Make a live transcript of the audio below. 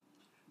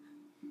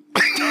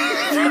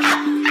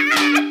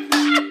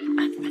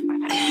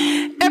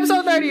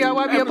Episode 30, y'all.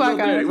 YBO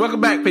Podcast.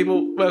 Welcome back,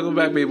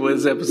 people.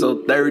 It's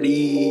episode 30.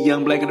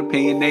 Young, Black, and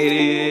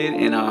Opinionated.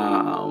 And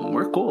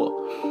we're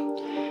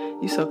cool.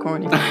 You so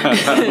corny. We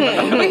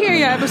here,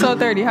 y'all. Episode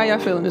 30. How y'all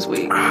feeling this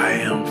week? I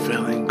am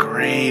feeling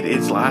great.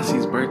 It's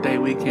Lassie's birthday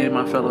weekend,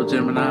 my fellow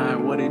Gemini.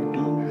 What it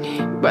do?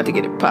 About to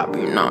get it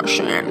popping. Not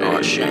shit.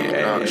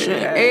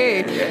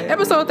 Hey,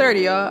 episode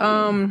 30,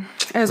 y'all.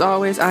 As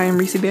always, I am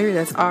Reese Berry.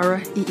 That's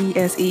Ara,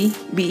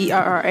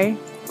 EESEBERRA.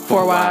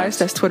 4 Ys.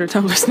 That's Twitter,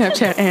 Tumblr,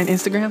 Snapchat, and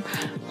Instagram.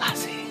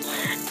 Lassie.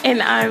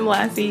 And I'm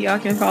Lassie. Y'all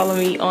can follow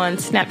me on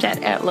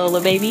Snapchat at Lola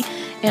Baby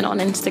and on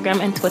Instagram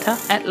and Twitter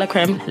at La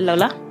Creme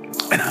Lola.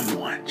 And I'm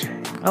Juan J.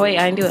 Oh wait,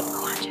 I didn't do it.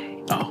 Juan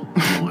J. Oh,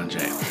 I'm Juan J.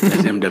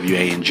 That's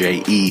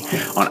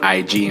MWANJE on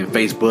IG and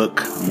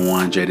Facebook. I'm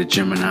Juan J the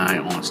Gemini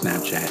on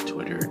Snapchat,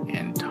 Twitter,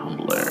 and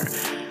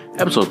Tumblr.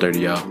 Episode 30,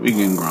 y'all. We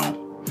getting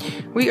grown.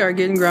 We are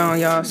getting grown,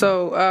 y'all.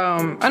 So,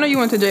 I know you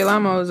went to Jay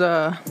Lamo's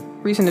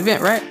recent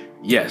event, right?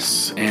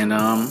 Yes, and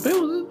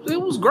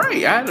it was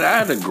great. I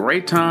had a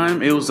great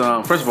time. It was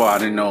first of all, I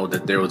didn't know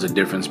that there was a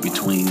difference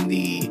between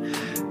the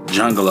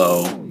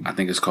Jungalow, I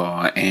think it's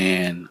called,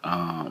 and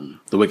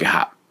the Wicked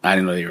Hop. I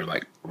didn't know they were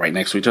like right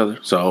next to each other.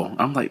 So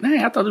I'm like,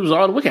 dang, I thought it was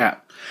all the Wicked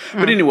Hop.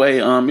 But anyway,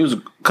 it was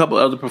a couple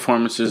other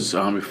performances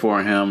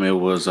before him. It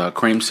was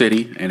Cream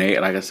City, and they,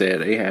 like I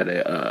said, they had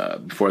a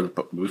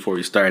before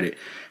we started,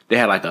 they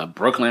had like a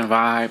Brooklyn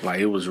vibe. Like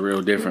it was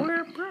real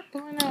different.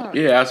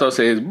 Yeah, I saw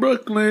say it's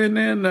Brooklyn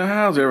in the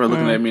house. They were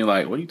looking at me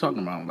like, what are you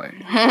talking about? I'm like,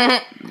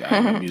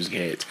 yeah, music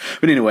heads.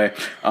 But anyway,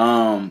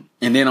 and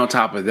then on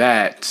top of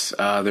that,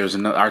 there's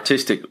another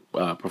artistic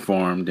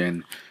performed,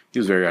 and he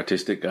was very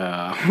artistic.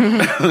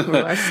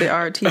 I say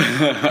RT.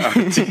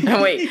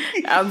 Wait,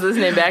 I was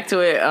listening back to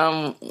it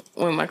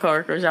when my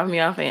coworker dropped me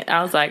off, and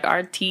I was like,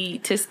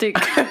 artistic.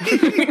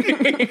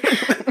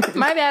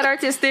 My bad,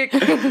 artistic.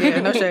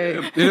 Yeah, no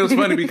shade. It was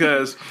funny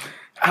because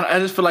I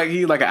just feel like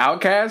he's like an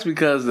outcast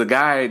because the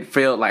guy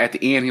felt like at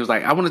the end, he was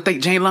like, I want to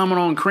thank Jay Lama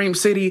on Cream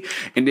City,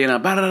 and then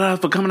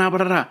for coming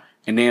out,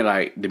 and then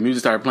like the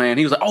music started playing.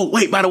 He was like, oh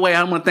wait, by the way,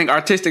 I want to thank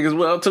Artistic as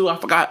well too. I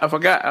forgot. I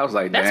was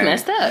like, that's dang.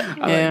 messed up.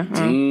 Yeah. I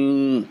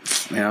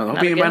hope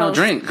he didn't buy no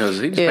drink because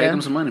he just paid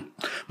him some money.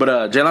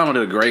 But Jay Lama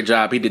did a great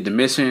job. He did The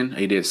Mission,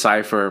 he did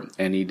Cypher,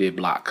 and he did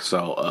Block.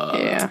 So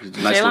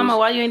nice Jay Lama,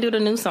 why you ain't do the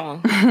new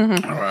song? All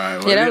right.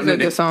 Well, yeah, that was a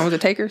good song. Was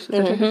it Takers?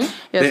 Mm-hmm. Yeah,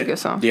 it's a good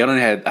song. The other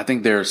had, I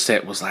think their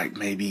set was like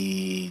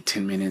maybe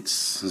 10 minutes,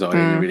 so they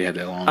didn't really have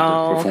that long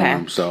to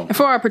perform. Okay. So, and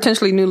for our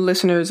potentially new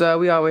listeners,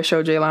 we always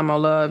show Jay Lamo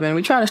love, and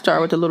we try to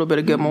start with a little bit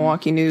of good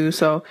Milwaukee news.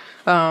 So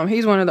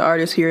he's one of the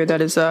artists here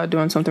that is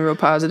doing something real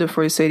positive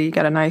for his city.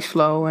 Got a nice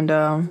flow, and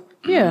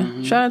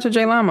shout out to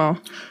Jay Lamo.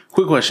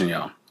 Quick question,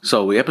 y'all.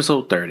 So we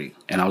episode 30,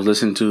 and I was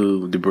listening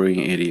to The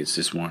Brilliant Idiots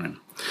this morning,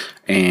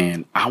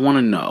 and I want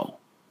to know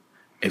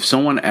if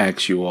someone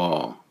asks you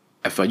all,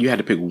 if you had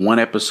to pick one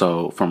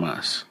episode from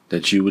us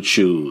that you would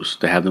choose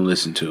to have them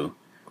listen to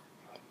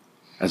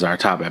as our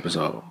top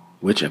episode,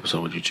 which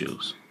episode would you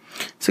choose?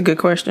 It's a good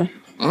question.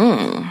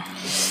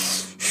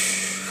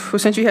 Well,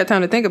 since you had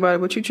time to think about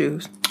it, what you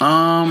choose?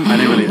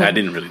 I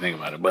didn't really think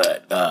about it,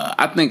 but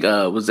I think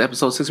was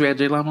episode 6 we had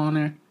Jay Lama on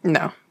there?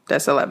 No,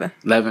 that's 11.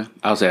 11?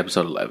 I would say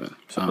episode 11.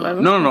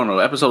 11? No.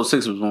 Episode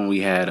 6 was when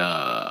we had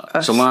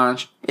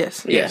Solange.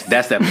 Yes.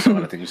 That's the episode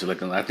I think we should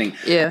look at. I think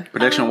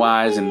production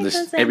wise and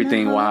this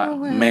everything wise,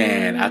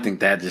 man, I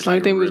think that just the only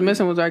like thing we was really,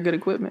 missing was our good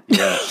equipment.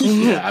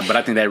 yeah, but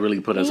I think that really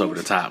put us over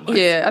the top. Like,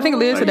 yeah, I think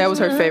Liz said that was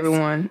her favorite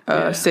one,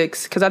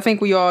 6, because I think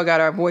we all got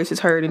our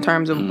voices heard in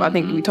terms of, I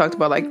think we talked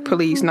about like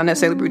police, not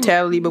necessarily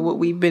brutality, but what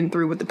we've been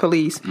through with the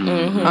police. And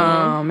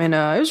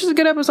it was just a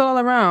good episode all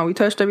around. We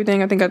touched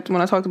everything. I think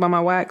when I talked about my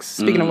wax,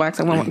 speaking of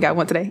wax, I got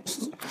one today.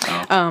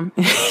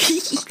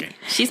 Okay.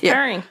 She's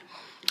purring.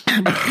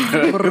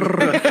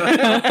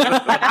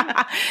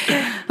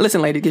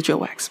 Listen, lady, get your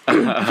wax if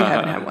you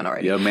haven't had one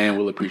already. Your man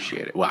will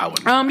appreciate it. Well, I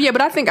wouldn't.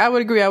 But I think I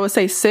would agree. I would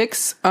say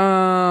 6.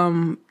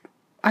 I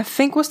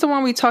think what's the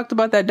one we talked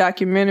about, that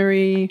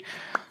documentary?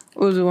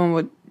 What was the one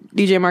with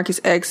DJ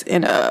Marcus X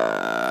and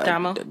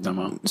Damo.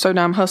 Sir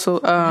Dom Hustle?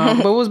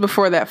 But what was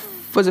before that?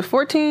 Was it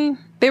 14?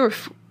 They were.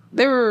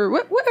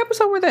 What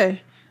episode were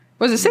they?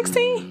 Was it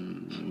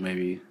 16?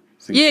 Maybe.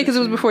 Yeah, because it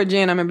was before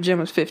Jen. I remember Jen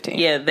was 15.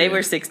 Yeah, they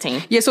were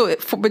 16. Yeah, so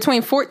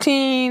between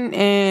 14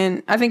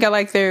 and I think I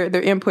like their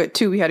input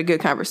too. We had a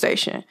good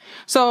conversation.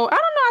 So I don't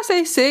know. I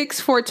say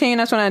 6, 14.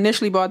 That's when I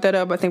initially brought that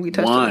up. I think we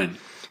touched on it.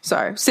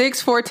 Sorry,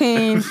 6,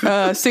 14,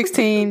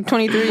 16,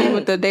 23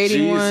 with the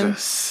dating one.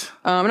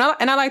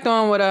 And I like the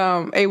one with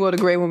A-Will the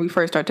Great when we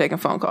first started taking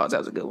phone calls. That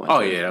was a good one.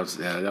 Oh yeah, that was.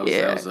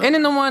 And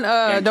then the one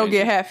Don't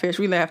Get Hatfish.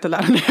 We laughed a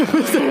lot on that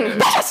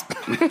episode.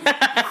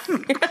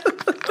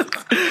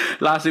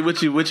 Lassie,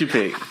 what you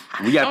pick?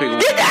 We gotta pick one.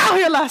 Get down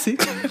here, Lassie.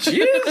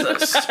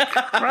 Jesus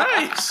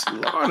Christ,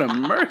 Lord of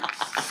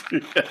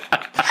mercy. Sorry,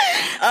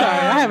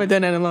 I haven't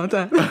done that in a long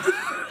time. What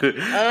would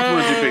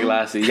you pick,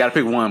 Lassie? You gotta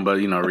pick one, but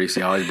Reese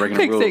always breaking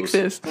the rules. Pick 6,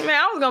 sis. Man,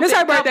 I was gonna It's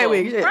pick her birthday couple.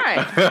 week. Shit.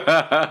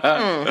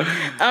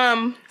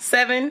 Right.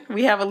 7.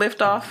 We have a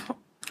lift off.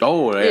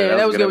 Oh, Yeah,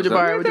 that was good with episode.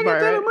 Jabari. With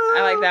Jabari.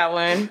 I like that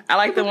one. I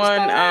like the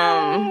one.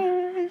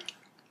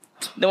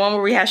 The one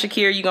where we had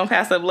Shakira. You gonna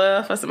pass up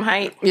love for some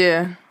height?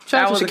 Yeah.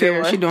 Shout out was to a good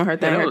Shakira. one. She doing her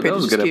thing. Yeah, Her that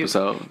was a pictures good cute.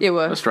 episode. It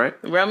was. That's right.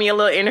 Run me a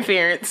little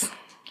interference.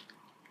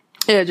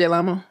 Yeah, Jay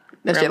Lamo.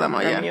 That's Jay Lamo,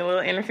 Run me yeah. a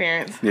little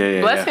interference.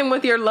 Yeah. Bless him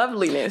with your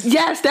loveliness.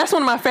 Yes, that's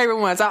one of my favorite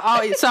ones.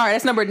 Sorry,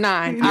 that's number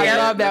 9. I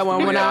love that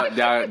one. When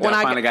I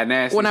finally got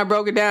nasty. When I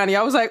broke it down,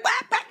 y'all was like,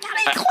 "What? Y'all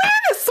ain't clear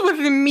this with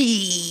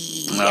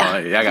me." Oh,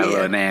 yeah, I got a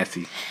little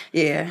nasty.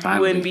 Yeah.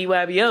 Finally. Wouldn't be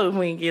YBO if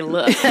we didn't get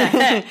love.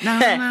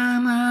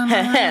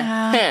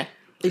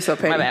 He's so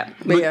petty. My bad.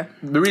 But yeah.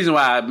 The reason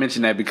why I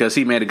mentioned that because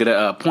he made a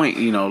good point.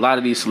 A lot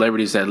of these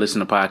celebrities that listen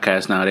to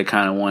podcasts now, they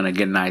kind of want to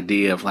get an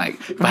idea of like,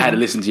 if I had to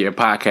listen to your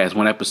podcast,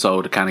 one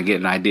episode to kind of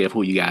get an idea of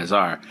who you guys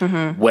are,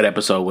 what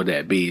episode would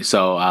that be?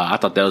 So I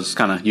thought that was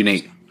kind of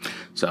unique.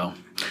 So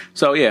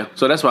yeah,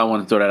 so that's why I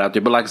wanted to throw that out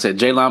there. But like I said,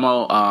 Jay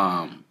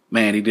Lamo,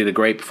 man, he did a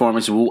great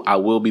performance. I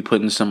will be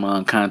putting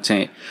some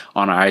content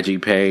on our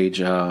IG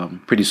page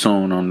pretty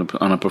soon on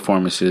the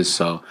performances.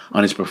 So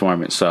on his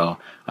performance, so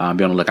be on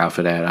the lookout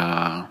for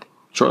that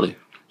shortly.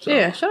 So.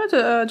 Yeah, shout out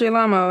to Jay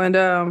Lamo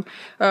and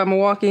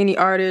Milwaukee, any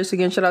artists.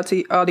 Again, shout out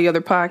to all the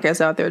other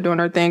podcasts out there doing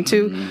their thing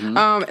too.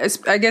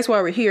 I guess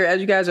while we're here, as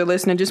you guys are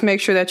listening, just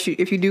make sure that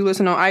if you do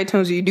listen on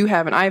iTunes, you do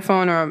have an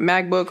iPhone or a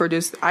MacBook or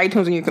just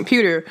iTunes on your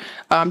computer,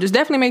 just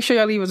definitely make sure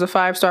y'all leave us a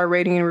 5-star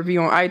rating and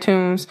review on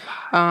iTunes.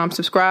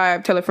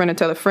 Subscribe, tell a friend to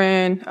tell a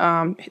friend.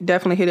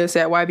 Definitely hit us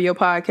at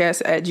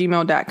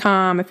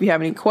ybopodcast@gmail.com. If you have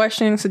any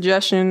questions,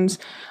 suggestions,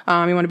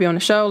 you want to be on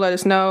the show, let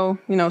us know.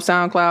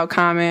 SoundCloud,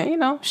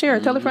 comment, share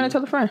it, tell a friend to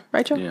tell a friend.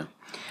 Right, Joe?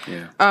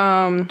 Yeah.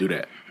 Do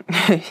that.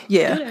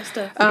 Yeah. Do that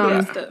stuff.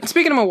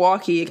 Speaking of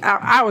Milwaukee,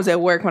 I was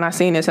at work when I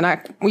seen this, and I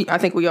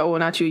think we all, well,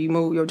 not you, you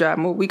moved, your job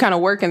moved. We kind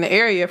of work in the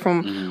area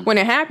from when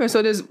it happened.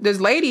 So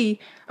this lady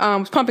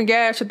was pumping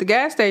gas at the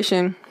gas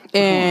station,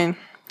 and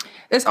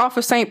it's off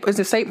of St.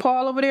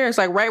 Paul over there? It's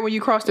like right where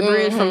you cross the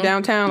bridge from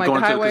downtown, like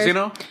Going the highway. to the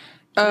casino?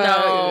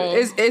 No.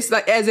 It's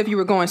like as if you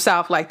were going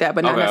south like that,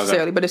 but not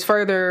necessarily. Okay. But it's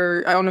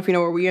further. I don't know if you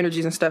know where We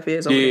Energies and stuff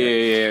is over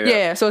there.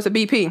 Yeah, so it's a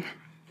BP.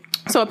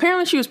 So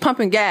apparently she was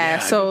pumping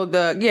gas. So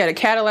the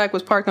Cadillac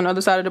was parked on the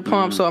other side of the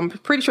pump. So I'm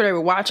pretty sure they were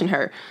watching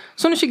her.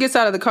 As soon as she gets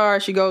out of the car,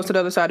 she goes to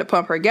the other side to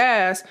pump her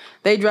gas.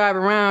 They drive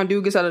around.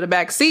 Dude gets out of the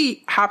back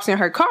seat, hops in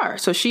her car.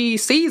 So she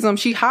sees him.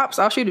 She hops.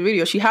 I'll show you the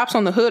video. She hops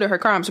on the hood of her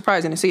car. I'm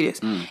surprised you didn't see this.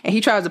 And he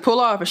tries to pull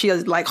off, and she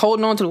is like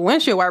holding on to the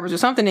windshield wipers or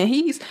something. And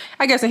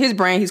I guess in his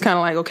brain, he's kind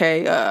of like,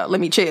 okay,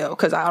 let me chill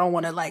because I don't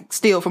want to like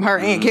steal from her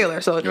and kill her.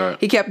 So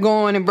he kept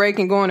going and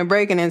braking,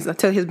 and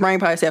until his brain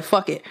probably said,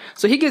 fuck it.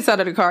 So he gets out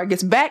of the car,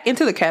 gets back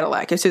into the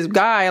Cadillac. It's his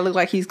guy. It looked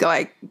like he's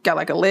got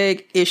like a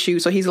leg issue.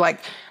 So he's like,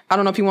 I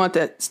don't know if he wanted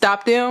to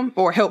stop them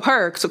or help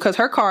her. So because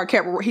her car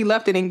he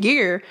left it in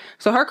gear.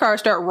 So her car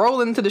started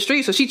rolling into the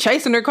street. So she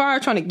chasing her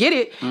car, trying to get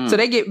it. So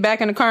they get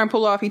back in the car and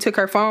pull off. He took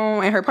her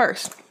phone and her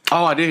purse.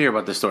 Oh, I did hear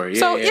about this story.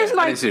 So it's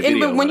like,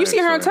 but when you see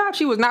her on top,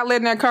 she was not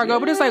letting that car go.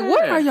 But it's like,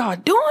 what are y'all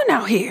doing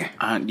out here?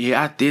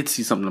 I did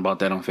see something about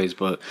that on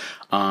Facebook.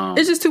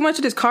 It's just too much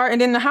of this car.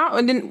 And then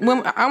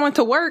when I went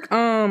to work,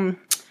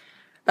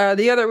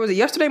 was it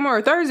yesterday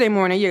morning or Thursday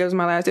morning? Yeah, it was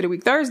my last day of the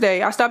week.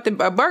 Thursday, I stopped at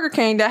Burger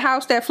King. That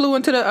house that flew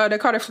into the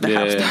car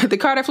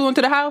that flew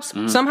into the house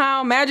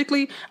somehow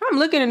magically. I'm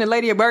looking, and the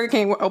lady at Burger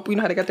King, you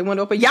know how they got the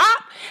window open? Yup,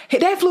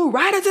 they flew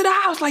right into the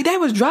house like they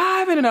was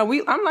driving, and I'm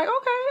like,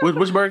 okay.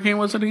 Which Burger King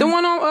was it again? The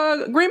one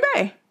on Green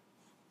Bay.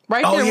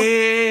 Right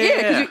there.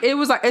 Yeah, because it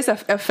was like, it's a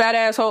fat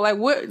asshole. Like,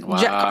 what? Wow.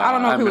 I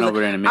don't know if it was.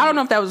 I don't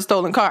know if that was a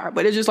stolen car,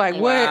 but it's just like,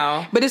 what?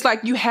 Wow. But it's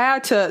like you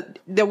had to.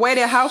 The way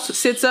their house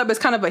sits up, it's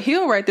kind of a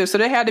hill right there, so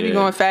they had to be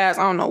going fast.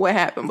 I don't know what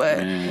happened, but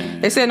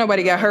they said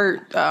nobody got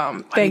hurt.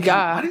 Thank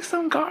God. Why do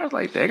some cars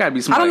like that? Gotta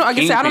be some. I don't know. Like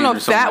I don't know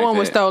if that one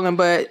like was stolen,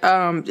 but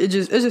it's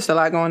just a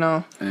lot going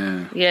on.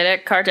 Yeah,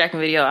 that carjacking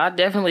video. I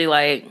definitely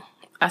I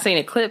seen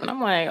a clip, and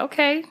I'm like,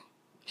 okay.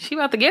 She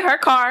about to get her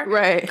car.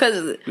 Right. Because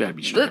you gotta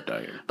be strapped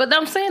out here. But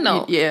I'm saying,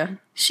 though. Yeah.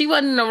 She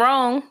wasn't in the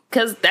wrong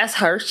because that's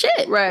her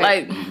shit.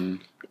 Right. Like,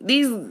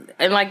 these,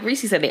 and like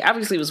Reese said, they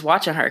obviously was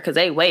watching her because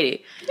they waited.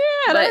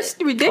 Yeah, that's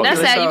ridiculous.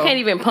 That's sad. You can't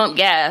even pump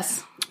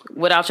gas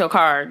without your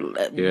car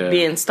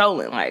being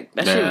stolen. Like,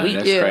 that shit weak.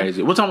 That's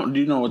crazy. What time? Do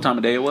you know what time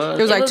of day it was?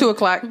 It was like 2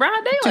 o'clock.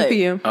 Broad daylight. 2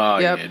 p.m. Oh,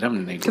 yeah.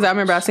 Them niggas. Because I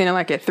remember I seen it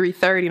like at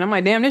 3:30, and I'm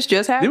like, damn, this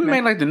just happened. Did we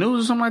make like the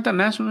news or something like that?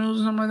 National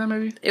news or something like that,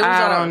 maybe? It was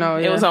I don't know.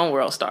 It was on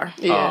World Star.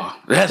 Yeah. Oh,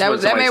 that's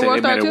what somebody said.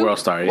 World They made Star a World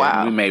Star.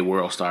 Wow. We made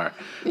World Star.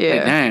 Yeah.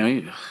 Like,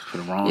 damn, for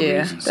the wrong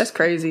reasons. That's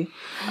crazy.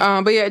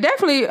 But yeah,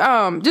 definitely,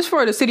 just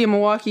for the city of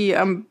Milwaukee,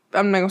 I'm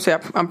not gonna say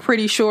I'm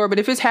pretty sure, but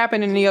if it's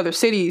happening in the other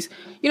cities,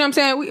 you know what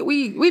I'm saying?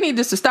 We need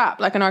this to stop,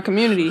 like in our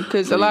community,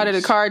 because a lot of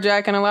the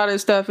carjacking, a lot of the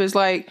stuff is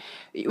like,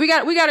 we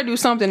got to do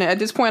something. At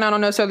this point, I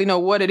don't necessarily know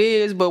what it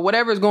is, but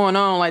whatever's going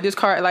on, like this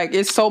car, like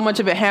it's so much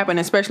of it happening,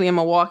 especially in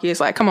Milwaukee. It's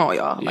like, come on,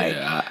 y'all, like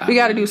we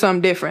got to do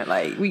something different.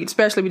 Like we just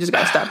got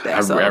to stop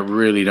that. I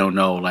really don't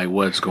know like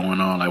what's going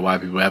on, like why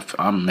people have.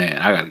 I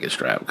got to get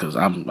strapped because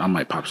I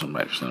might pop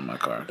somebody in my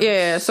car.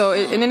 Yeah. So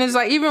and then it's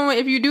like even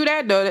if you do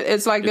that though,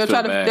 it's like they'll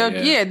try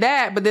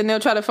to but then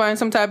they'll try to find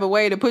some type of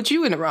way to put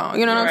you in the wrong.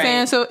 You know what I'm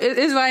saying? So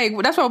it's like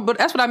that's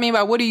what I mean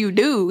by what do you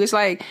do? It's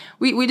like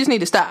we just need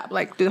to stop.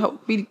 Like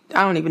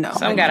I don't even know.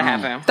 Something gotta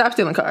happen. Stop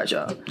stealing cars,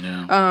 y'all.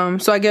 Yeah.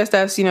 So I guess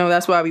that's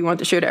why we want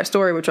to share that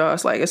story with y'all.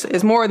 It's like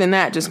it's more than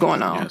that just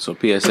going on. Yeah, so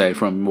PSA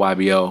from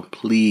YBO,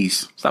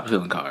 please stop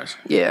stealing cars.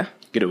 Yeah.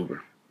 Get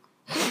Uber.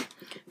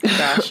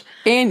 Gosh.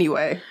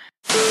 Anyway.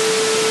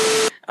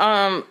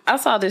 I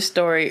saw this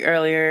story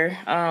earlier.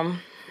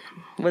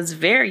 Was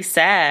very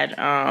sad.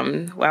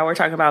 While we're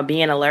talking about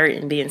being alert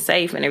and being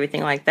safe and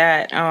everything like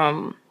that.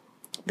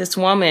 This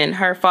woman,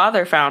 her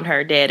father found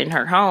her dead in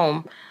her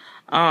home.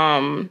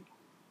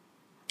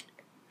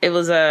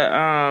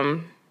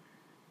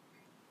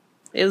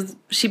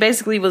 She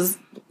basically was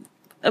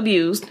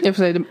abused. It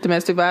was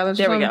domestic violence.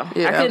 There we go.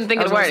 Yeah, I couldn't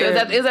think of the word.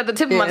 It was at the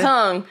tip of my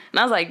tongue, and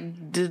I was like,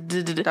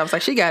 I was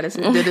like, she got it.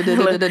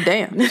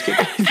 Damn.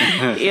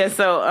 Yeah.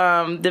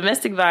 So,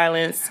 domestic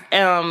violence.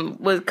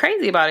 What's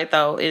crazy about it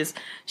though is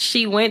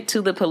she went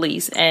to the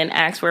police and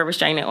asked for a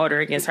restraining order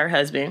against her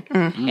husband,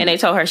 and they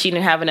told her she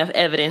didn't have enough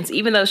evidence,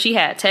 even though she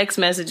had text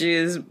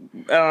messages.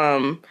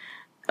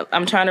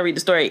 I'm trying to read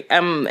the story,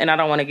 and I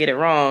don't want to get it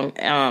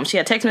wrong. She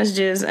had text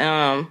messages,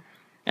 and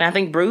I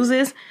think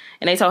bruises.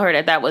 And they told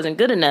her that wasn't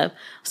good enough.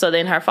 So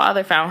then her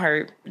father found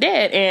her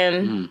dead.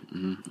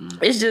 And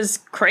it's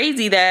just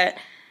crazy that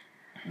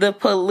the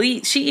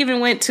police, she even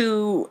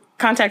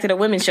contacted a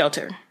women's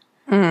shelter.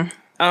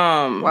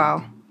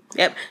 Wow.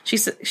 Yep.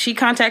 She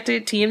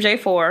contacted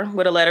TMJ4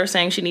 with a letter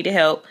saying she needed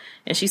help.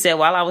 And she said,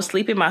 while I was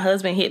sleeping, my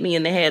husband hit me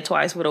in the head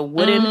twice with a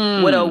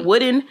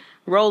wooden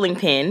rolling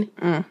pin.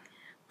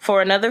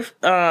 For another,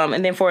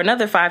 and then for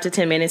another 5 to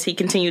 10 minutes, he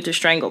continued to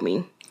strangle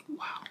me.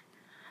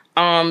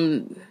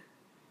 Wow.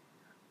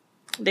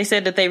 They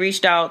said that they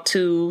reached out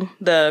to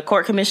the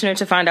court commissioner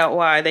to find out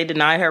why they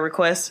denied her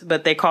request,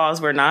 but their calls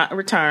were not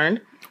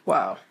returned.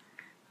 Wow.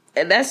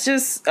 And that's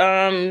just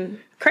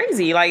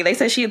crazy. Like they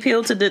said, she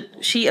appealed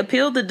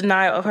the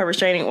denial of her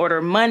restraining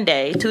order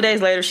Monday. 2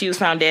 days later, she was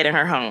found dead in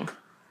her home.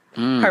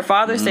 Her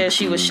father says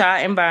she was shot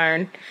and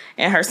burned,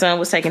 and her son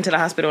was taken to the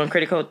hospital in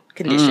critical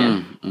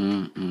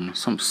condition.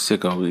 Some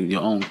sicko,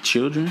 your own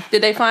children.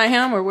 Did they find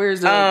him, or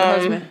where's the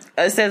husband?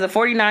 It says a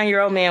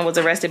 49-year-old man was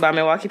arrested by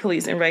Milwaukee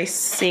police in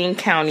Racine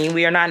County.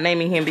 We are not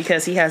naming him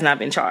because he has not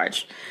been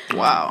charged.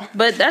 Wow.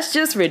 But that's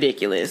just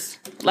ridiculous.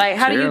 Like,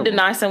 how do you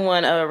deny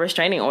someone a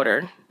restraining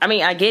order? I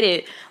mean, I get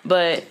it,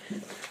 but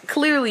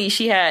clearly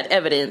she had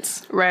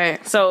evidence.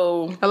 Right.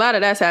 So a lot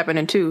of that's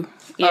happening too.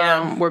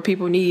 Yeah. Where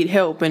people need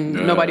help and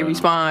nobody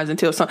responds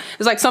until it's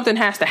like something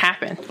has to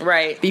happen.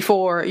 Right.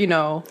 Before,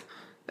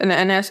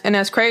 and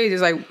that's crazy.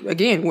 It's like,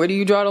 again, where do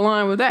you draw the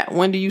line with that?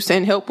 When do you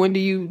send help? When do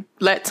you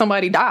let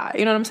somebody die?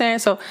 You know what I'm saying?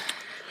 So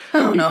I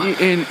don't know.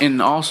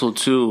 And also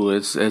too,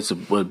 it's a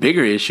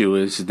bigger issue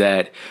is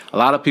that a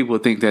lot of people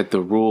think that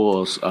the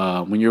rules,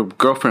 when your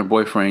girlfriend,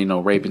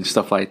 boyfriend, rape and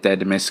stuff like that,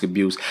 domestic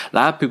abuse, a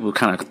lot of people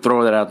kind of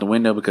throw that out the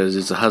window because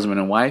it's a husband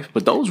and wife,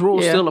 but those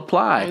rules still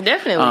apply.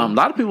 Definitely. A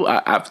lot of people,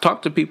 I've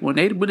talked to people and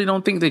they really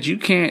don't think that you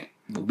can't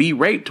be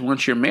raped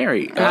once you're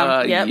married.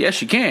 Yep.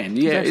 Yes, you can.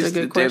 Yeah, that's a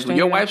good question. If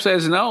your wife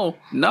says no.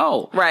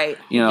 Right.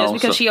 Just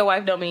because she's your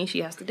wife don't mean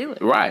she has to do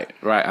it. Right.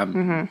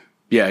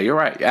 Yeah, you're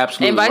right.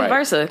 Absolutely. And vice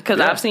versa.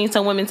 Because I've seen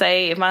some women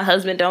say, if my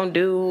husband don't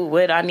do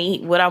what I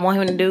want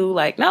him to do,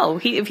 like, no,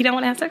 if he don't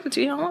want to have sex with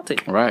you, he don't want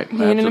to. Right.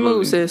 He ain't in the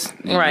mood, sis.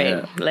 Right.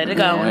 Yeah. Let it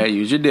go. Yeah,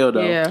 use your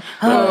dildo.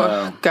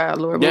 Yeah. God,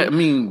 Lord.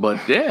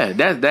 Yeah,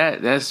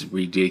 that's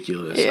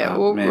ridiculous. Yeah.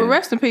 Well,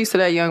 rest in peace to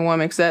that young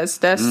woman, because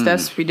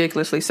that's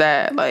ridiculously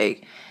sad.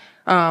 Like,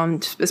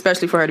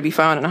 especially for her to be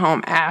found in a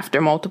home after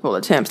multiple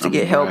attempts to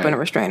get help and a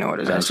restraining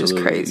order. That's just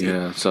crazy.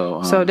 Yeah.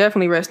 So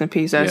definitely rest in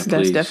peace. That's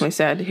definitely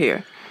sad to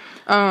hear.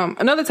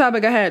 Another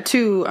topic I had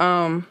too,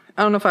 I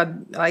don't know if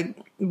I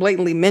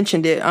blatantly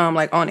mentioned it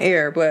on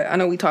air, but I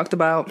know we talked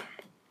about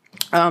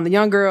the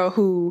young girl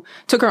who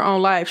took her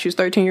own life. She was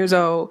 13 years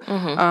old.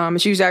 And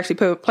she used to actually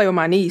play with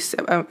my niece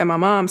at my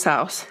mom's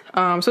house.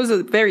 So it's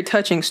a very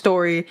touching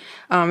story.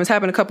 It's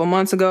happened a couple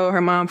months ago.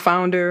 Her mom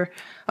found her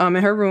in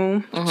her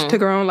room. She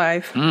took her own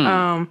life.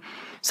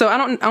 So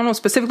I don't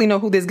specifically know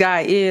who this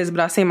guy is,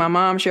 but I seen my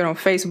mom share it on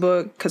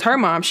Facebook because her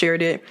mom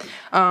shared it.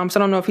 So I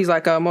don't know if he's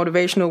like a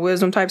motivational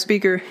wisdom type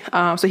speaker.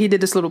 So he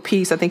did this little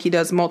piece. I think he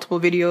does multiple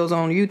videos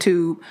on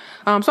YouTube.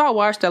 So I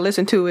watched, I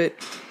listened to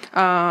it.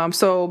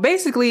 So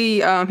basically,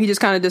 he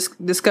just kind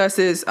of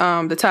discusses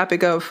the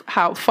topic of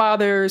how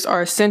fathers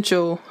are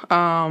essential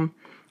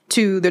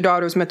to their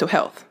daughter's mental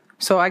health.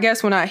 So I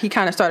guess when he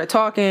kind of started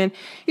talking,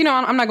 you know,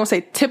 I'm not going to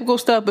say typical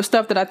stuff, but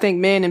stuff that I think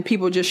men and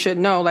people just should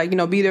know, like, you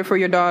know, be there for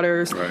your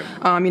daughters.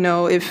 Right. You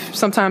know, if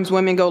sometimes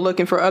women go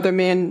looking for other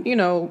men, you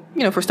know,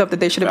 for stuff that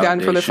they should have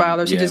gotten for their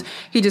fathers. Yeah.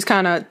 He just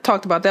kind of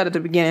talked about that at the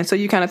beginning. So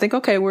you kind of think,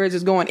 okay, where is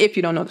this going if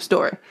you don't know the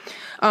story?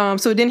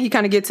 So then he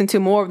kind of gets into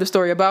more of the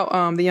story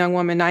about the young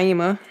woman,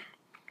 Naima.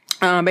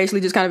 Basically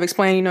just kind of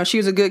explaining, you know, she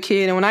was a good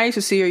kid. And when I used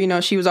to see her, you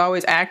know, she was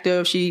always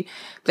active.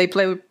 They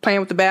playing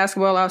with the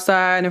basketball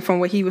outside. And from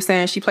what he was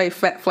saying, she played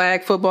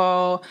flag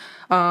football.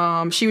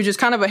 She was just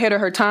kind of ahead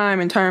of her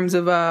time in terms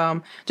of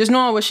just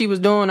knowing what she was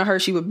doing. I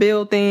heard she would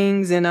build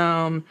things. And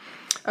I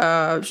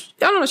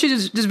don't know,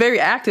 she's just very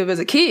active as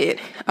a kid.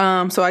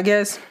 So I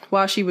guess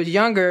while she was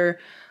younger,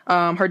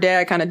 her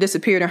dad kind of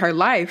disappeared in her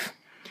life.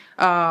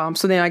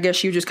 So then I guess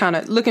she was just kind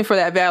of looking for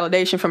that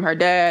validation from her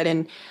dad.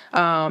 And,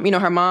 you know,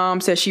 her mom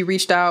said she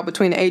reached out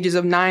between the ages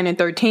of 9 and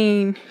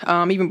 13,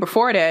 even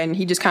before that. And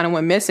he just kind of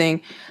went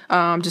missing.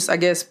 Just, I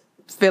guess,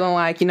 feeling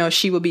like, you know,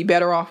 she would be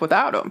better off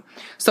without him.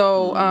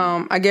 So,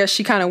 I guess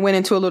she kind of went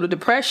into a little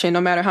depression.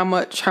 No matter how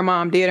much her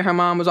mom did, and her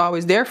mom was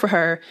always there for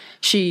her,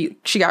 she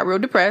got real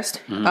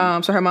depressed.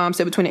 So her mom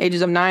said between the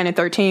ages of 9 and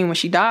 13, when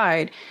she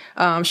died,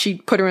 she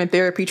put her in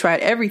therapy, tried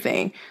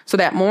everything. So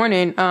that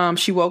morning,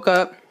 she woke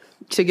up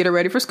to get her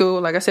ready for school,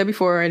 like I said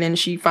before, and then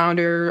she found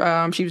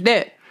her, she was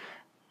dead.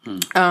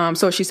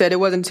 So she said it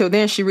wasn't until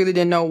then she really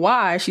didn't know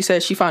why. She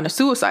said she found a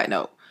suicide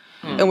note,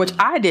 in which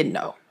I didn't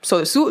know. So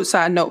the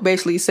suicide note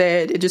basically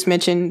said, it just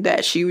mentioned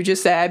that she was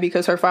just sad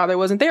because her father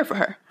wasn't there for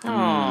her.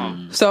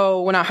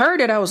 So when I heard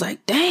it, I was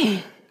like,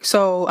 dang.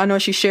 So I know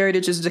she shared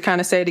it just to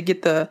kind of say to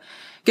get the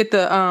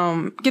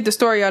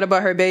story out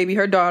about her baby,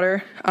 her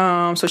daughter.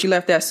 So she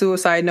left that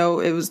suicide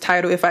note. It was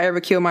titled, "If I Ever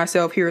Kill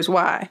Myself, Here's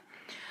Why."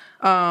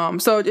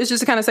 So it's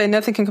just to kind of say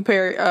nothing can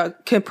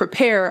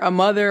prepare a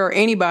mother or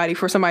anybody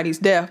for somebody's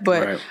death.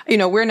 But, you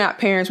know, we're not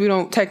parents. We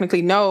don't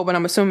technically know. But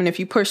I'm assuming if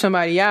you push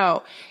somebody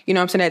out, you know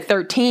what I'm saying, at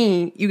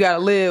 13, you got to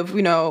live,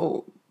 you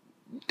know,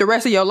 the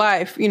rest of your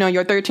life. You know,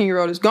 your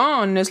 13-year-old is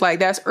gone. And it's like,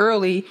 that's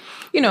early,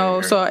 you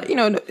know. So, you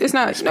know, it's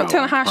not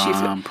telling how she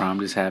feels.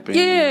 Prom just happened.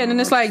 Yeah, and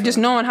it's like just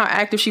knowing how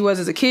active she was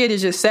as a kid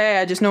is just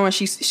sad. Just knowing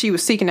she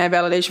was seeking that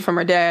validation from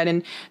her dad,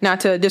 and not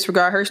to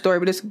disregard her story,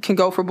 but this can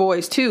go for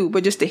boys too.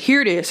 But just to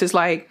hear this is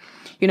like,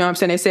 you know what I'm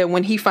saying? They said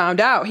when he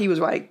found out, he was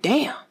like,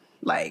 damn.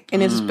 Like,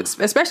 and it's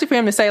especially for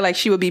him to say, like,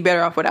 she would be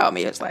better off without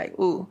me. It's like,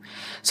 ooh.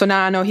 So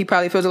now I know he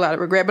probably feels a lot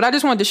of regret. But I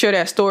just wanted to share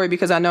that story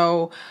because I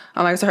know,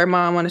 like I said, her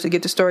mom wanted to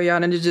get the story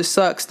out, and it just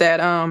sucks that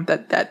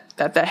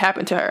that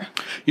happened to her.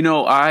 You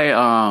know,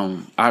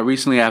 I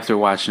recently, after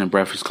watching The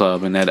Breakfast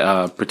Club and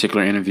that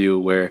particular interview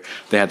where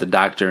they had the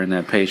doctor and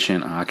that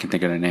patient, I can't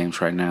think of their names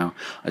right now,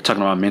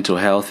 talking about mental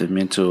health and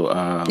mental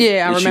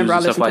yeah, I remember I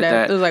listened to like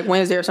that. It was like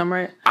Wednesday or something,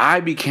 right? I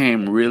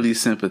became really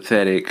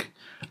sympathetic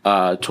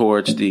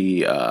towards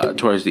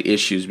the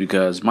issues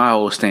because my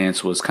whole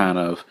stance was kind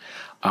of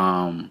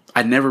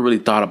I never really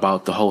thought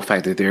about the whole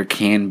fact that there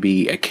can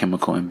be a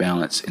chemical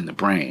imbalance in the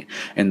brain,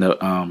 and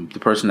the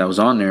person that was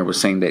on there was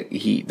saying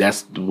that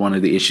that's one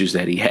of the issues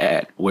that he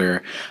had,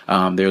 where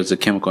there was a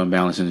chemical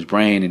imbalance in his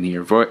brain and he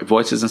heard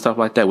voices and stuff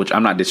like that, which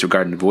I'm not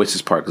disregarding the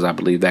voices part because I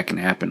believe that can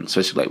happen,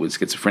 especially like with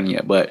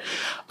schizophrenia. But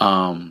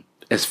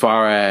as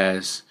far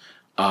as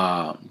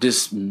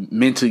just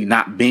mentally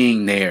not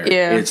being there,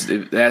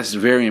 that's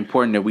very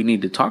important that we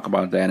need to talk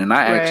about that. And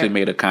I actually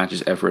made a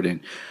conscious effort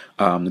in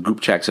the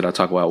group chats that I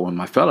talk about with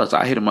my fellas.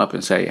 I hit them up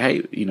and say,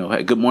 hey, you know,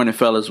 hey, good morning,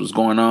 fellas. What's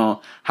going on?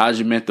 How's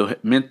your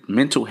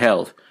mental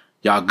health?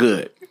 Y'all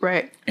good?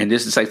 Right. And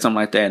just to say something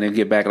like that, and then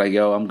get back like,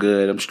 yo, I'm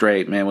good. I'm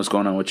straight, man. What's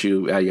going on with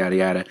you? Yada, yada,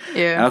 yada.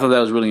 Yeah. And I thought that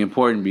was really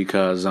important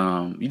because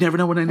you never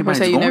know what anybody's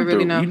going through.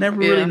 You never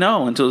really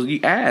know until you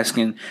ask.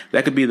 And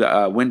that could be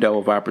the window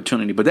of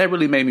opportunity. But that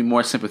really made me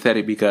more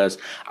sympathetic because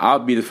I'll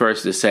be the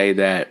first to say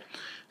that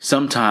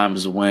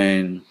sometimes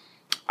when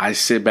I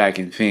sit back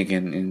and think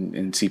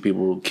and see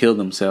people kill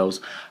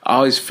themselves, I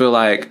always feel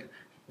like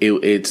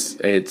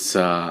it's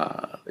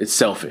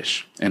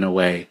selfish in a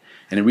way.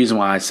 And the reason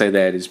why I say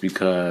that is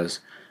because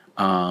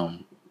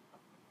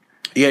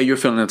you're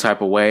feeling the type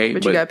of way.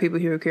 But you got people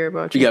here who care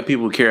about you. You got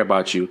people who care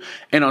about you.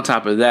 And on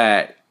top of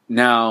that,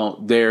 now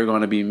they're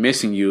going to be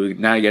missing you.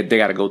 Now they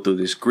got to go through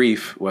this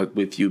grief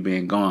with you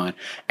being gone.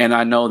 And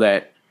I know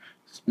that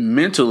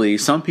mentally,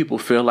 some people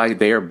feel like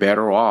they are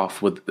better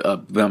off with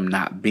them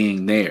not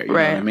being there. You know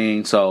what I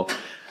mean? So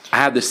I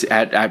have this,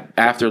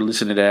 after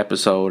listening to that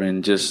episode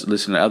and just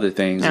listening to other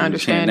things and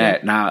understand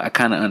that, now I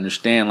kind of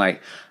understand,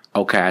 like,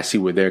 okay, I see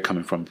where they're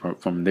coming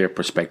from their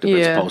perspective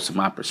as opposed to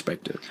my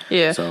perspective.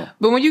 Yeah. So,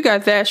 but when you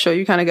got that show,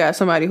 you kind of got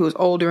somebody who's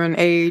older in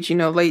age, you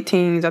know, late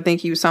teens. I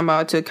think he was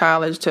somehow to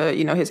college to,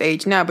 you know, his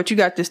age now. But you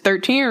got this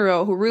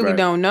 13-year-old who really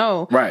don't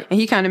know. Right. And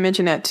he kind of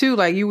mentioned that too.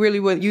 Like,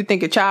 you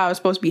think a child is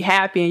supposed to be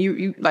happy and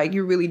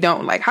you really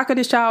don't. Like, how could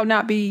this child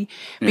not be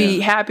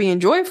happy and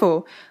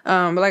joyful?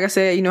 But like I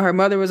said, you know, her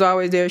mother was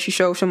always there. She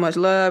showed so much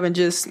love and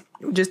just,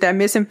 just that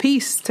missing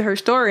piece to her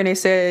story. And they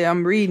said,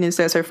 I'm reading, it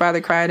says her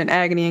father cried in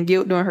agony and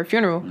guilt during her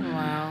funeral.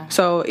 Wow.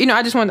 So,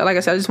 I just wanted, like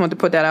I said, I just wanted to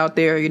put that out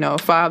there.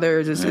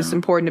 Fathers, it's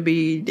important to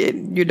be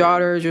your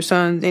daughters, your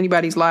sons,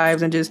 anybody's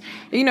lives, and just,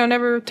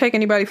 never take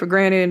anybody for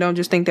granted, and don't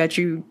just think that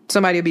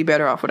somebody will be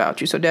better off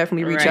without you. So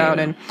definitely reach out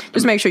and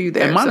just make sure you're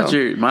there.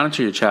 And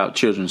monitor your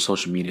children's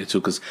social media too,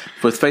 because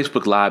with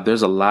Facebook Live,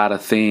 there's a lot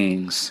of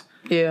things.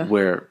 Yeah,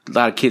 where a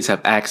lot of kids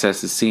have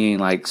access to seeing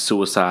like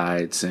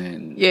suicides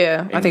and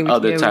I think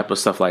other type of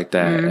stuff like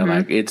that. Mm-hmm. And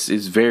like it's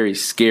very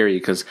scary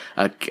because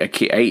a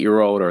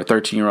 8-year-old or a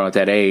 13-year-old at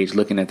that age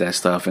looking at that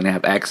stuff and they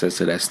have access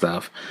to that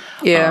stuff.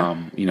 Yeah,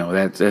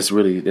 that's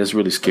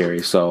really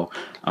scary. So,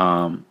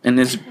 and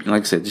this,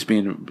 like I said, just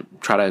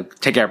try to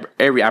take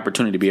every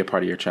opportunity to be a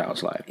part of your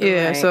child's life.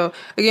 Yeah. Right. So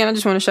again, I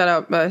just want to shout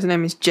out. His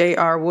name is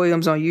J.R.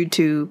 Williams on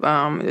YouTube.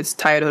 It's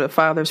titled "A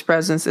Father's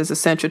Presence is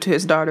Essential to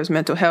His Daughter's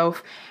Mental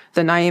Health."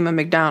 The Naima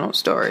McDonald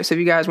story. So if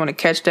you guys want to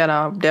catch that,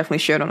 I'll definitely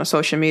share it on the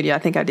social media. I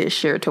think I did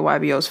share it to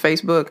YBO's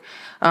Facebook.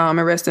 And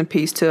rest in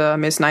peace to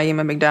Miss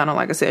Naima McDonald.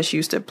 Like I said, she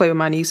used to play with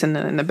my niece in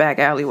the back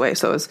alleyway.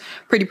 So it's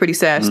pretty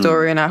sad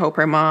story. And I hope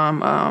her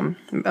mom,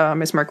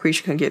 Miss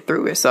Marquisha, can get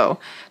through it. So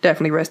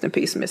definitely rest in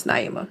peace, Miss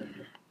Naima.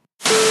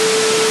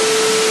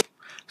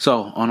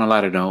 So on a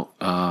lighter note,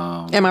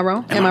 am I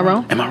wrong? Am I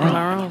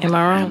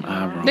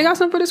wrong? They got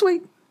something for this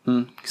week?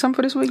 Something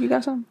for this week? You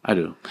got something? I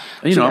do.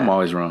 I'm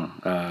always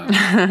wrong.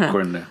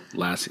 According to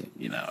Lassie,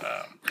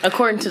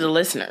 according to the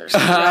listeners. You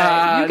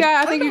got.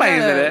 I think you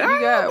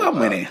got. I'm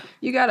winning.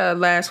 You got a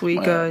last week.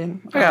 I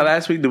got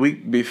last week. The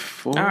week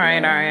before. All right.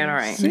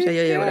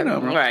 Yeah,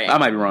 whatever. Right. I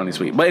might be wrong this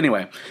week, but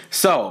anyway.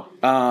 So,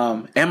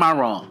 am I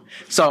wrong?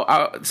 So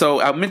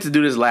I meant to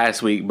do this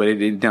last week, but it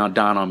didn't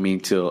dawn on me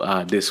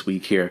till this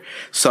week here.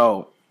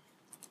 So,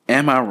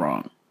 am I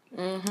wrong?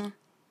 Mm-hmm.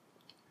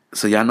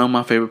 So y'all know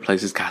my favorite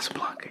place is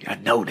Casablanca. Y'all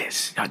know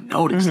this,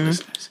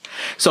 listeners.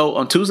 So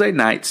on Tuesday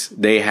nights,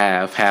 they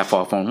have half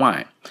off on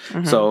wine.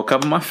 Mm-hmm. So a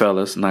couple of my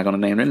fellas, I'm not going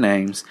to name their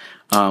names,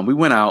 we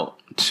went out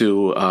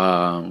to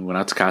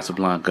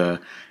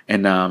Casablanca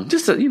and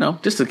just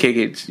to kick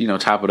it,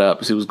 top it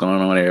up, see what's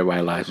going on in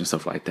everybody's lives and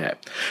stuff like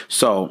that.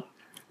 So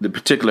the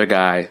particular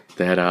guy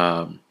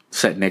that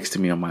sat next to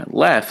me on my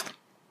left,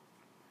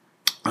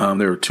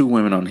 there were two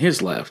women on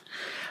his left.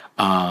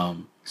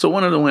 So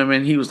one of the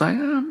women, he was like,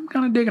 I'm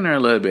kind of digging her a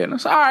little bit. And I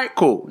said, all right,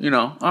 cool.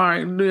 All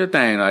right, do your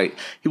thing. Like,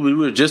 we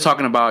were just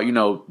talking about,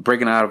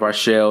 breaking out of our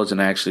shells and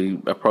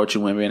actually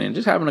approaching women and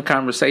just having a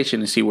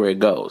conversation and see where it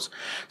goes.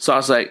 So I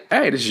was like,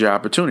 hey, this is your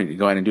opportunity.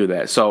 Go ahead and do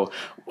that. So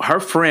her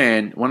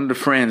friend, one of the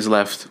friends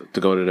left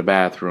to go to the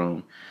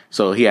bathroom.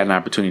 So he had an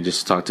opportunity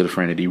just to talk to the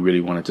friend that he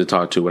really wanted to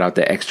talk to without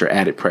the extra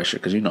added pressure.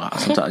 Because how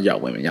sometimes y'all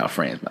women, y'all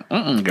friends, like,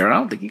 girl, I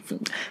don't think you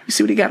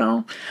see what he got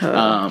on.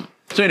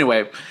 So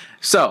anyway,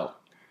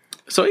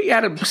 So he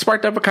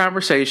sparked up a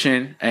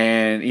conversation,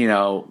 and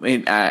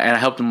I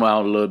helped him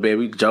out a little bit.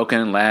 We joking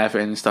and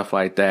laughing and stuff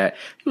like that.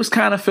 He was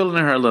kind of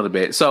feeling her a little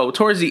bit. So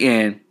towards the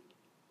end,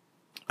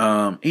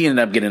 he ended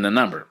up getting a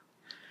number.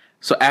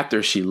 So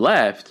after she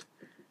left,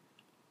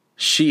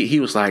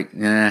 he was like,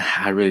 "Nah,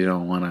 I really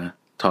don't want to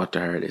talk to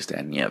her. This, that,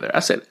 and the other." I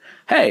said,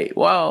 "Hey,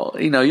 well,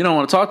 you don't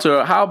want to talk to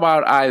her. How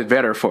about I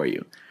vet her for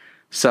you?"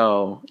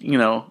 So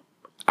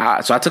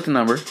I took the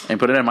number and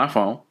put it in my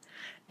phone.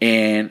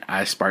 And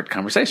I sparked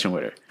conversation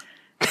with her.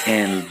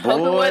 And boy, hope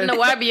it wasn't a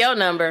YBO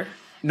number.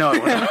 No,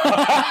 it wasn't.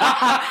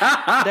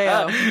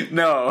 Damn.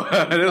 No,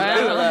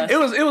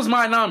 it was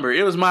my number.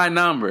 It was my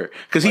number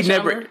because he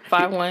never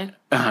 51.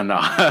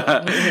 No,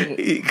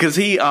 because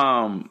he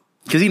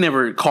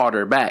never called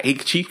her back.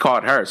 She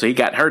called her, so he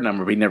got her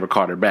number, but he never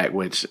called her back.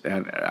 Which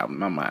in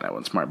my mind, that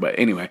wasn't smart. But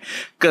anyway,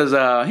 because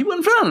he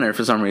wasn't feeling her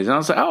for some reason. I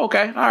was like, oh,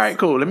 okay, all right,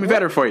 cool. Let me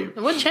vet her for you.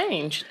 What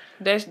changed?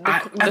 The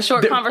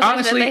short conversation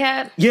honestly, that they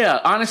had? Yeah,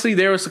 honestly,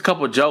 there was a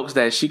couple of jokes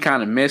that she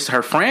kind of missed.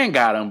 Her friend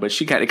got them, but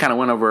it kind of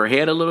went over her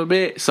head a little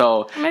bit.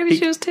 So maybe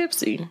she was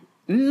tipsy.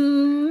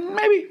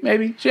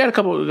 Maybe. She had a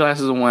couple of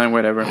glasses of wine,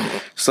 whatever.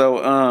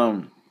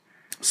 So,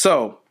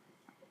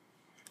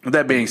 with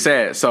that being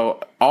said,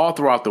 so all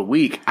throughout the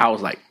week, I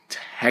was like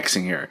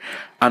texting her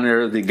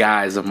under the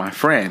guise of my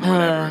friend,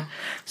 whatever.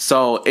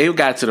 So it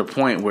got to the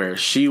point where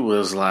she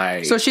was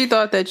like... So she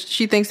thought that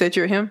she thinks that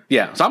you're him?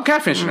 Yeah. So I'm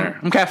catfishing her.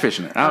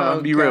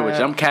 I'm be real with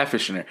you. I'm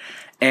catfishing her.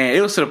 And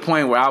it was to the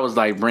point where I was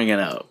like bringing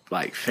up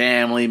like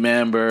family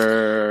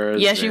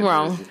members. Yes, you're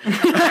wrong.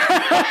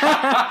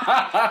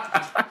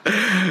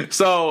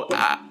 So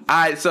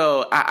I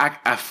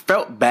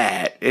felt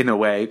bad in a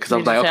way because I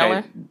was like,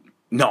 okay.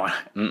 No, I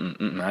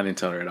didn't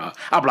tell her at all.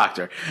 I blocked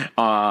her.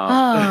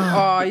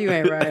 Oh, you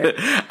ain't right.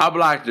 I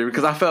blocked her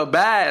because I felt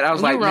bad. I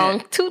was like,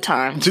 wrong 2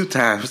 times. 2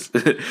 times.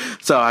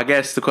 So I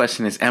guess the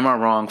question is, am I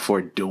wrong for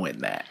doing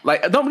that?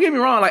 Like, don't get me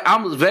wrong. Like,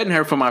 I'm vetting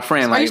her for my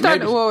friend. Like, are you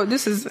starting? Well,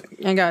 this is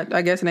I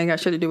guess it ain't got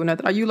shit to do with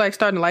nothing. Are you like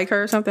starting to like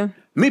her or something?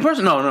 Me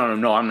personally,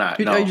 no, I'm not.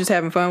 No. Are you just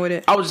having fun with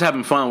it? I was just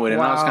having fun with it.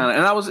 Wow.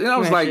 And I was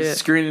like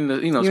screening the,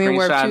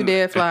 screenshotting. 2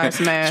 dead flies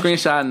smash.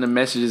 Screenshotting the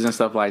messages and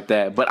stuff like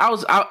that. But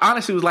I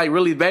honestly was like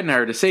really vetting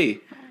her to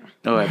see.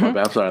 No, my bad.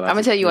 I'm sorry. I'm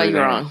gonna tell you why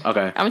you're wrong.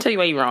 Okay. I'm gonna tell you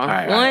why you're wrong. All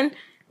right, One,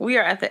 we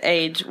are at the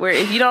age where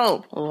if you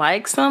don't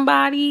like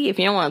somebody, if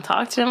you don't want to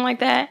talk to them like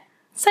that,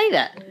 say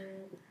that.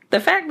 The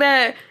fact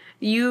that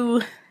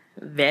you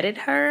vetted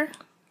her,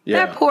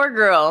 that poor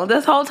girl,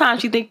 this whole time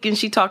she thinking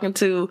she talking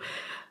to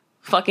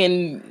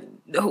fucking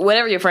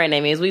whatever your friend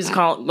name is. We just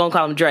gonna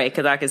call him Dre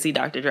because I can see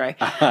Dr. Dre.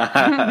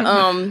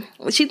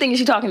 She thinking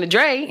she talking to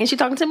Dre and she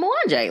talking to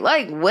Mwanje.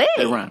 Like, what?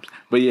 It rhymes.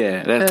 But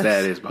yeah, that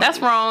is that's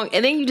wrong.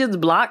 And then you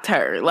just blocked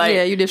her. Like,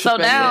 yeah, you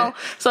disrespected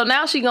so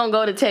now she gonna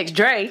go to text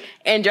Dre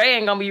and Dre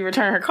ain't gonna be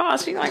returning her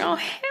calls. She's like, oh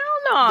hell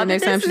no. The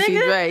next time she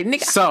sees Dre,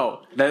 nigga.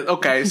 So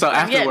afterwards,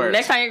 yeah,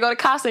 next time you go to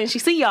Casa and she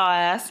see y'all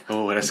ass.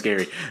 Oh, that's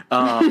scary.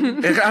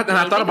 And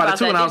I thought about it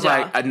too, and I was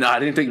like, no, I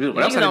didn't think.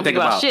 What else I didn't think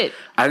about? Shit.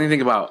 I didn't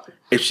think about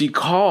if she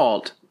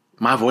called,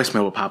 my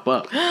voicemail would pop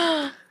up.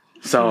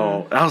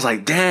 So I was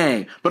like,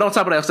 dang. But on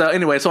top of that, so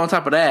on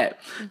top of that,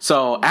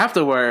 so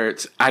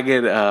afterwards, I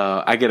get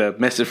a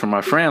message from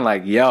my friend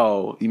like,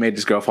 yo, you made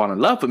this girl fall in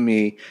love with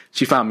me.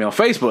 She found me on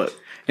Facebook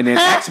and then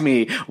asked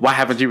me, why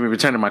haven't you been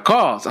returning my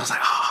calls? I was like,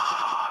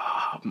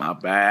 oh, my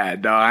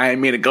bad, dog. I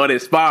ain't mean to go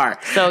this far.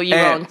 So you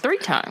wrong 3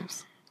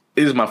 times.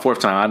 This is my 4th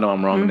time. I know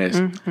I'm wrong in this.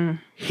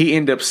 He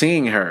ended up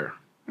seeing her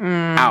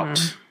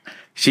out.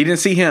 She didn't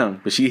see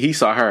him, but he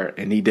saw her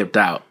and he dipped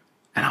out.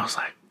 And I was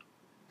like,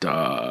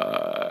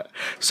 duh.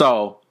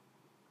 So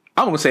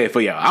I'm gonna say it for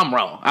y'all. I'm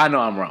wrong. I know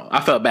I'm wrong.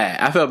 I felt bad.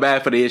 I felt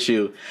bad for the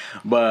issue,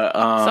 but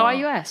so why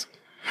you ask?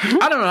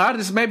 I don't know. I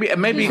just maybe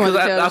because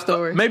I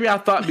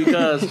thought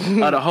because of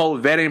the whole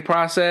vetting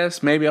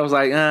process. Maybe I was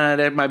like,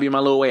 that might be my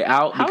little way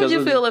out. How would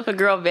you feel if a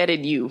girl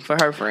vetted you for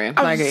her friend?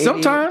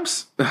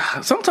 Sometimes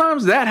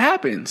that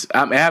happens. It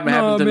haven't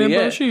happened to me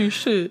yet. But she ain't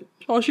shit.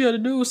 All she had to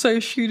do was say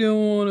she didn't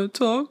want to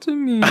talk to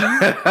me.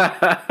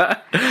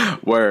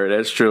 Word,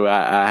 that's true.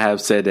 I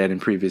have said that in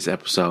previous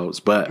episodes,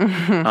 but You're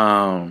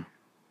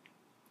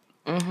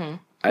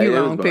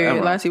wrong,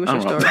 period. Lassie, what's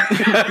your story?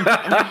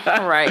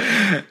 Right.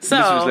 So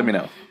just let me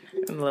know.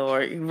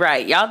 Lord,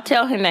 right. Y'all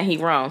tell him that he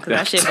wrong because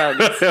that shit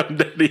bogus.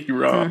 That he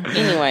wrong.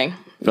 Anyway,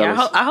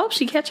 I hope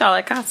she catch y'all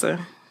at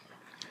Casa.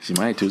 She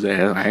might Tuesday.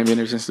 I ain't been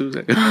there since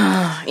Tuesday.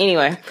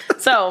 Anyway,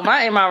 so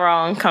my am I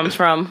wrong comes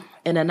from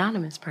an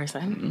anonymous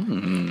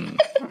person.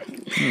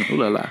 Ooh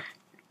la la.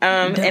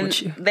 And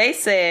they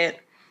said,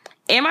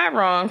 am I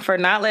wrong for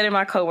not letting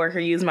my coworker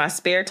use my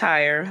spare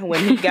tire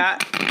when he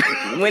got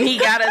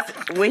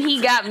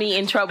me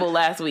in trouble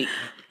last week?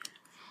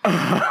 Okay,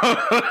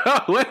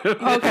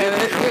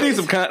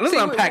 let's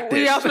unpack this.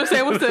 We also gonna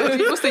say what's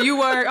the U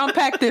word?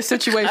 Unpack this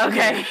situation.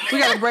 Okay, we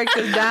gotta break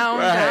this down.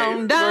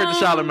 Word to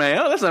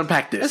Charlamagne. Let's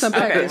unpack this.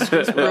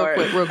 This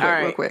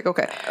real quick.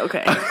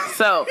 Okay.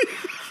 So.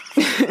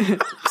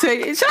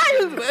 Say, should I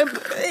use?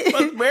 He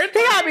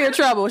gotta be in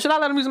trouble. Should I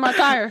let him use my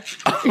tire?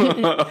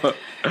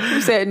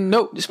 He said,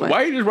 nope. Why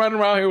are you just running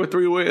around here with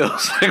 3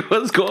 wheels? Like,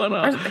 what's going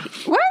on?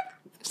 What?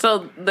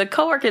 So the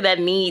coworker that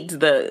needs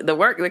the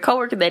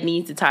coworker that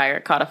needs the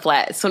tire caught a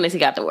flat as soon as he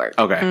got to work.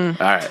 Okay, all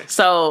right.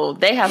 So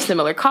they have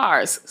similar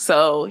cars.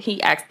 So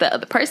he asked the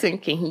other person,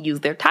 can he use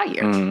their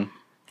tire?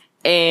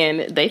 And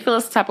they feel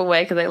this type of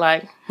way because they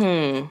like,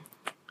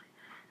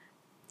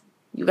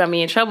 you got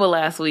me in trouble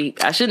last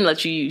week. I shouldn't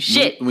let you use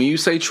shit. When you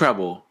say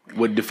trouble,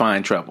 what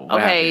define trouble?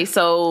 What happened?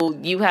 So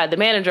you had the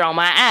manager on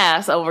my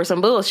ass over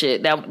some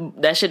bullshit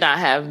that should not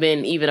have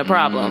been even a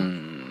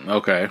problem.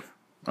 Okay.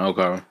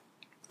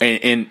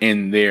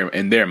 In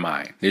their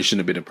mind, it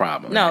shouldn't have been a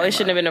problem. No, it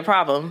shouldn't have been a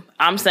problem.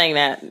 I'm saying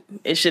that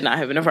it should not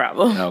have been a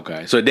problem.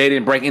 Okay, so they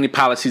didn't break any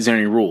policies or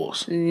any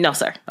rules. No,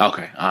 sir.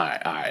 Okay, all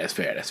right. That's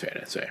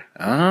fair.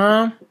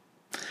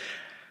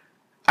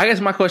 I guess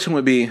my question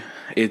would be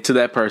to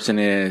that person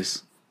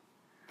is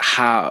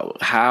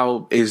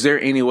how is there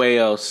any way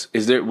else?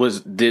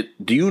 Do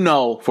you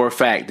know for a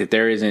fact that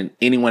there isn't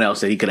anyone else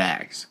that he could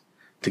ask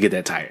to get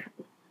that tire?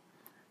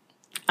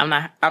 I'm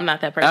not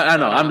that person. I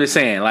know. I'm just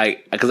saying,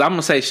 like, because I'm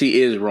gonna say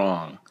she is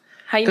wrong.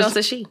 How you know it's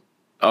a she?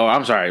 Oh,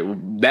 I'm sorry.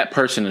 That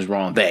person is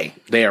wrong. They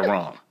are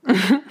wrong.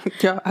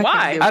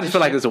 Why? I just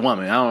feel like it's a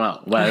woman. I don't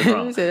know why it's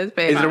wrong. Is it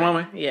a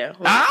woman? Yeah.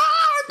 I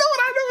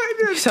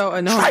know. So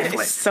annoying. After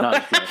the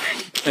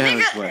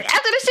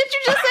shit you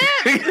just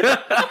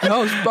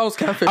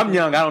said. I'm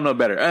young. I don't know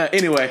better.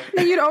 Anyway,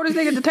 you the oldest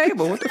nigga at the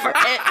table. What the fuck?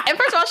 And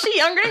first of all, she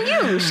younger than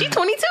you. She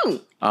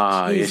 22.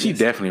 Yeah, she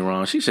definitely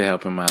wrong. She should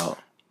help him out.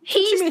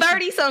 He's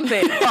 30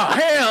 something. Oh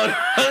hell!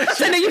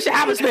 Then you should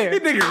have a spare. This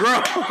nigga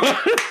grown.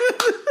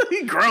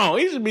 He grown.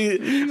 He should be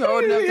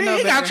old enough to know.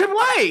 He got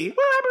AAA.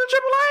 What happened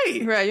to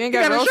AAA? Right, you ain't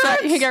got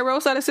roadside. You ain't got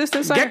roadside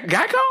assistance.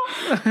 Geico.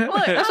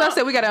 Look, that's why I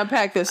said we got to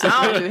unpack this.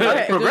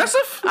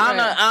 Progressive. I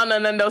don't know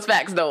none of those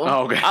facts though.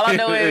 Oh, okay. All I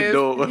know is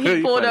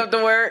he pulled up to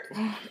work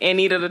and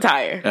needed a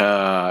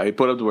tire. He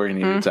pulled up to work and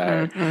needed a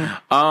tire.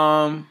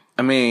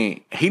 I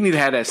mean, he need to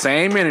have that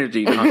same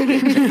energy.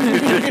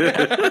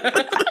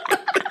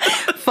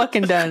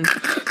 Fucking done.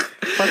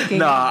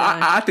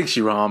 I think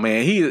she wrong,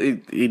 man. He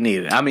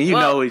needed it. I mean,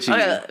 know she.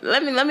 Okay,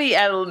 let me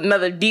add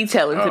another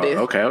detail into this.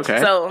 Okay.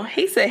 So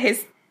he said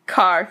his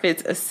car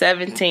fits a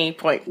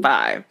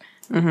 17.5.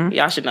 Mm-hmm.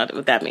 Y'all should know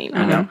what that means.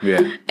 I know.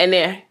 Yeah. And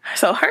then,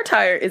 so her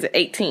tire is an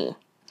 18.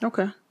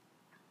 Okay.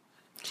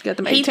 She got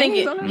them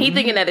 18s on her? He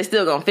thinking that it's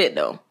still gonna fit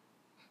though.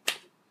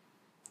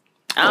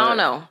 I don't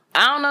know.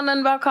 I don't know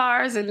nothing about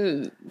cars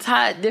and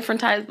different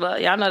types,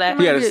 but y'all know that.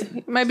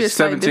 Maybe a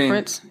slight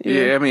difference.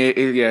 Yeah, I mean,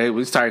 it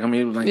was tired. I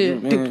mean, it was like,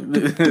 right.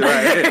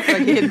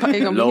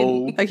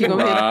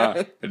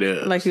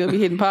 Like he gonna be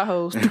hitting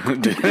potholes. With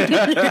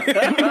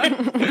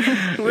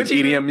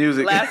EDM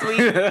music last week.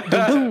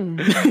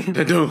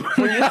 The doom.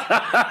 When you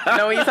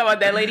talk about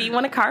that lady, you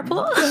want a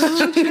carpool?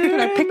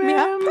 Pick me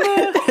up.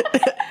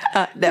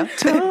 No.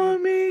 Tell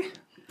me.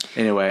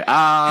 Anyway,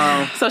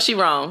 so she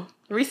wrong.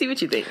 Reese, what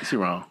you think? She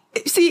wrong.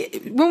 See,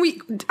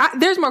 when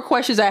there's more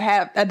questions I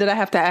have that I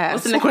have to ask.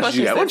 What's the next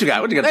question? What you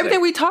got?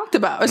 Everything we talked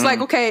about. It's like,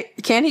 okay,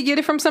 can he get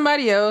it from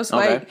somebody else?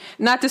 Okay. Like,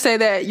 not to say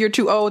that you're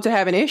too old to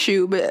have an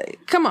issue, but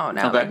come on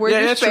now. Okay. Like, where's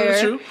this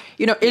fair? True.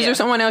 You know, is there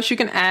someone else you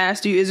can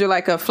ask? Is there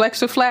like a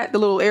flex or flat, the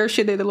little air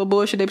shit, the little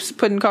bullshit they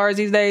put in cars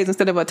these days?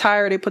 Instead of a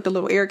tire, they put the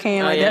little air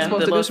can. That's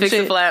supposed to do some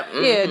shit. Flat.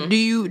 Mm-hmm. Yeah.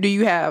 Do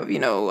you have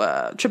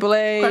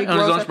AAA? Okay. On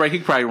his lunch break, he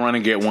could probably run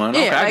and get one.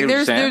 Yeah. Okay, Like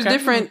there's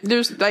different.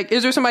 There's like,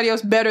 is there somebody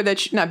else better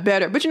not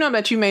better, but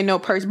that you may know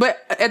person?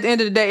 But at the end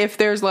of the day, if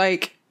there's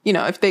like,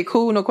 if they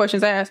cool, no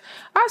questions asked,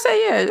 I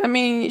say yeah. I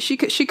mean, she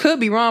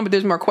could be wrong, but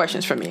there's more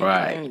questions for me.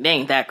 Right? Like, they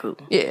ain't that cool.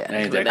 Yeah.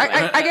 Ain't that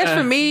cool. I guess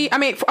for me, I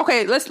mean,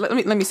 okay.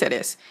 Let me say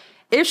this.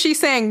 If she's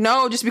saying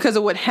no just because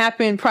of what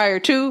happened prior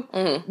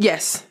to,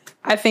 yes,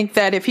 I think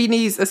that if he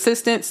needs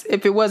assistance,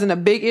 if it wasn't a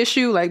big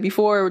issue like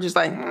before, we're just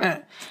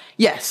like,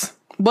 yes.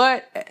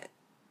 But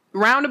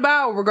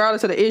roundabout,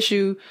 regardless of the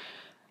issue,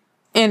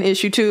 and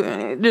issue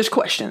 2, there's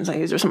questions. Like,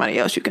 is there somebody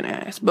else you can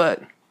ask?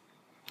 But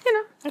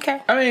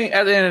okay. I mean,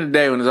 at the end of the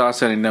day, when it's all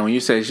said and done, when you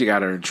say she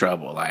got her in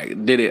trouble,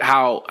 like, did it?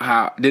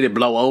 How did it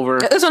blow over?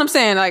 That's what I'm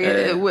saying. Like,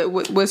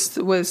 was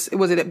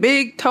it a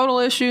big total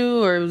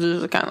issue, or was it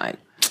just kind of like?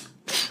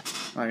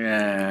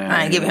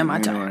 I ain't giving him my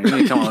time. You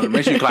need to come on.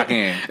 Make sure you clock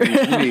in.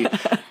 You need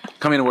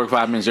come in and work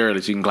 5 minutes early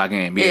so you can clock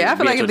in. I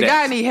feel like if the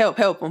guy need help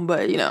him.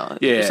 But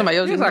if somebody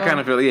else. I kind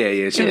of feel.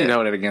 She need to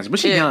hold that against him. But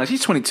she's young.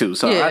 She's 22,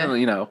 so I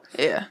don't.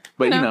 Yeah.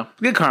 But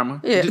good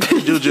karma. Yeah.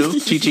 Juju,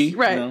 Chi-Chi.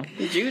 Right.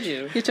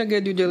 Juju. Get your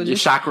good due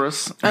diligence. Your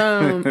chakras.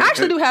 I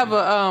actually do have a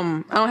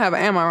I don't have an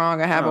am I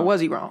wrong? I have a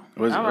was he wrong?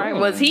 All right.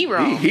 Was he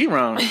wrong? He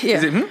wrong. Yeah.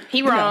 Is it,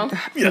 he wrong.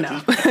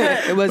 No.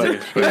 It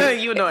wasn't.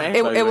 You annoying.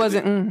 It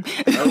wasn't. She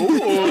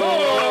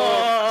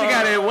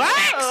got it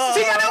waxed.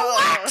 She got it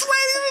waxed,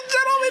 ladies and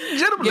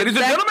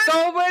gentlemen.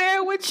 Over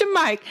there with your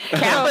mic.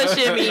 Kappa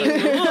shimmy.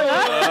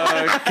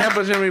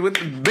 Kappa shimmy with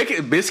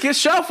biscuit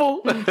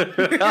shuffle. All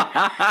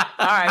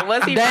right,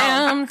 what's he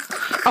wrong?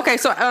 Okay,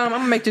 so I'm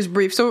gonna make this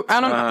brief. So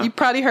I don't. You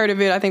probably heard of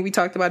it. I think we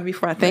talked about it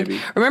before. I think.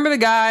 Maybe. Remember the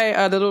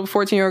guy, the little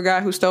 14-year-old guy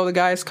who stole the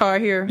guy's car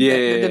here?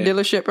 Yeah. The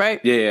dealership, right?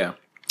 Yeah.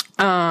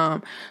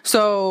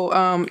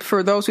 So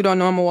for those who don't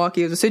know,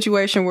 Milwaukee, it was a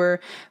situation where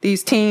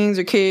these teens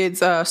or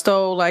kids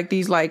stole like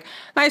these like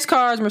nice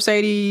cars,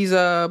 Mercedes,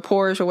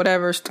 Porsche or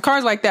whatever,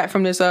 cars like that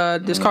from this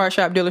car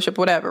shop dealership,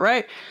 whatever,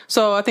 right?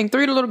 So I think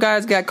 3 of the little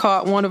guys got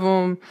caught. One of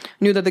them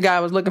knew that the guy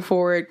was looking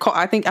for it.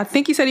 I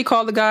think he said he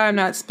called the guy. I'm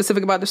not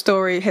specific about the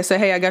story. He said,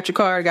 "Hey, I got your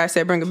car." The guy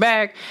said, "Bring it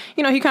back."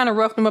 He kind of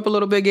roughed him up a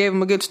little bit, gave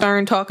him a good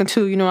stern talking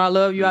to. I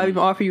love you. I'll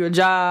even offer you a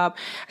job.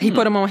 He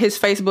put him on his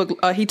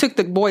Facebook. He took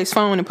the boy's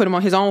phone and put him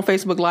on his own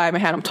Facebook Live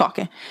and had him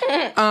talking.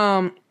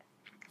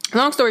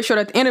 Long story short,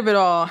 at the end of it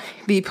all,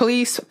 the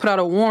police put out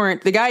a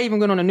warrant. The guy even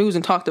went on the news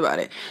and talked about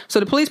it. So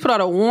the police put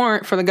out a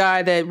warrant for the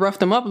guy that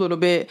roughed him up a little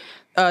bit,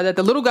 that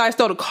the little guy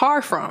stole the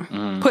car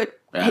from.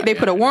 They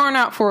put a warrant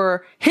out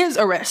for his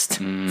arrest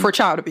for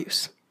child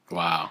abuse.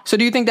 Wow. So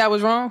do you think that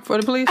was wrong for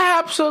the police?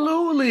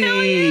 Absolutely.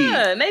 Hell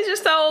yeah. They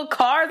just stole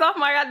cars off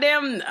my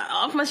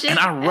shit. And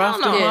I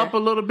roughed him up a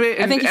little bit.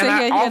 I think he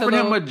said he offered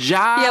him a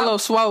job. He had a little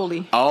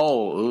swoley.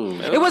 Oh.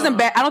 Ooh. It wasn't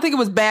bad. I don't think it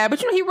was bad,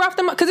 but he roughed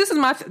him up. Because this is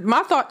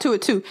my thought to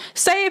it too.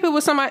 Say if it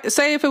was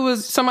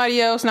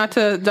somebody else, not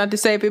to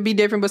say if it'd be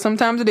different, but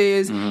sometimes it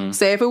is. Mm-hmm.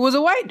 Say if it was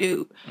a white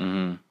dude.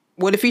 Mm-hmm.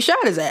 What if he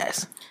shot his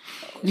ass?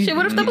 Shit,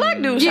 what if the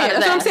black dude shot his ass?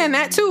 That's what I'm saying,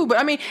 that too. But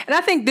I mean, and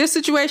I think this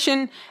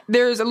situation,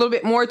 there's a little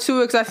bit more to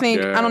it, because I think,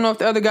 I don't know if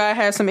the other guy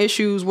has some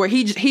issues where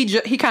he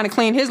kind of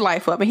cleaned his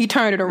life up and he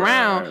turned it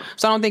around. Right.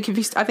 So I don't think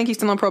I think he's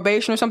still on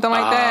probation or something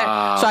like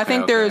that. So I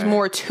think there's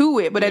more to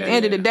it. But at the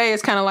end of the day,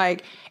 it's kind of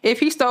like, if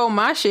he stole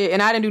my shit and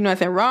I didn't do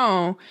nothing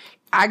wrong,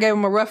 I gave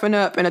him a roughing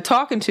up and a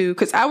talking to,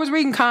 because I was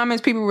reading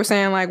comments. People were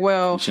saying like,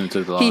 well,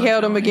 he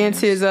held him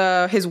against his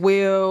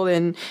will,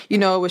 and it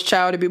was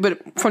child abuse.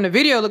 But from the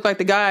video, it looked like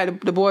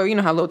the boy,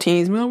 how little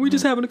teens, well, we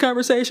just having a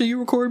conversation. You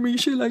record me,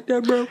 shit like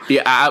that, bro.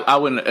 Yeah, I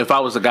wouldn't. If I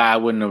was a guy, I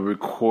wouldn't have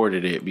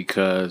recorded it,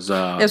 because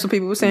that's what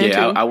people were saying too.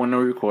 I wouldn't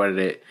have recorded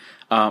it.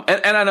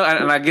 And I know,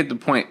 and I get the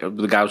point of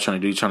the guy was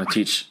trying to teach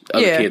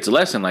other kids a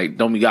lesson. Like,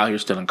 don't be out here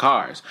stealing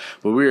cars.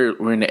 But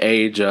we're in the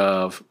age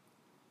of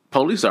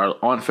police are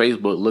on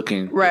Facebook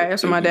looking right.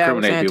 That's what my dad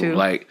was saying too.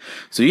 Like,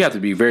 so you have to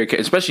be very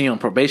careful, especially on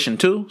probation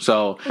too.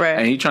 So, right.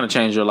 And you're trying to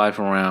change your life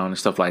around and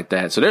stuff like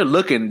that. So they're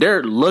looking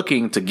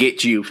to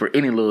get you for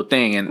any little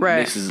thing, and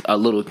this is a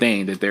little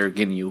thing that they're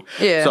getting you.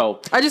 Yeah.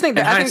 So I just think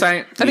that I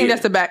think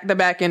that's the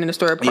back end of the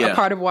story.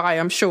 Part of why,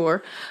 I'm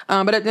sure.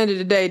 But at the end of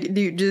the day,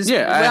 you just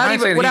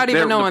without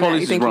even knowing that,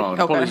 you think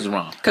the police is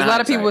wrong. Because a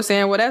lot of people were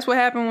saying, well, that's what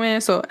happened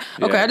when. So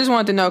I just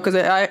wanted to know, because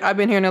I've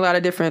been hearing a lot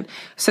of different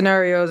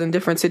scenarios and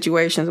different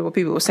situations of what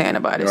people were saying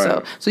about it.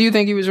 Right. So you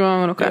think he was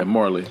wrong? Okay. Yeah,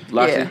 morally.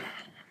 Lassie?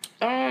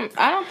 Yeah.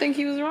 I don't think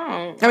he was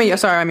wrong. I mean,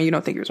 you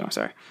don't think he was wrong.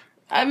 Sorry.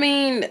 I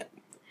mean,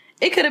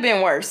 it could have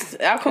been worse.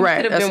 Outcome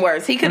could have been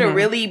worse. He could have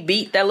really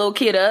beat that little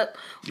kid up,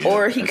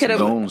 or he could have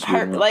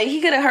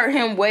hurt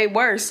him way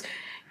worse.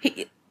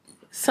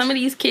 Some of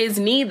these kids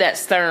need that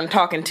stern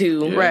talking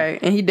to. Right.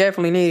 And he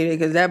definitely needed it,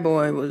 because that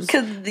boy was...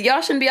 Because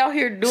y'all shouldn't be out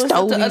here doing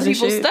stuff to other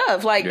people's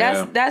stuff. Like,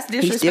 that's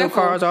disrespectful. He steal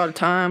cars all the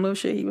time, little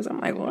shit. I'm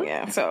like, what?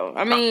 Yeah, so,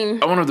 I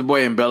mean... I wonder if the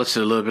boy embellished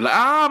it a little bit.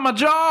 Like, my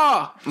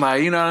jaw!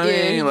 Like, you know what I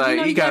mean?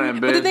 Like, he got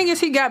embellished. But the thing is,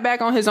 he got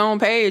back on his own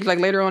page, like,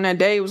 later on that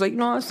day. He was like, you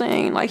know what I'm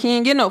saying? Like, he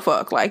ain't get no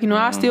fuck. Like,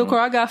 I steal car,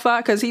 I got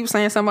 5, because he was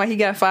saying something like he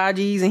got 5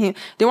 Gs, and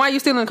then why are you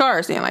stealing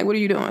cars then? Like, what are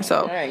you doing?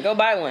 So... All right, go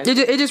buy one.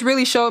 It just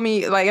really showed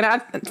me, like,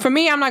 and for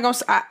me, I'm not going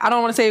to... I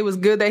don't want to say it was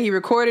good that he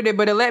recorded it,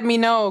 but it let me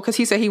know, because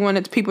he said he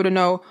wanted people to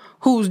know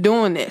who's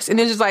doing this, and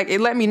it's just like,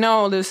 it let me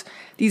know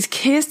these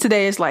kids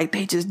today, it's like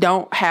they just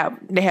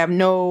they have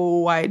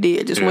no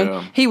idea. Just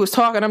when he was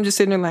talking, I'm just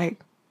sitting there like,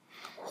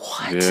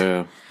 what?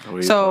 Yeah.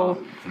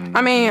 So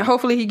I mean,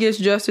 hopefully he gets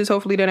justice.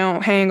 Hopefully they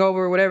don't hang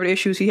over whatever the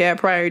issues he had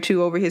prior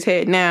to over his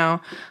head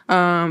now.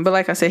 But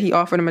like I said, he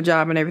offered him a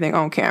job and everything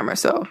on camera,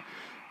 so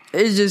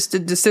it's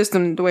just the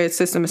system, the way the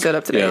system is set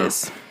up today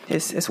is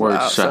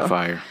wild. Shot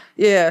fire.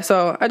 Yeah,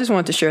 so I just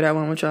wanted to share that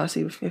one with y'all,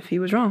 see if he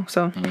was wrong.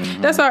 So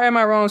that's our Am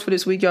I Wrongs for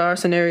this week, y'all, our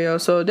scenario.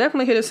 So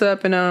definitely hit us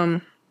up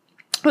and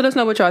let us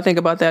know what y'all think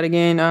about that.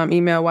 Again,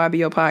 email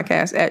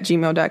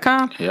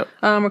ybopodcast@gmail.com. Yep.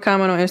 Or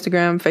comment on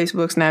Instagram,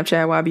 Facebook,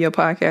 Snapchat, YBO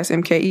Podcast,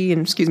 MKE.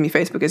 And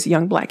Facebook is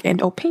Young, Black, and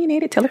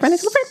Opinionated. Tell a friend,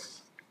 tell a friend.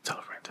 Tell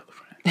a friend.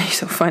 You're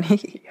so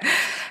funny.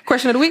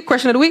 Question of the week.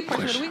 Question of the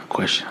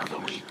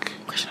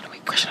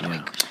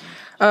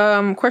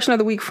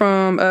week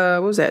from,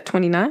 what was that,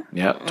 29?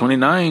 Yep,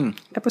 29.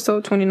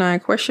 Episode 29.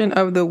 Question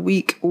of the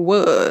week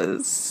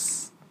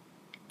was...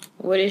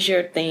 What is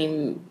your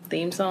theme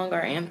song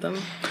or anthem?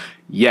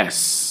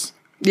 Yes.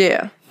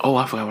 Yeah. Oh,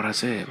 I forgot what I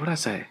said. What did I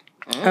say?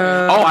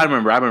 I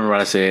remember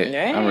what I said.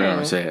 Yeah. I remember what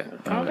I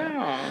said. Calm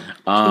down.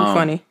 Too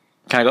funny.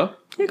 Can I go?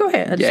 Yeah, go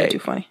ahead. I just said too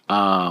funny.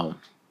 I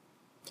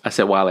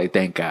said Wale,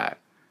 Thank God.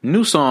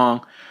 New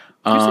song.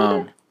 You said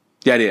that?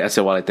 Yeah, I did. I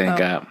said Wale, Thank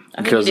God.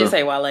 I think you did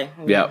say Wale.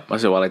 Yeah, I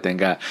said Wale, Thank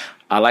God.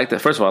 I like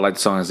that. First of all, I like the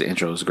song as the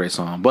intro. It's a great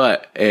song.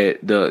 But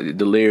the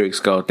lyrics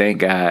go, thank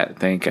God,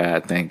 thank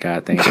God, thank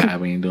God, thank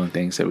God. We ain't doing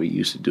things that we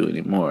used to do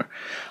anymore.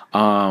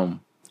 And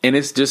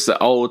it's just an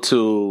ode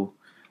to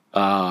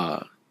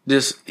I'm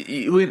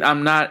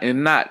not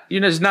in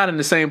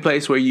the same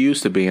place where you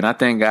used to be. And I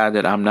thank God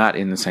that I'm not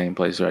in the same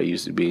place where I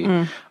used to be.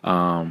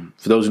 For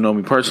those who know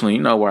me personally,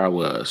 you know where I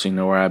was, you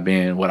know where I've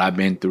been, what I've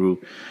been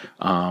through.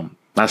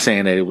 Not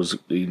saying that it was,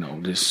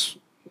 this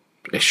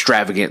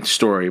extravagant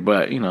story,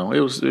 but it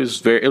was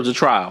a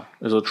trial.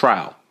 It was a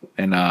trial,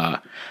 and I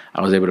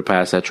was able to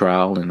pass that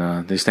trial.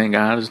 And this thank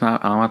God I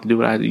don't have to do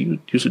what I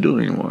used to do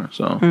anymore.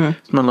 So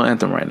it's my little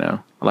anthem right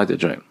now. I like that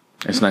joint.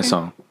 It's a nice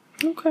song.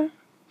 Okay.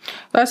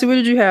 Lassie, what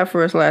did you have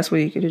for us last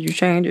week? Did you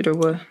change it or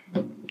what?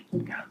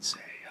 Beyonce.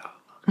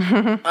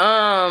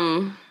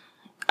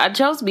 I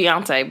chose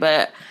Beyonce,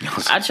 but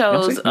I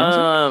chose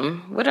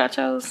what did I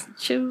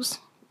choose?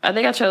 I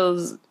think I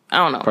chose, I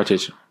don't know.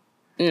 Partition.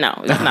 No,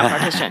 it's not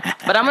Partition.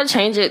 But I'm gonna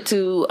change it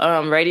to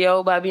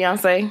Radio by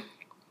Beyonce.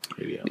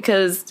 Radio.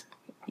 Because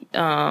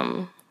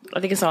I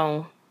think it's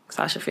on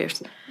Sasha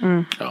Fierce.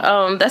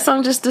 That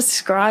song just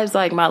describes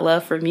like my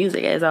love for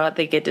music, as I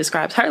think it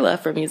describes her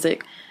love for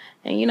music.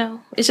 And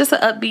it's just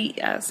an upbeat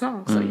ass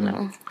song, so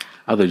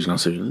I thought you was gonna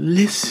say,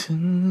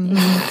 listen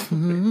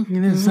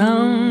in the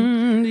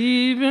sound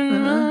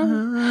even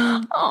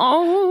my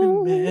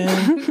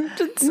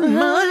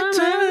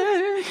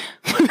time.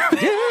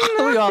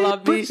 We all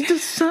upbeat.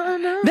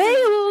 They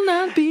will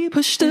not be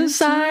pushed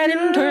aside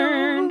and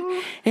turned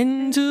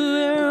into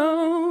their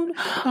own,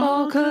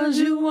 all 'cause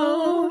you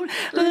won't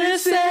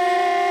listen.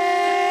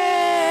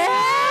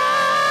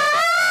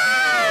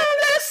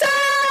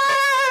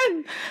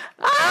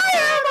 I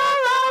am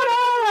alone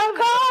on a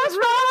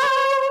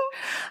crossroad.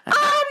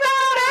 I'm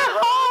not at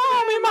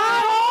home in my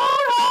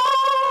own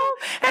home,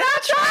 and I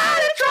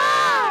tried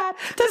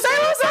to say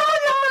what's on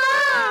your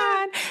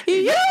mind.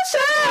 You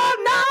should have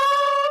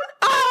known.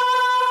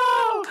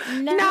 Oh,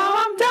 now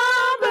I'm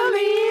done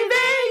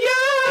believing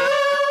you.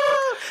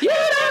 You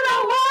don't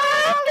know what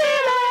I'm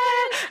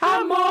feeling.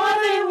 I'm more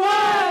than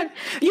what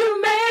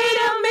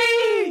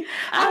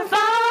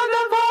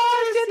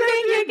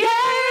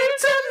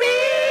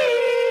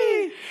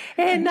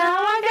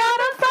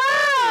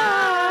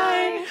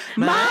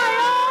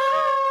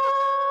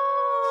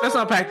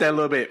unpack that a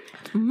little bit.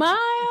 My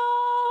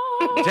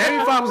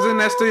Jamie Foxx was in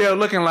that studio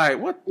looking like,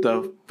 what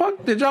the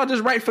fuck did y'all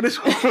just write for this?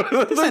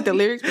 This ain't the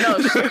lyrics. No.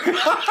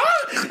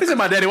 This is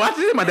my daddy watch.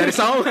 This is my daddy's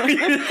song.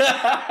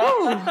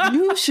 Oh,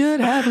 you should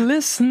have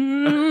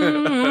listened.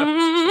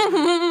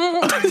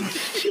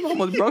 She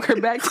almost broke her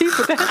back teeth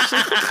with that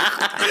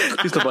shit.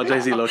 She's talking about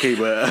Jay-Z low-key,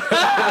 but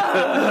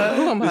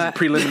Who am I?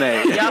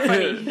 preliminary. Y'all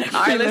funny.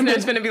 Our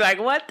listeners finna be like,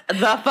 what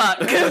the fuck?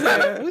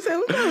 Who's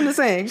doing the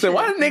same? So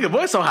why the nigga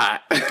voice so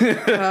hot? Was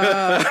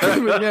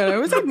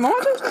that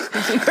Martha?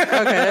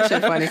 Okay, that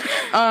shit funny.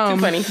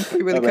 Too funny.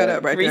 You really cut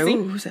up right there.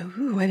 Reese?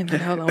 Ooh, wait a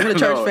minute, hold on. What a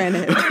church fan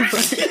is.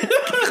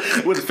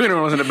 With the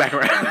funerals in the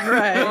background.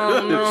 Right.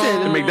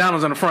 The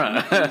McDonald's on the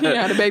front. You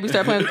know how the baby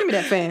start playing. Give me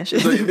that fan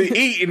shit. So they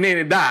eat and then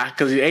they die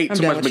because you ate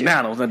too done much with you.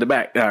 McDonald's at the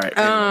back. All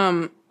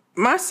right.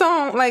 My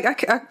song, like,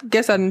 I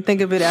guess I didn't think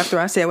of it after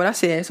I said what I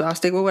said, so I'll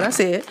stick with what I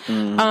said.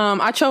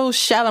 I chose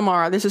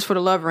Shalimar, This Is for the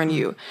Lover in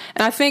You.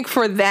 And I think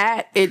for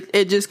that,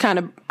 it just kind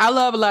of, I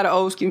love a lot of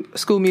old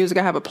school music.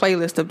 I have a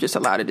playlist of just a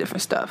lot of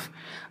different stuff.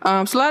 So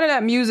a lot of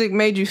that music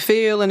made you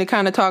feel, and it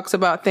kind of talks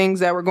about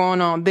things that were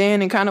going on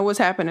then and kind of what's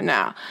happening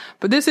now.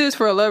 But This Is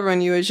for a Lover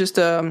in You is just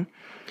a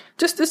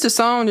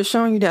song just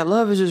showing you that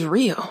love is just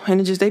real. And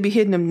it just, they be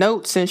hitting them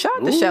notes, and shout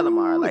out to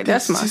Shalimar. Like,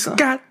 that's my song.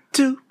 Got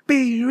to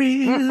be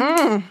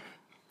real.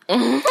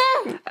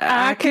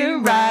 I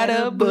can write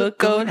a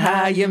book on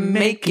how you're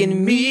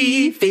making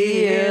me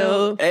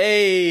feel.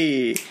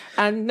 Hey.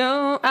 I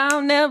know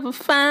I'll never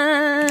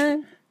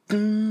find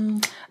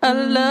a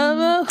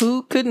lover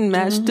who could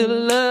match the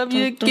love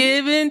you're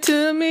giving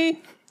to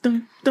me.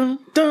 I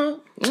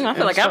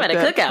feel like I'm at a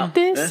cookout.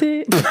 This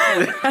is.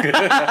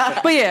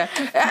 But yeah,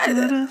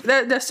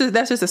 that's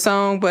just a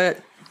song.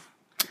 But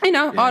you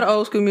know, all the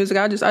old school music.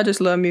 I just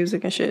love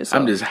music and shit. So.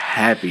 I'm just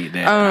happy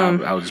that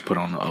I would just put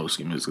on the old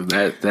school music.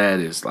 That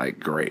is like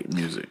great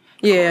music.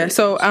 Yeah,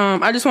 so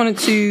I just wanted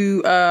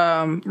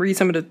to read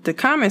some of the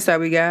comments that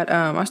we got.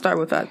 I start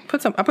with I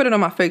put it on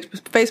my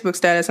Facebook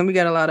status, and we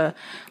got a lot of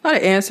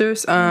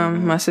answers.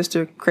 My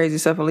sister Crazy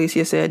Stuff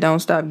Alicia said, "Don't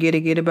stop, get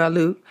it by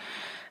Luke."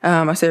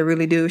 I said,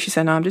 "Really do?" She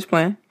said, "No, I'm just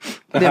playing."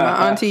 Then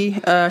my auntie,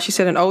 she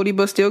said, "An oldie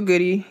but still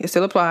goodie. It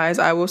still applies.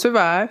 I will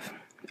survive."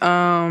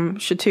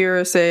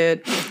 Shatira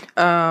said,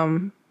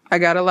 "I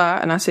got a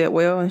lot," and I said,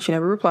 "Well," and she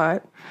never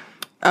replied.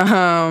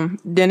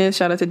 Dennis,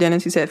 shout out to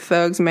Dennis. He said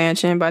Thug's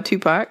Mansion by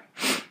Tupac.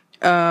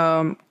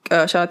 Shout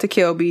out to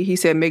Kelby. He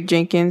said Mick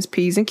Jenkins,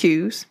 P's and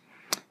Q's.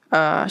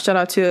 Shout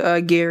out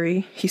to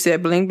Gary. He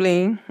said Bling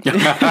Bling.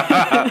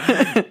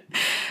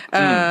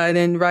 And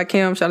then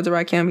Rakim, shout out to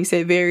Rakim. He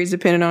said varies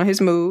depending on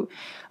his mood.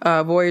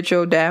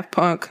 Voyager Daft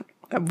Punk,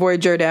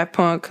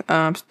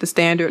 the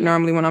standard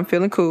normally when I'm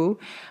feeling cool.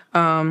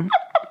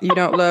 You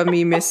Don't Love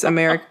Me, Miss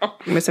America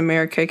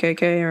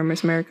KKK or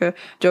Miss America.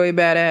 Joey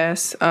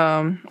Badass,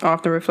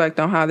 often reflect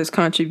on how this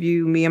country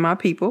view me and my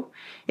people.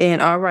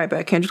 And All Right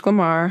by Kendrick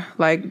Lamar.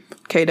 Like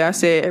K-Dot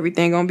said,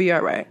 everything gonna be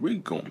all right. We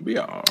gonna be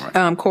all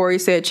right. Corey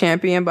said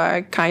Champion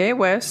by Kanye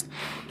West.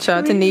 Shout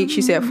out to Neek.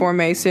 She said For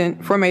Mason,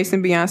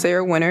 Beyonce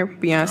or Winner,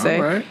 Beyonce.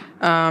 All right.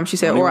 She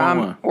said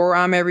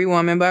I'm Every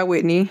Woman by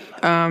Whitney.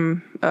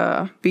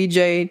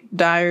 BJ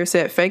Dyer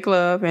said Fake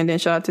Love, and then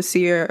shout out to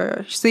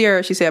Sierra.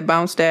 She said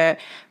Bounce That,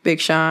 Big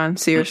Sean,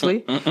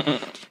 seriously.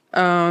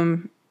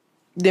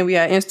 Then we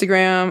had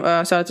Instagram.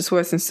 Shout out to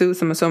Sweats and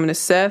Suits. I'm assuming it's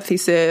Seth. He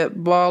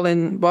said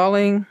balling,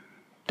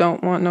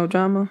 don't want no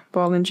drama.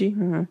 Ballin' G.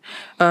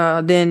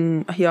 Mm-hmm.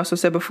 Then he also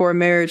said Before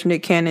Marriage,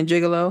 Nick Cannon,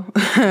 Gigolo.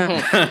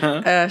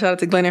 Shout out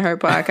to Glenn and Her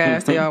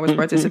podcast. They always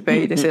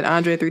participate. They said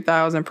Andre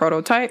 3000,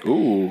 Prototype.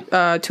 Ooh.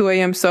 2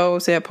 a.m. Soul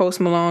said Post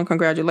Malone,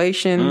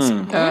 congratulations.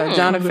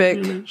 John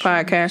Effect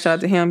podcast. Shout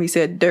out to him. He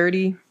said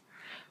Dirty.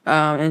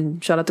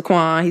 And shout out to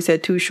Quan. He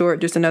said Too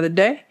Short, Just Another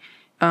Day.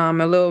 A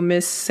little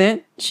Miss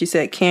Scent. She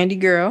said Candy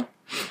Girl.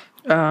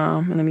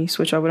 Let me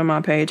switch over to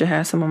my page. I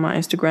have some on my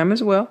Instagram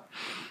as well.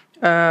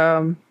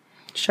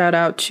 Shout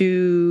out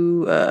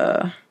to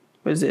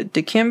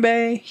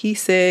Dikembe. He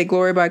said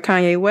Glory by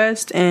Kanye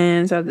West.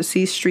 And shout out to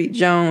C Street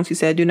Jones. He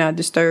said Do Not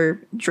Disturb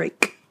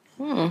Drake.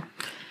 So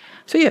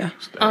yeah.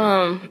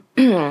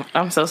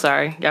 I'm so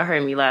sorry. Y'all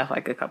heard me laugh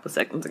like a couple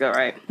seconds ago,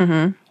 right?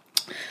 Mm-hmm.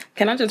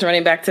 Can I just run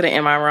it back to the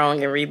Am I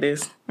Wrong and read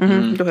this?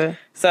 Mm-hmm. Go ahead.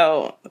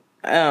 So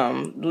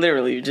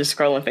literally just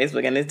scrolling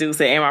Facebook, and this dude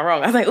said, "Am I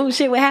wrong?" I was like, "Oh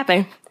shit, what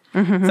happened?"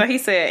 Mm-hmm. So he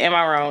said, "Am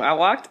I wrong? I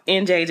walked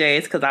in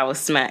JJ's because I was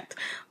smacked.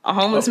 A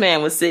homeless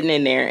man was sitting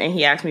in there, and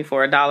he asked me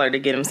for $1 to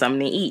get him something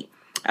to eat.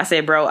 I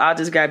said, bro, I'll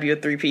just grab you a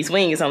 3-piece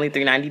wing. It's only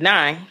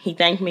 $3.99. He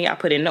thanked me. I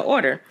put in the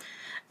order.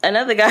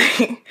 Another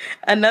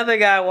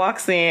guy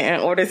walks in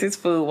and orders his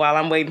food while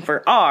I'm waiting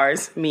for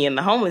ours, me and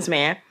the homeless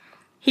man.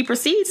 He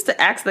proceeds to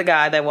ask the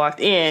guy that walked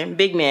in,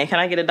 big man, can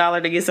I get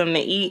 $1 to get something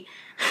to eat?"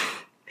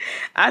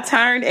 I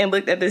turned and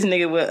looked at this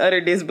nigga with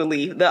utter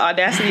disbelief. The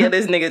audacity of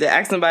this nigga to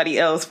ask somebody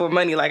else for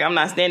money, like I'm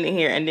not standing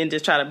here, and then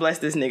just try to bless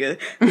this nigga.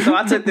 So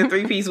I took the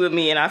 3-piece with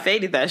me and I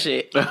faded that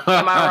shit. Am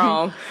I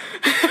wrong?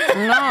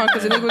 No,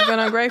 because the nigga was been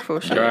ungrateful.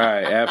 Shit.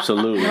 Right,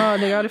 absolutely. No,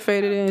 they got it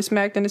faded and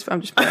smacked in his.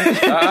 I'm just playing.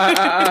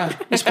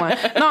 Just playing.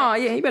 No,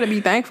 yeah, you better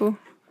be thankful.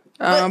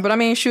 But I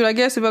mean, shoot, I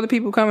guess if other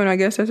people coming, I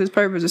guess that's his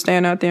purpose, to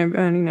stand out there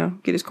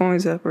and get his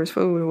coins up or his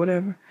food or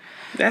whatever.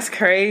 That's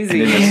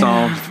crazy. And then the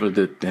song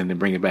and to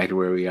bring it back to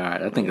where we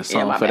are, I think a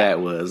song for that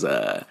was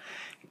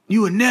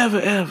 "You Would Never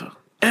Ever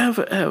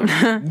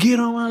Ever Get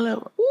on My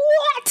Level."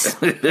 What?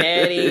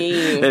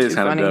 Daddy. That is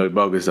kind of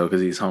bogus though,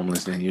 because he's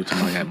homeless and you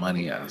tomorrow got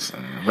money. But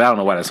I don't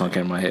know why that song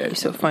came in my head. He's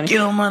so funny.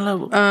 Get on my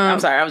level. I'm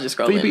sorry, I was just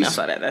scrolling and I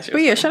saw that.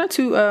 But yeah, shout out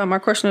to my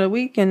question of the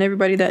week and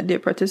everybody that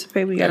did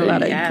participate. We got a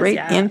lot of great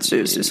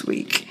answers this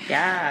week.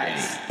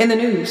 Yes. In the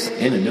news.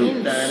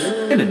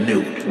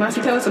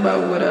 Mossy, tell us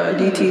about what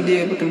DT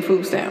did with them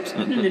food stamps.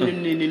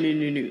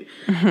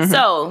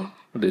 So,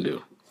 what they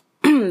do?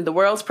 The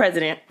world's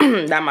president,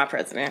 not my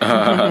president.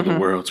 The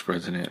world's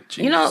president.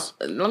 Jeez. You know,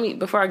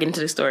 before I get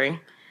into the story,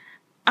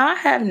 I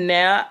have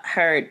not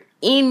heard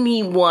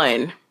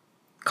anyone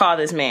call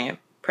this man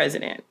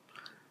President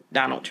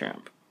Donald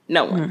Trump.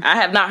 No one. I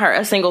have not heard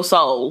a single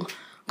soul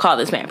call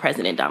this man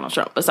President Donald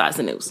Trump besides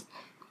the news.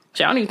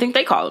 I don't even think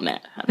they call him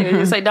that. I think they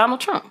just say Donald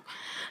Trump.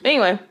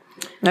 Anyway.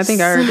 I think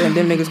I heard that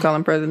them niggas call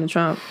him President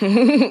Trump.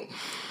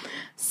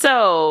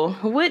 So,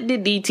 what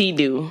did DT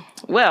do?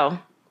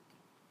 Well,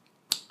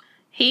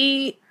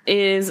 he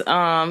is,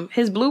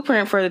 his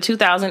blueprint for the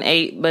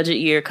 2008 budget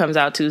year comes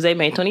out Tuesday,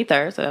 May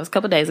 23rd. So that was a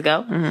couple days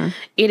ago. Mm-hmm.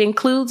 It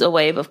includes a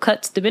wave of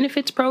cuts to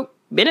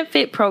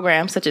benefit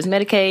programs such as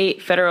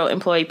Medicaid, federal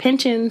employee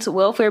pensions,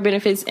 welfare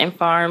benefits, and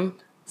farm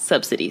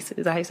subsidies.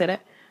 Is that how you say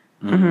that?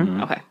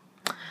 Mm-hmm. Okay.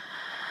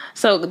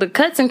 So the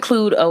cuts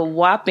include a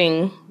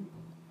whopping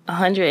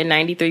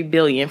 $193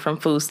 billion from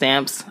food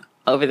stamps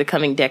over the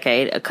coming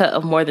decade, a cut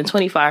of more than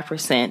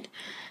 25%.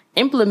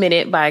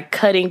 Implemented by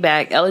cutting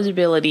back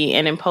eligibility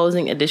and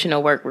imposing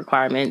additional work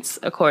requirements,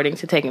 according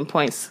to talking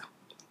points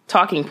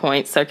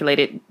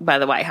circulated by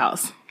the White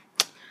House.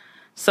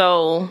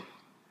 So,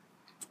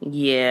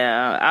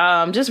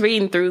 yeah, just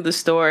reading through the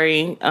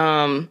story,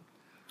 one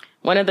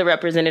of the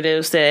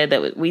representatives said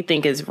that we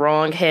think is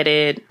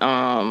wrong-headed,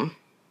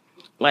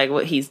 like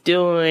what he's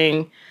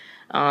doing.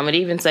 It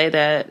even say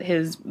that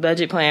his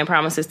budget plan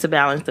promises to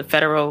balance the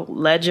federal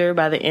ledger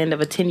by the end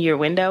of a 10-year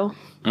window.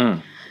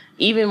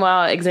 Even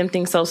while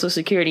exempting Social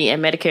Security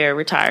and Medicare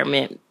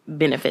retirement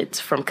benefits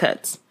from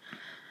cuts.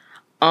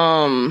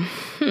 So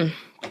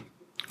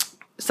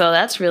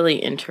that's really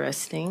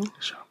interesting.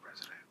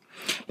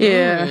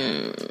 Yeah.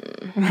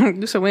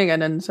 So we ain't got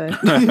nothing to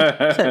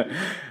say.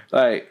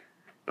 Like,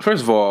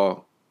 first of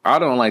all, I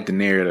don't like the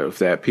narrative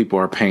that people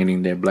are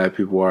painting that black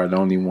people are the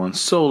only ones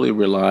solely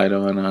relied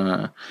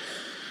on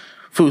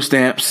food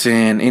stamps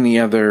and any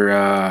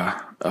other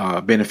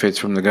benefits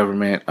from the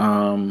government.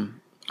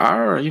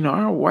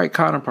 Our white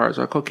counterparts,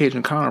 our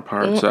Caucasian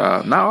counterparts,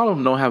 not all of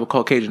them don't have a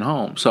Caucasian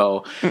home.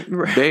 So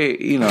they,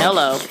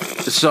 Hello.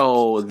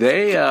 So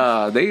they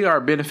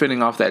are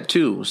benefiting off that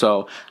too.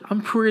 So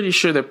I'm pretty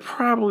sure they're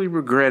probably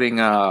regretting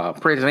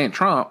President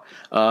Trump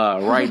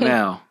right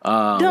now.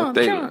 Donald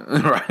Trump.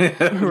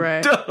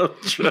 Right.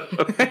 Donald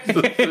Trump.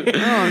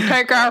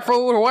 Take our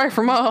food away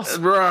from us.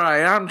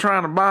 Right. I'm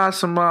trying to buy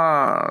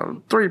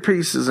some 3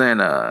 pieces and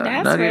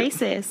that's nugget.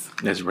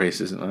 Racist. That's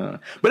racist.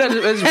 But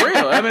that's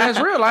real. I mean, that's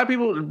real. A lot of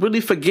people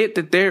really forget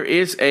that there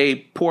is a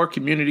poor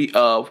community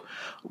of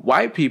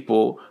white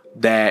people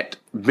that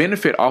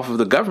benefit off of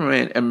the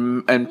government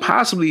and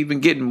possibly even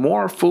get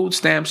more food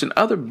stamps and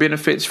other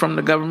benefits from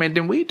the government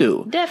than we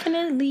do.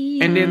 Definitely.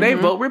 And then they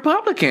vote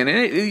Republican.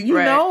 And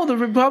know the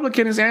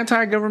Republican is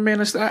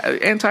anti-government.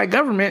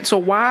 So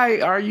why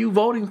are you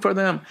voting for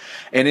them?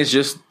 And it's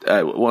just,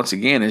 once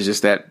again, it's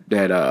just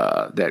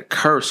that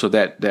curse or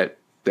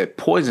that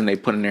poison they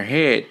put in their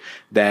head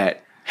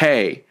that,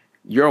 hey,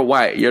 you're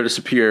white, you're the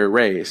superior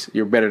race,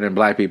 you're better than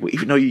black people.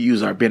 Even though you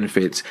use our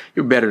benefits,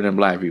 you're better than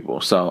black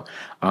people. So,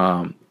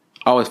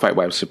 always fight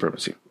white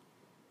supremacy.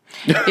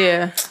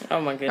 Yeah.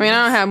 Oh my goodness. I mean,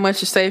 I don't have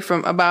much to say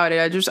about it.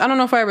 I don't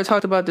know if I ever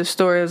talked about this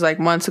story. It was like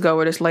months ago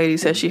where this lady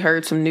said she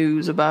heard some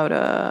news about,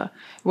 it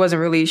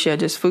wasn't released yet,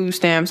 just food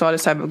stamps, all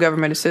this type of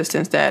government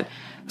assistance that,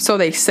 so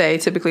they say,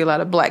 typically a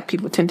lot of black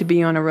people tend to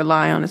be on or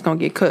rely on. It's going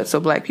to get cut, so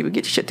black people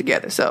get your shit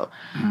together. So,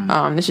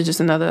 this is just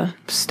another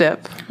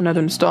step, another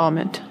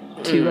installment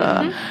to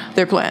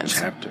their plans.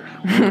 Chapter.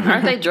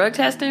 Aren't they drug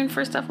testing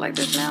for stuff like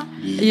this now?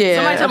 Yeah.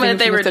 Somebody told me that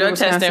they were drug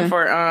testing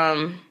for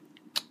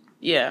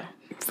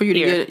for you to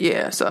get it.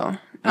 Yeah. So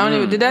I don't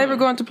even. Did that ever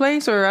go into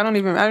place, or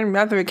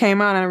after it came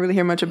out, I didn't really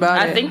hear much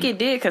about it. I think it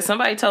did because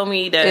somebody told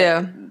me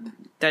that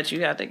that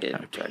you have to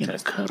get drug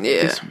tested.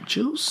 Yeah. Get some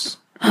juice.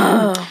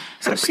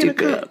 So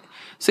stupid.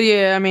 So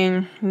yeah, I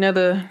mean,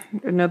 another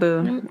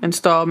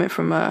installment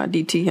from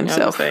DT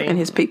himself and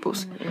his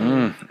peoples.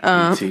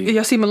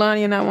 Y'all see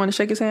Melania not want to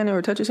shake his hand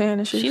or touch his hand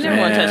and shit? She never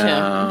want to touch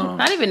him.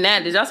 Not even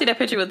that. Did y'all see that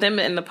picture with him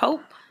and the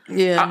Pope?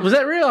 Yeah. Was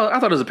that real? I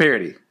thought it was a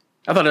parody.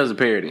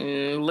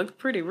 Looked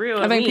pretty real.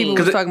 I think people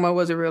was talking about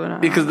was it real or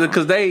not.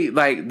 Because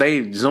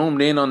they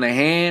zoomed in on the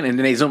hand and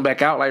then they zoomed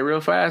back out like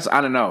real fast.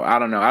 I don't know.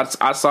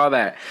 I saw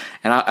that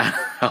and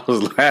I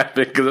was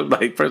laughing because I'm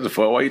like, first of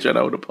all, why you trying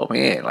to hold the Pope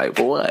hand? Like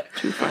for what?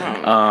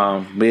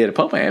 But yeah, the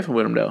Pope ain't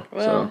with him though.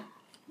 Well, so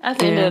at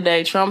the end of the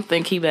day, Trump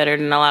think he better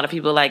than a lot of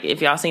people. Like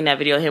if y'all seen that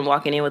video of him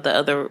walking in with the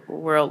other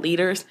world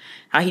leaders,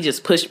 how he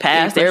just pushed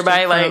past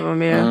everybody. Like,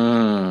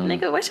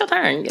 nigga, what's your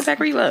turn? Get back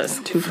where you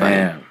was. Too funny.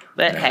 Damn.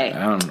 But hey,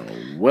 I don't know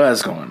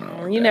what's going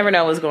on. You never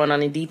know what's going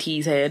on in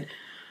DT's head.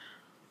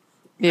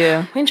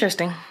 Yeah.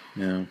 Interesting.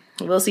 Yeah.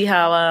 We'll see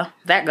how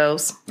that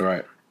goes.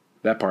 Right.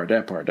 That part.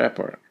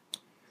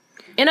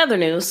 In other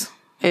news,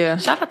 yeah.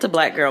 Shout out to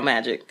Black Girl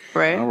Magic.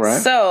 Right. All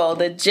right. So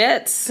the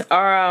Jets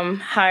are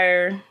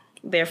hire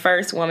their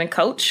first woman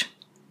coach.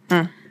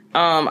 I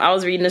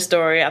was reading the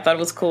story. I thought it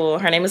was cool.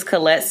 Her name is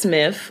Colette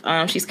Smith.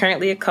 She's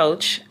currently a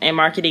coach and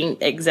marketing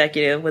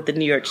executive with the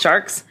New York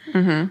Sharks.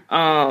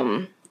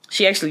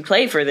 She actually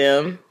played for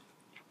them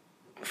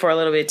for a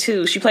little bit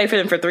too. She played for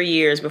them for 3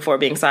 years before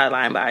being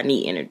sidelined by a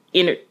knee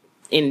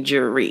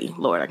injury.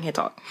 Lord, I can't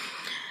talk.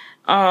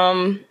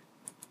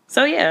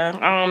 So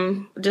yeah,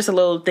 just a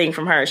little thing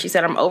from her. She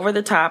said, "I'm over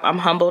the top. I'm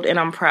humbled and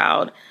I'm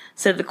proud,"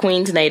 said the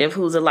Queens native,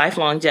 who's a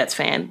lifelong Jets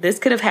fan. "This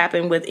could have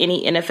happened with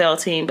any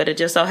NFL team, but it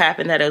just so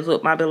happened that it was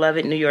with my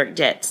beloved New York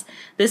Jets.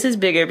 This is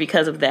bigger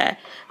because of that.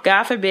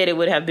 God forbid it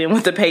would have been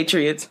with the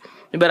Patriots,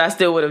 but I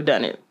still would have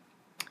done it."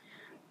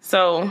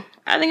 So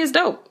I think it's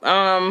dope.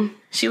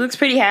 She looks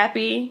pretty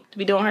happy to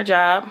be doing her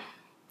job.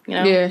 You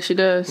know? Yeah, she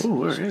does. Ooh,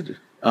 where is it?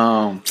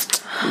 Come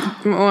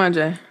on,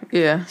 Jay.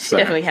 Yeah. She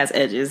definitely has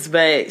edges,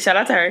 but shout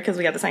out to her because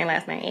we got the same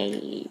last name.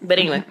 Hey. But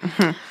anyway.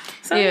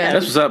 So, yeah.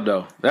 That's what's up,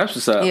 though. That's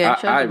what's up. Yeah,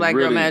 shout out to Black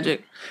Girl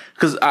Magic.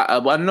 Because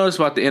I noticed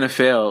about the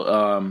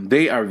NFL,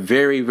 they are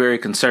very, very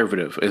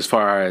conservative as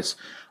far as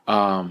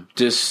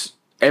just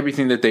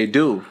everything that they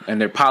do and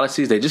their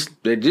policies. They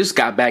just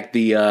got back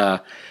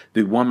the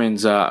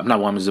women's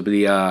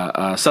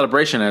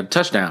celebration at a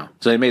touchdown.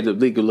 So they made the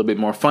league a little bit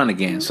more fun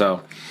again.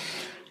 So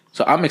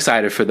I'm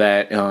excited for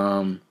that.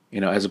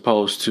 As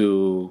opposed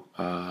to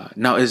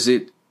now, is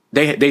it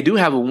they do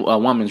have a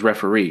women's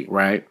referee,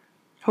 right?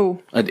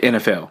 Who? At the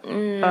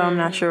NFL. I'm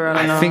not sure. I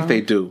don't know. I think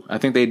they do. I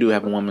think they do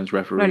have a women's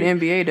referee. The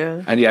NBA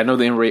does. And yeah, I know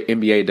the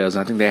NBA does.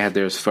 And I think they had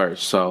theirs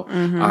first. So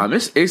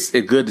it's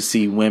good to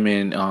see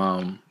women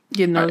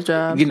getting those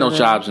jobs. Getting those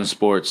jobs in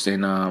sports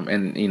and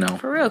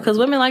for real, because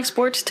women like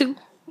sports too.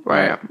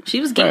 Right.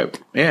 She was geeked.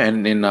 Right. Yeah,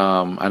 and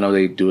I know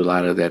they do a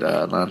lot of that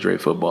lingerie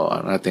football,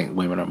 and I think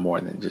women are more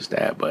than just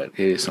that, but it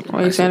is something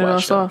nice to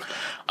watch.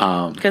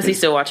 Because he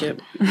still watch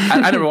it.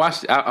 I never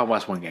watched it. I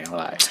watched one game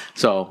live.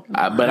 So,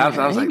 but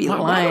I was like,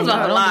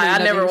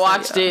 I never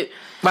watched it.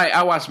 Like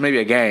I watched maybe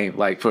a game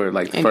for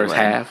the first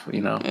half,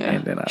 and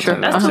then that's too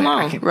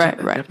long. Right.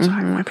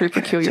 Pretty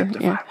peculiar.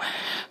 Yeah.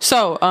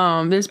 So,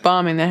 this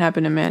bombing that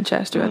happened in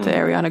Manchester at the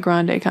Ariana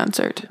Grande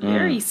concert.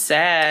 Very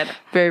sad.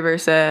 Very, very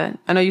sad.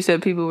 I know you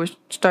said people were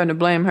starting to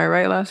blame her,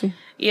 right, Lassie?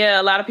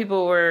 Yeah, a lot of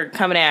people were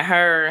coming at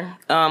her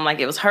like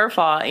it was her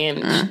fault.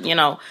 And, you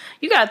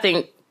got to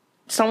think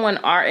someone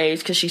our age,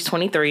 because she's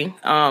 23,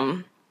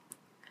 how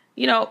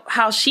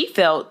she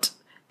felt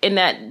in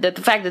that the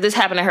fact that this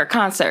happened at her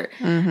concert.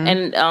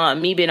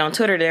 And me being on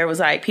Twitter, there was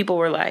people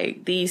were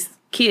like, these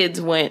kids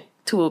went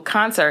to a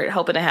concert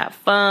hoping to have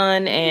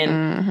fun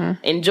and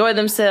enjoy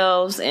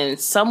themselves, and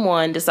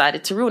someone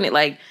decided to ruin it.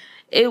 Like,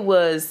 it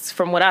was,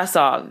 from what I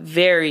saw,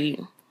 very,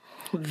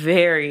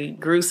 very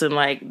gruesome.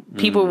 Like,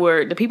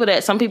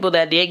 some people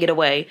that did get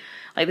away,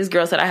 like this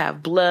girl said, "I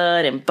have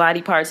blood and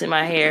body parts in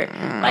my hair."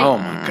 Like, oh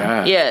my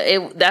God.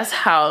 Yeah, that's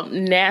how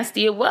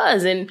nasty it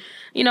was. And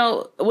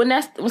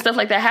when stuff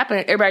like that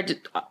happened, everybody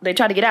they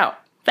try to get out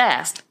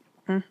fast.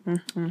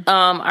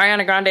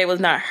 Ariana Grande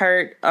was not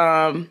hurt.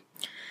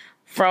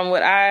 From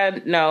what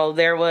I know,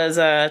 there was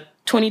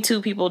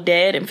 22 people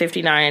dead and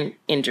 59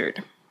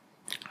 injured.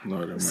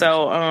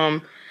 So,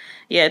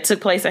 it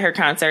took place at her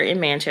concert in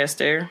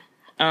Manchester.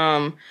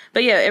 But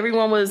yeah,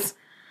 everyone was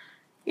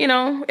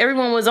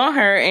on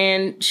her,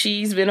 and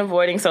she's been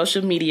avoiding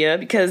social media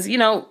because,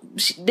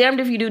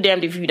 damned if you do,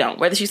 damned if you don't.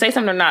 Whether she say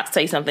something or not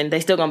say something, they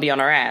still gonna be on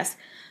her ass.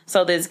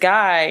 So this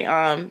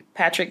guy,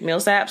 Patrick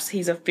Millsaps,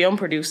 he's a film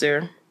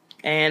producer,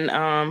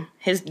 and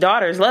his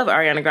daughters love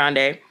Ariana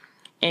Grande.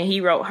 And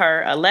he wrote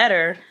her a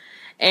letter,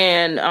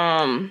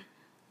 and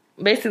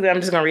basically,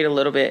 I'm just going to read a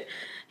little bit.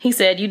 He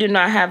said, "You do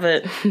not have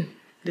a..."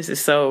 This is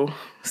so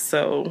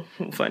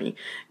funny.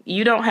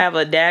 "You don't have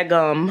a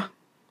daggum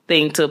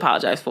thing to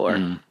apologize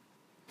for.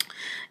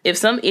 If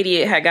some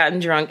idiot had gotten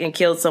drunk and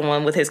killed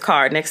someone with his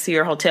car next to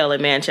your hotel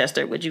in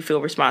Manchester, would you feel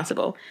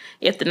responsible?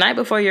 If the night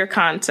before your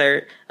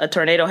concert, a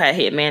tornado had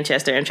hit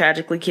Manchester and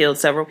tragically killed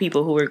several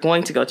people who were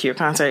going to go to your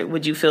concert,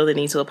 would you feel the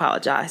need to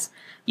apologize?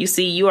 You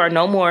see, you are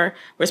no more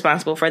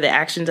responsible for the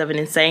actions of an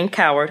insane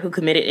coward who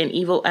committed an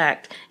evil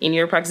act in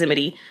your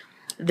proximity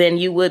than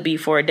you would be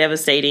for a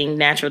devastating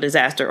natural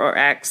disaster or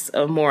acts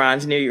of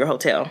morons near your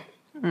hotel."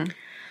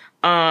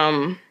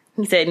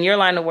 He said, in your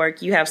line of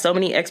work, you have so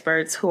many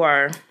experts who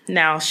are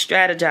now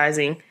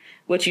strategizing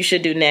what you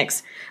should do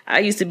next. I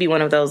used to be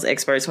one of those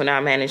experts when I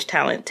managed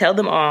talent. Tell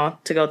them all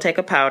to go take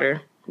a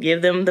powder,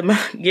 give them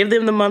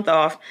the month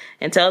off,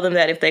 and tell them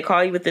that if they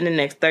call you within the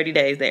next 30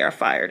 days, they are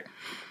fired.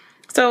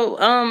 So,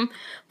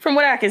 from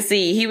what I can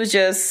see, he was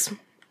just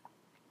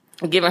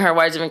giving her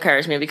words of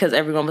encouragement because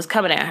everyone was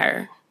coming at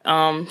her.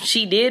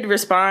 She did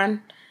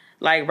respond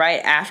like right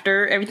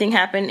after everything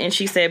happened, and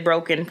she said,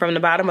 broken from the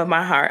bottom of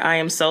my heart, I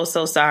am so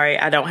sorry.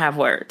 I don't have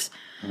words.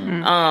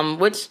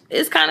 Which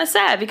is kind of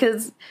sad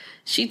because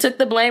she took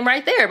the blame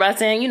right there by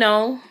saying,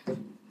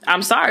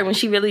 I'm sorry, when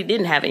she really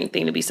didn't have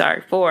anything to be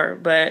sorry for.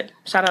 But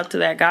shout out to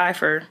that guy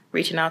for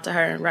reaching out to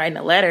her and writing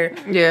a letter.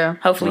 Yeah.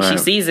 Hopefully she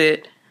sees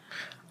it.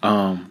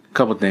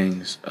 Couple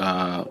things.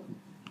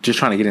 Just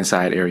trying to get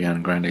inside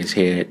Ariana Grande's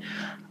head.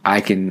 I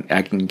can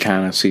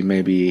kind of see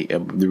maybe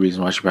the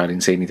reason why she probably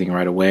didn't say anything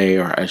right away,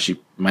 or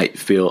she might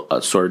feel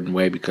a certain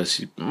way because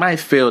she might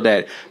feel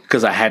that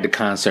because I had the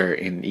concert,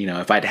 and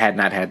if I had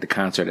not had the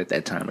concert at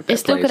that time, it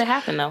still could have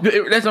happened though.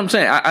 That's what I'm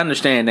saying. I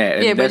understand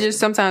that. Yeah, but just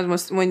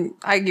sometimes when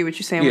I get what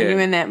you're saying, when you're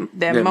in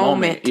that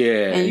moment,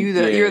 and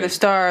you're the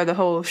star of the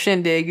whole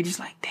shindig, you're just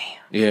like,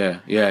 damn.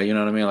 Yeah, you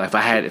know what I mean. Like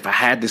if I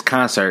had this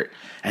concert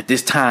at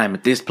this time,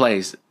 at this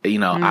place, it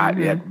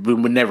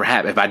would never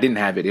happen. If I didn't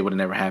have it, it would have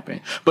never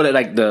happened. But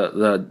like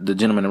the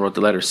gentleman that wrote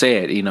the letter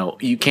said,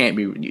 you can't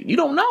be, you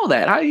don't know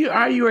that. How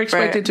are you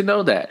expected to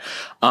know that?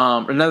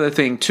 Another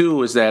thing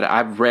too is that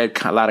I've read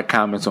a lot of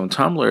comments on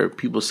Tumblr.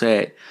 People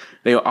said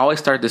they always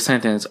start the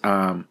sentence,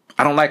 I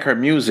don't like her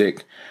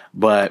music,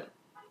 but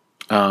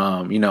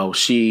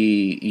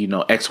she,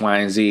 X, Y,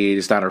 and Z,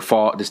 it's not her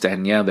fault, this, that,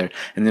 and the other.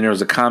 And then there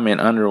was a comment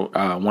under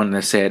one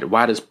that said,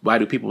 why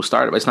do people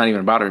start it? It's not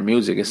even about her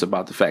music. It's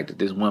about the fact that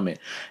this woman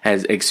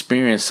has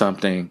experienced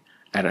something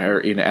at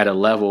a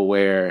level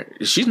where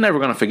she's never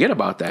going to forget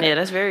about that. Yeah,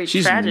 that's very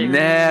she's tragic. She's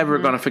never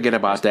going to forget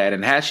about that.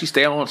 And had she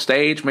stayed on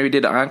stage, maybe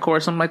did the encore or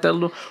something like that,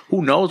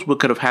 who knows what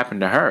could have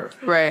happened to her.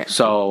 Right.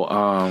 So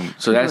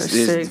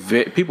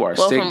people are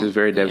sick. It's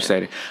very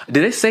devastating.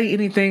 Did they say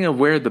anything of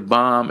where the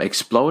bomb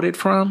exploded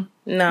from?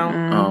 No.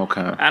 Oh,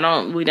 okay. I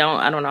don't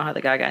know how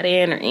the guy got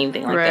in or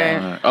anything like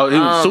that. Oh, he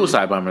was a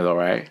suicide bomber though,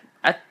 right?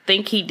 I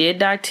think he did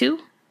die too.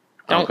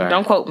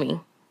 Don't quote me.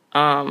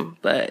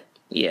 But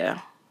yeah.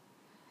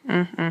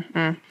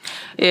 Yeah,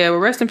 well,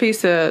 rest in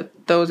peace to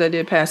those that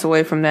did pass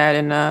away from that,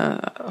 and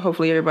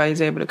hopefully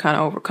everybody's able to kind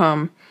of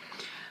overcome,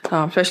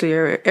 especially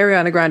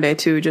Ariana Grande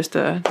too, just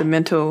the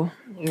mental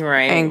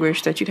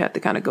anguish that you'd have to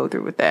kind of go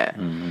through with that.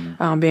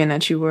 Being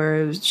that she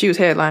was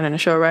headlining the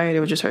show, right? It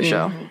was just her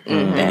show.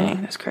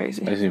 Dang, that's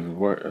crazy. That's even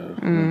worse.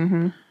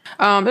 There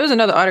was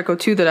another article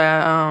too that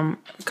a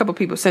couple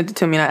people sent it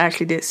to me, and I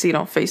actually did see it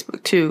on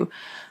Facebook too.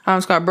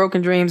 It's called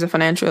Broken Dreams and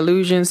Financial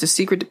Illusions, The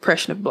Secret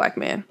Depression of Black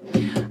Men.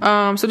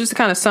 So just to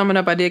kind of sum it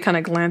up, I did kind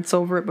of glance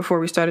over it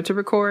before we started to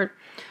record.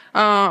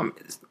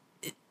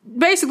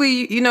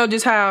 Basically,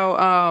 just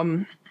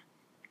how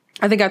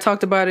I think I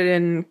talked about it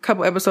in a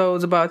couple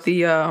episodes about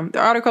the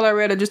article I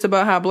read just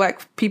about how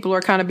Black people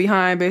are kind of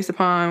behind based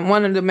upon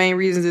one of the main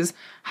reasons is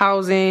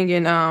housing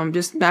and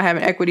just not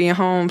having equity in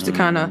homes to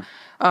kind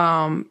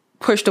of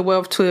push the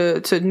wealth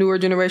to newer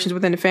generations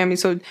within the family.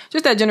 So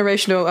just that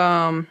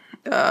generational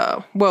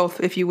wealth,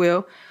 if you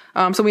will.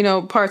 So we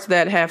know parts of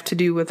that have to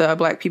do with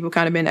Black people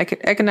kind of being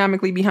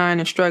economically behind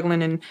and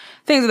struggling and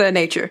things of that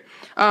nature.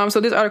 So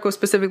this article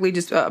specifically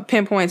just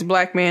pinpoints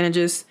Black men and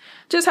just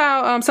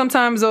how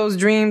sometimes those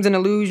dreams and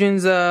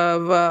illusions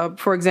of,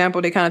 for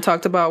example, they kind of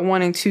talked about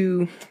wanting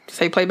to,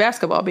 say, play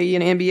basketball, be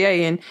in the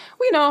NBA, and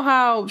we know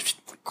how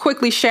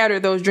quickly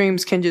shattered those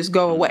dreams can just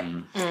go away.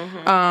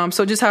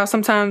 So just how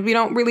sometimes we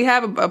don't really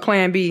have a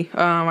plan B.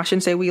 I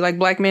shouldn't say we, like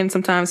Black men,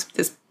 sometimes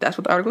that's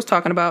what the article's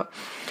talking about.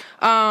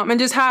 And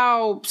just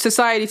how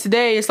society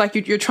today, it's like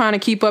you're trying to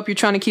keep up. You're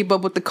trying to keep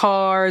up with the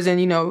cars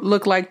and,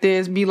 look like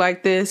this, be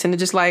like this. And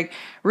it's just like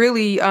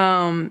really,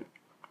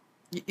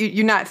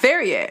 you're not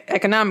there yet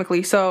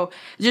economically. So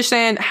just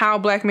saying how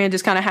Black men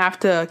just kind of have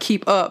to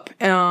keep up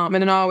and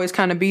then always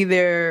kind of be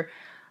there,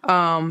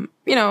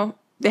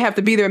 they have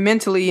to be there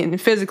mentally and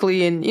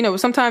physically. And,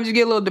 sometimes you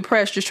get a little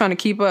depressed just trying to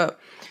keep up.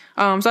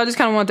 So I just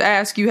kind of wanted to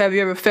ask you, have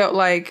you ever felt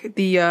like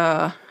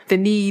the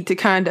need to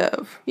kind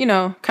of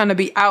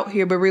be out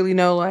here, but really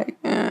know like,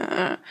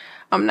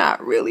 I'm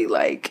not really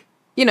like,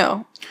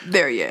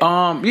 there yet.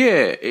 I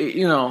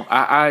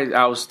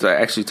was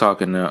actually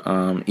talking to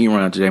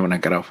Eron today when I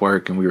got off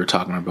work, and we were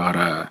talking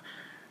about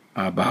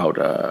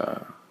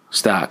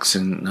stocks,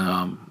 and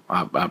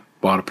I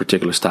bought a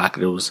particular stock.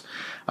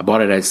 I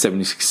bought it at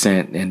 76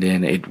 cents, and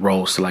then it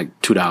rose to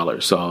like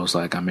 $2. So I was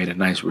like, I made a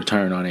nice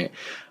return on it.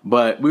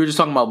 But we were just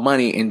talking about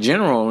money in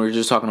general. We were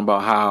just talking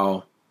about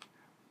how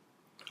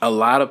a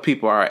lot of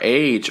people our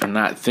age are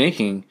not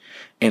thinking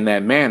in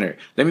that manner.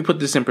 Let me put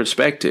this in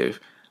perspective.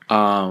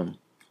 Are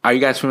you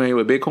guys familiar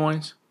with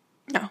Bitcoins?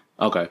 No.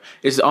 Okay,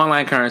 it's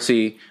online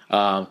currency.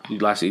 So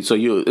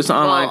it's an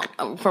online.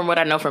 Well, from what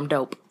I know from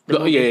Dope.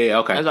 Yeah,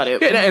 okay. That's about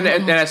it. Yeah,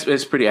 and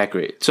it's pretty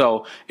accurate.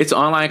 So it's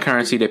online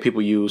currency that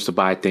people use to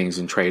buy things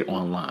and trade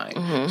online.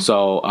 Mm-hmm.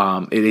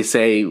 So they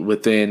say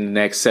within the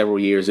next several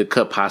years, it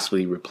could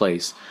possibly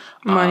replace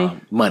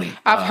money.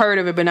 I've heard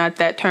of it, but not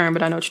that term.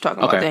 But I know what you're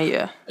talking about. Then,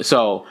 yeah.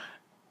 So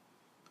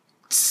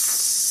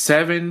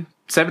 7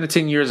 to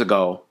 10 years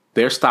ago,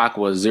 their stock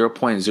was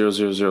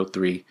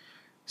 0.0003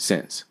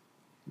 cents.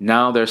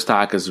 Now their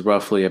stock is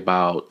roughly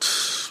about,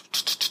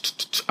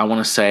 I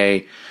want to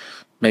say,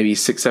 maybe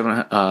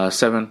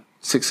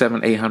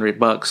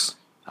 $800.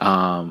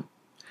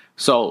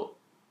 So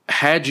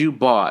had you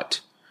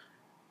bought,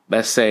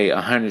 let's say,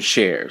 100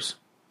 shares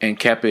and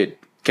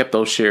kept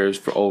those shares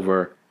for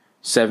over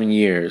 7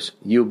 years,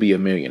 you'll be a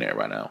millionaire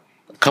right now.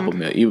 A couple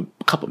million.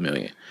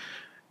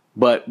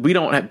 But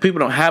people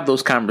don't have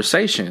those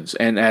conversations.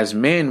 And as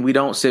men, we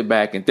don't sit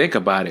back and think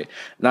about it.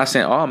 Not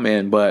saying all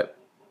men, but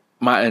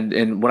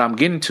and what I'm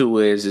getting to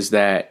is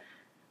that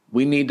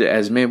we need to,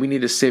 as men, we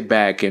need to sit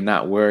back and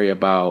not worry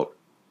about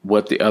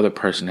what the other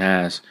person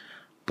has,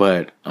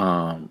 but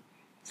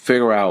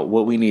figure out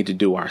what we need to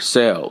do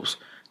ourselves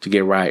to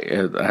get right.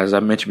 As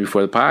I mentioned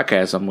before the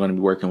podcast, I'm going to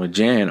be working with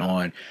Jen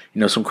on,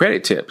 some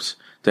credit tips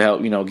to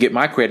help, get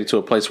my credit to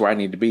a place where I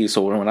need to be.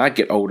 So when I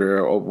get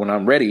older or when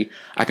I'm ready,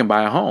 I can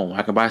buy a home.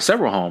 I can buy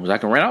several homes. I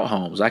can rent out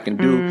homes. I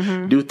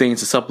can do things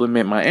to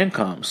supplement my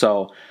income.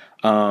 So,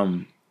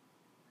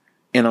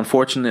 and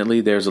unfortunately,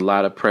 there's a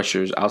lot of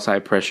pressures,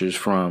 outside pressures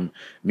from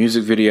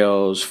music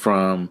videos,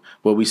 from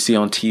what we see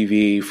on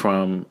TV,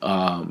 from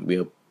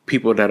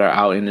people that are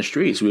out in the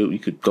streets. We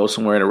could go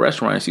somewhere at a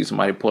restaurant and see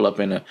somebody pull up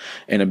in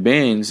a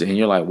Benz, and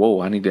you're like,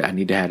 "Whoa, I need to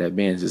have that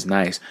Benz. It's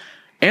nice."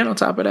 And on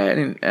top of that,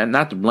 and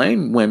not to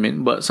blame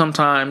women, but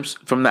sometimes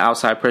from the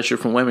outside pressure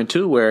from women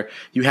too, where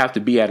you have to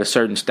be at a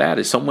certain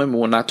status. Some women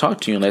will not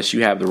talk to you unless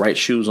you have the right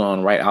shoes on,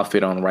 the right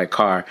outfit on, the right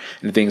car,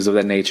 and things of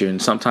that nature. And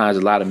sometimes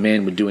a lot of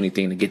men would do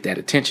anything to get that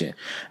attention.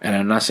 And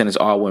I'm not saying it's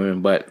all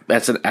women, but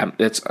that's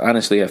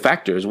honestly a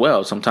factor as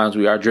well. Sometimes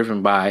we are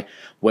driven by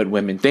what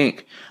women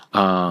think.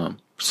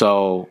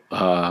 So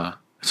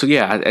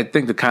yeah, I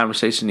think the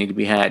conversation need to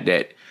be had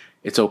that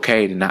it's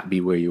okay to not be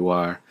where you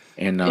are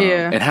and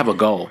have a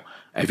goal.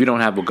 If you don't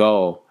have a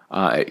goal,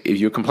 if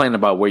you're complaining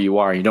about where you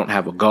are and you don't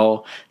have a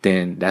goal,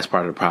 then that's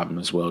part of the problem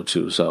as well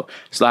too. So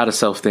it's a lot of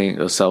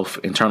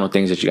internal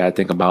things that you got to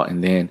think about,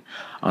 and then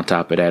on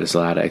top of that, it's a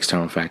lot of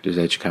external factors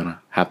that you kind of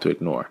have to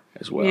ignore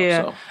as well.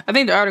 Yeah, so. I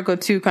think the article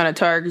too kind of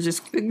targets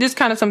just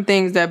kind of some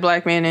things that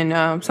black men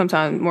and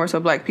sometimes more so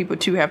black people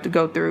too have to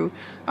go through,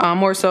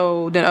 more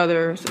so than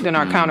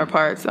our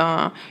counterparts.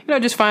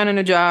 Just finding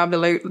a job,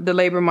 the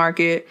labor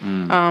market.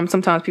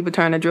 Sometimes people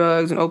turn to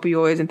drugs and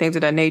opioids and things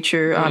of that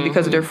nature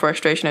because of their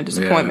frustration and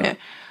disappointment.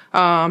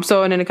 Yeah.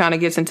 And then it kind of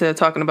gets into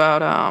talking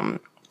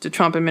about the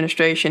Trump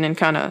administration and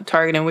kind of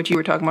targeting what you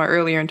were talking about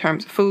earlier in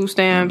terms of food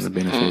stamps. The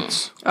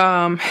benefits.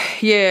 So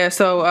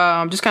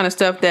just kind of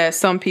stuff that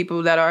some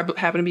people that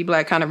happen to be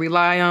black kind of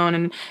rely on.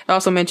 And it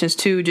also mentions,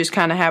 too, just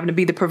kind of having to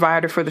be the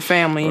provider for the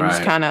family. And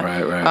just kind of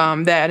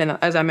that. And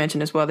as I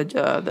mentioned as well,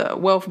 the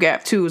wealth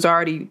gap, too, is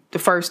already the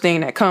first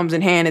thing that comes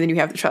in hand, and then you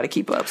have to try to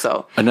keep up.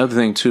 So another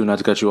thing, too, not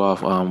to cut you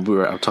off, we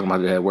were talking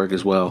about it at work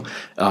as well.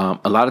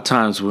 A lot of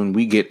times when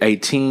we get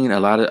 18,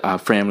 a lot of our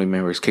family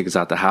members kick us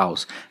out the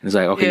house. And it's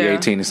like, okay, you're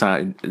 18. It's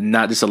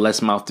not just a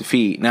less mouth to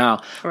feed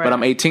now, but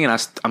I'm 18.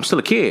 I'm still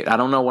a kid. I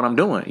don't know what I'm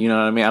doing. You know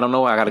what I mean? I don't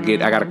know. I got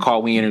to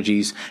call We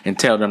Energies and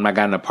tell them I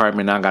got an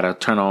apartment. Now I got to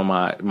turn on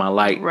my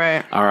light.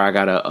 Right. Or I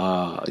got to,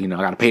 I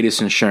got to pay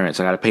this insurance.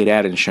 I got to pay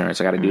that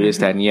insurance. I got to do this,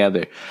 that, and the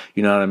other.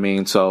 You know what I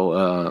mean? So,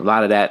 a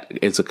lot of that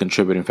is a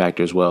contributing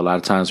factor as well. A lot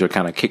of times we're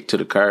kind of kicked to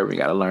the curb. We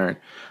got to learn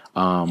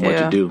what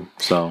to do.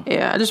 So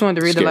I just wanted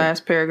to read the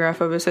last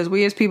paragraph of it. It says,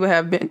 "We as people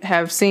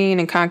have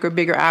seen and conquered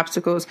bigger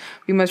obstacles.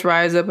 We must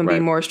rise up and be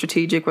more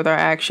strategic with our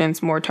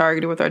actions, more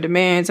targeted with our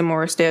demands, and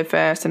more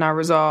steadfast in our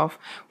resolve.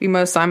 We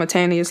must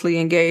simultaneously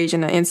engage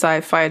in an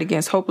inside fight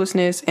against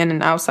hopelessness and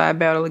an outside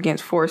battle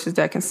against forces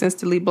that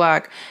consistently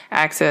block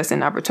access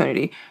and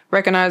opportunity.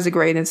 Recognize the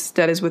greatness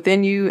that is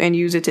within you and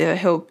use it to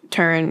help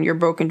turn your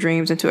broken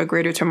dreams into a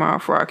greater tomorrow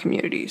for our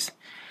communities."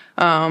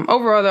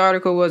 Overall, the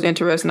article was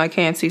interesting. I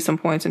can see some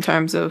points in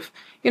terms of,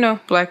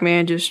 black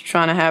men just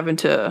trying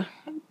to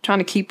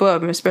keep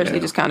up, and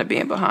especially just kind of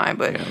being behind.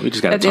 But we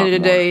just gotta at the end of the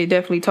day,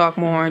 definitely talk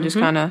more and just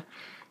kind of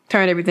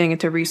turn everything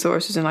into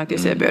resources and, like they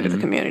said, better the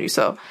community.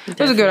 So it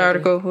was a good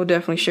article. We'll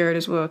definitely share it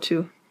as well,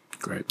 too.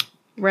 Great.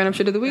 Random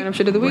shit of the week. Random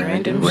shit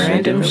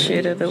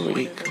of the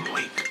week.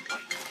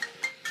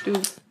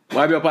 Dude.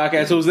 YBO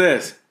Podcast, who's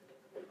this?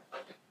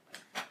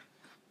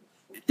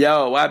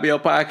 Yo,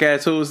 YBO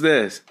Podcast, who's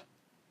this?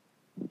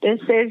 This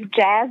is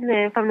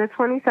Jasmine from the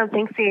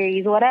 20-something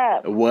series. What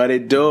up? What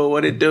it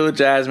do,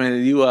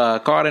 Jasmine? You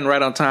called in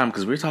right on time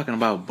because we're talking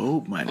about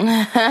boob money.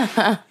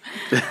 So,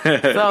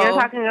 you're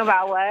talking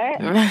about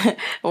what?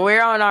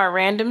 We're on our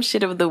random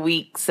shit of the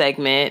week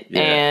segment,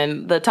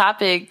 and the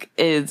topic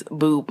is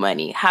boob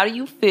money. How do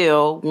you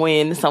feel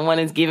when someone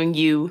is giving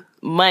you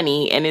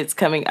money and it's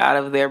coming out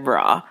of their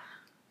bra?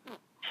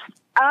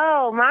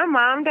 Oh, my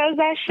mom does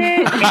that shit.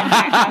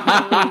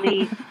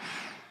 And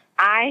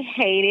I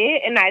hate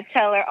it, and I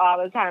tell her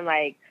all the time,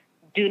 like,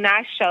 do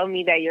not show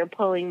me that you're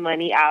pulling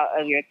money out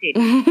of your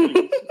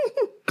titties.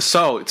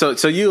 So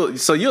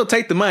you'll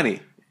take the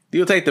money.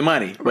 You'll take the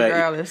money, but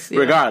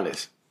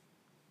regardless.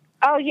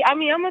 Oh, yeah. I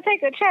mean, I'm gonna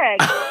take a check.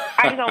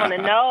 I just don't want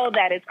to know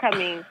that it's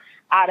coming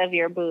out of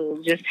your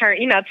boob. Just turn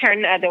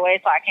the other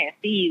way so I can't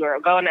see you, or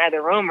go in the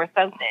other room or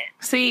something.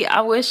 See, I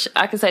wish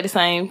I could say the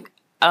same.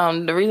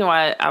 The reason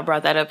why I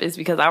brought that up is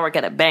because I work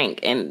at a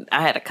bank, and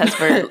I had a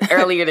customer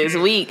earlier this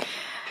week.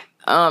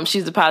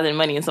 She's depositing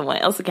money in someone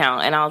else's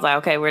account, and I was like,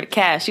 okay, where the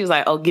cash? She was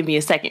like, oh, give me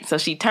a second. So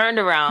she turned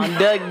around,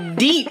 dug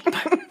deep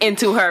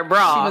into her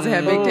bra. She must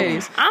have had big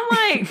titties. I'm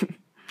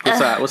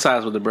like, what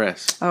size were the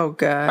breasts? Oh,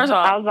 God. First of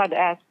all, I was about to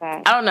ask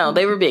that. I don't know.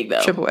 They were big,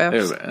 though. Triple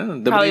F's.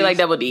 Probably like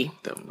double D.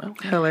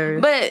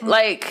 Hilarious. But,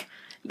 like...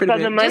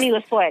 Because the money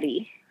was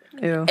sweaty.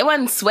 Ew. It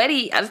wasn't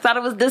sweaty. I just thought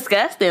it was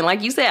disgusting.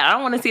 Like you said, I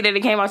don't want to see that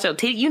it came out your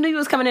titty. You knew you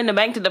was coming in the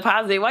bank to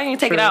deposit. Why didn't you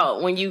take it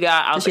out when you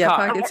got out Did the she car?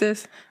 have pockets,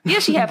 sis? Yeah,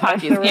 she had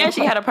pockets. And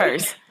she had a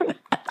purse.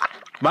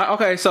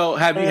 Okay, so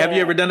have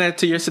you ever done that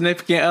to your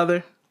significant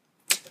other?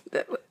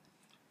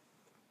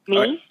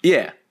 Me?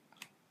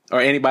 Or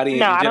anybody in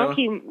general? I don't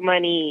keep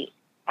money.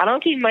 I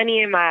don't keep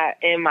money in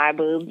my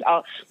boobs.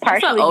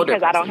 Partially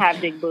because I don't have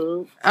big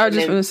boobs. I was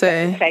just going to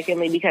say.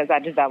 Secondly, because I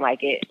just don't like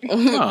it.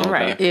 Oh, okay.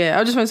 Right. Yeah, I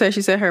was just going to say,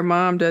 she said her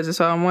mom does it,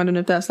 so I'm wondering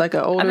if that's like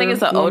an older I think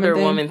it's an older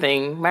thing. woman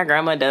thing. My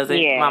grandma does it.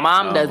 Yeah. My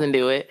mom doesn't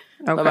do it.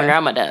 But my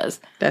grandma does.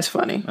 That's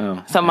funny.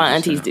 Oh, Some of my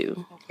aunties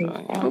do.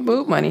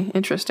 Boob money.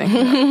 Interesting.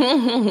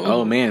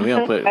 Oh man, we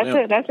don't put.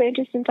 That's an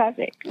interesting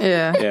topic.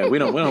 Yeah. Yeah, we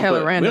don't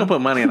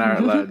put money in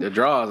our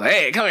drawers. Like,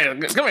 hey, come here,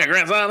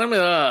 grandson. Let me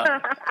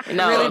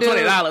No,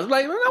 $20.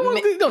 Like,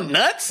 no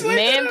nuts.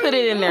 Men put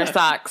it in their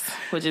socks,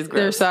 which is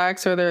gross. Their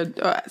socks or their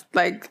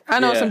like. I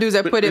know some dudes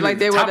that put it like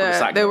they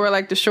were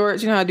like the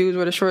shorts. You know how dudes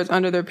wear the shorts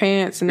under their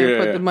pants and then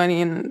put the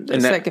money in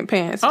the second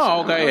pants.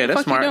 Oh, okay, yeah,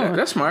 that's smart.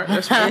 That's smart.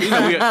 That's smart.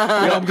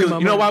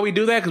 You know why we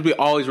do that? Because we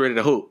always ready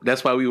to hoop.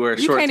 That's why we wear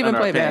shorts. You can't even under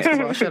play our pants.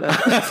 basketball. Shut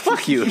up.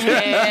 Fuck you.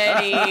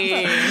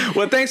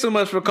 Well, thanks so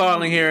much for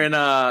calling here, and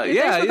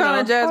thanks for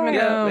calling, Jasmine.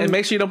 And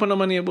make sure you don't put no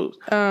money in your boobs.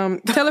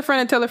 Tell a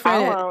friend and tell a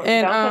friend. I won't.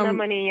 And don't put no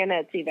money in your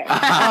nuts either.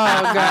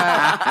 Oh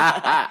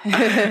God.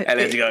 And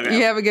let you go.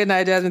 You have a good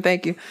night, Jasmine.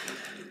 Thank you.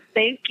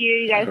 Thank you.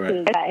 You guys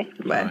too. Bye.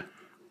 Bye.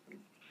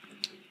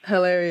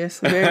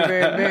 Hilarious. Very,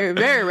 very, very,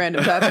 very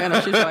random topic.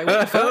 She's like, what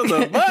the fuck?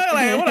 Like,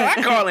 what do I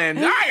call in?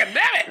 God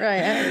damn it.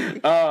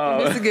 Right.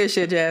 This is good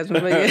shit,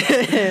 Jasmine. But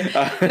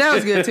that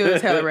was good too.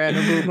 It's hella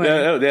random. Boob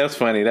money. That's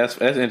funny. That's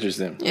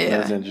interesting. Yeah.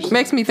 That's interesting.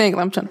 Makes me think.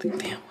 I'm trying to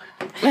think, damn.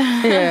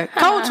 Yeah.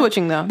 Code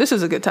switching, though. This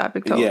is a good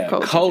topic.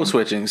 Code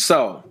switching.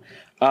 So,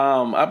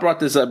 I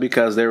brought this up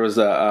because there was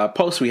a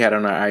post we had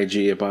on our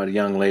IG about a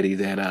young lady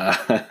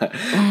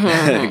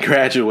that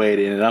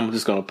graduated, and I'm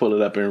just going to pull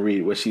it up and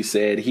read what she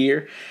said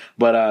here.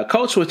 But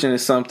code switching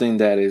is something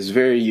that is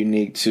very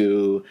unique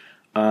to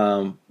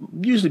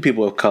usually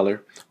people of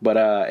color.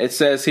 But it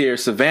says here,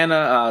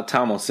 Savannah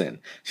Tomlinson.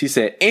 She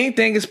said,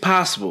 anything is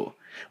possible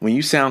when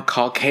you sound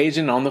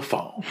Caucasian on the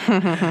phone.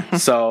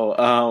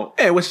 So,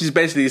 and what she's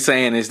basically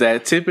saying is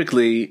that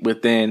typically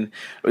within,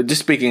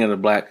 just speaking of the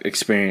black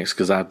experience,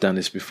 because I've done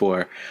this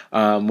before,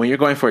 when you're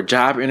going for a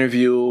job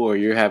interview or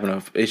you're having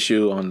an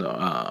issue on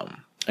the,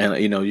 and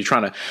you're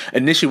trying to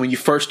initially when you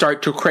first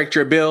start to correct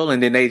your bill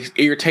and then they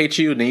irritate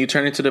you and then you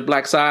turn into the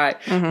black side.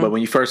 But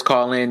when you first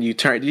call in,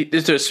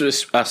 there's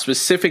a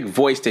specific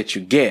voice that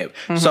you give.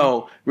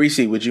 So Reese,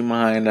 would you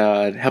mind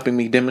helping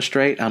me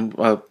demonstrate? I'm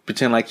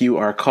pretend like you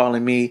are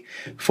calling me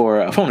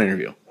for a phone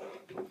interview.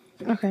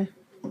 Okay.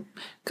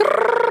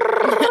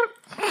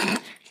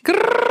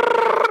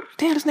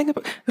 Damn, this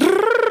nigga.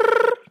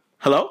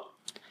 Hello?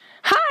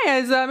 Hi,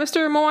 is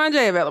Mr.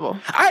 Mwanje available?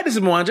 Hi, this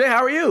is Mwanje.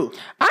 How are you?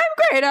 I'm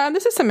great.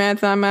 This is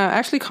Samantha. I'm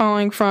actually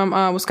calling from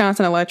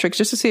Wisconsin Electrics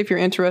just to see if you're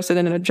interested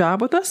in a job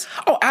with us.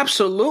 Oh,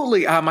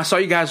 absolutely. I saw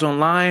you guys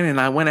online,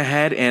 and I went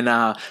ahead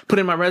and put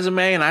in my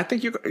resume, and I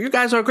think you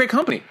guys are a great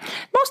company.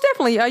 Most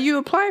definitely. You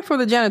applied for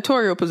the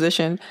janitorial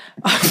position.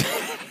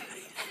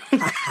 Idiot!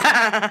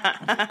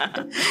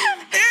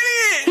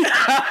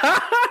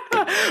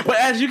 But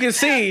as you can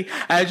see,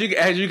 as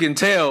you can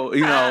tell,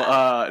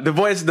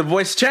 the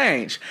voice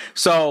changed.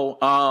 So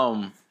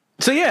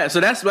So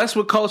that's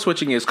what code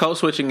switching is. Code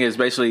switching is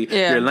basically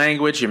your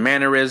language, your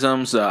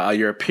mannerisms,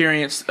 your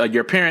appearance.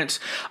 Your appearance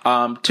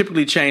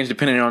typically change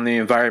depending on the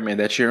environment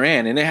that you're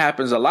in, and it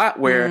happens a lot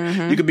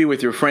where you could be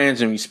with your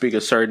friends and you speak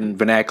a certain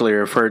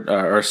vernacular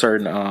or a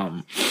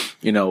certain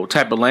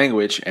type of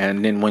language,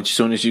 and then as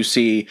soon as you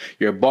see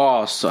your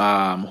boss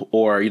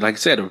or like I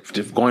said,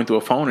 going through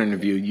a phone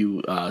interview,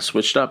 you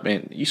switch it up,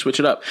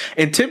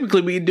 and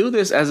typically we do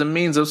this as a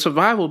means of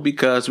survival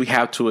because we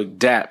have to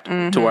adapt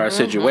to our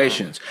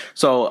situations.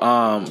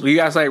 So, you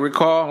guys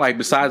recall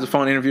besides the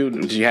phone interview,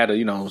 did you had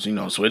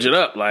to switch it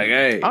up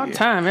hey all the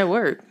time at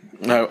work?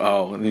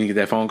 Oh, then you get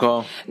that phone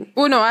call?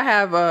 Well, no, I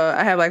have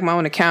my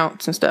own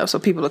accounts and stuff, so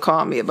people will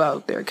call me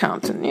about their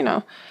accounts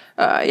and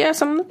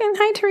so I'm looking.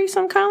 Hi, Teresa,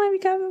 I'm calling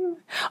because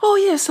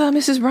yes,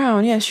 Mrs.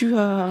 Brown, yes, you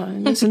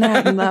this and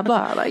that and blah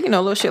blah,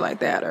 little shit like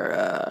that.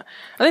 Or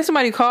I think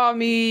somebody called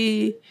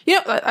me.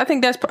 I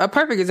think that's a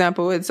perfect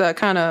example. It's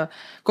kind of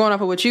going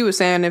off of what you were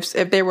saying.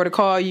 If they were to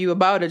call you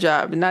about a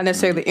job, not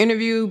necessarily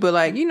interview,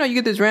 but you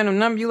get this random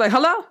number, you like,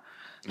 hello.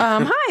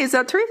 Hi, is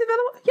that Teresa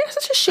available? Yes,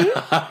 it's just she.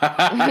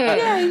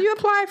 Yeah, you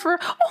applied for.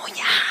 Oh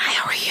yeah,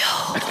 how are you?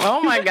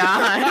 Oh my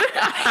god.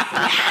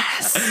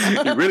 Yes.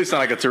 You really sound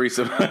like a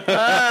Teresa.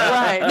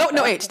 Right.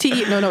 No H.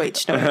 No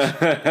H.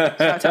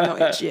 No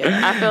H.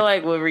 Yeah. I feel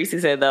like what Reese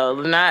said though,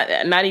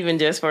 not even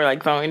just for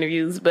phone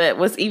interviews, but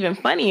what's even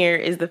funnier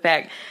is the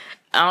fact.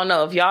 I don't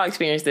know if y'all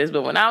experienced this,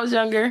 but when I was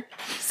younger,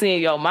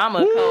 seeing your mama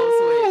code switch.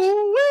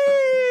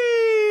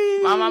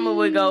 My mama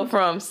would go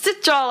from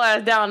sit y'all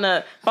ass down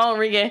the phone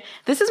ringing.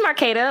 This is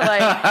Marketa.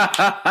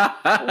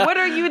 What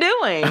are you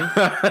doing?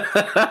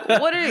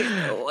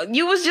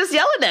 You was just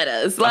yelling at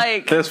us.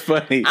 That's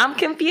funny. I'm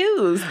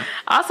confused.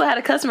 I also had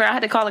I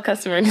had to call a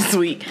customer this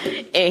week,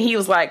 and he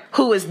was like,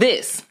 "Who is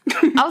this?"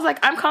 I was like,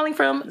 "I'm calling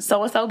from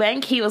so and so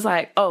bank." He was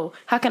like, "Oh,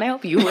 how can I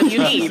help you? What do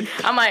you need?"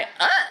 I'm like,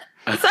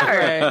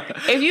 Sir,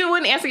 if you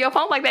wouldn't answer your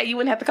phone like that, you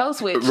wouldn't have to code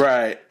switch.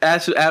 Right.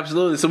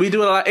 Absolutely. So we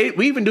do it a lot.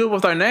 We even do it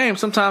with our names.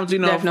 Sometimes, if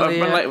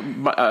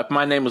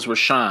my name was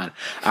Rashawn,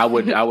 I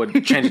would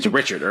change it to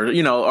Richard, or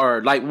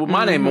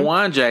my name,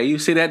 Mwanje. You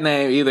see that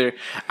name, either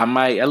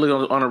I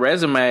look on a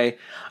resume,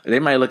 they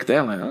might look at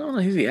that like, oh,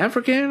 is he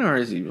African or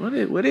is he,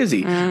 what is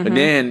he? But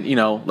then,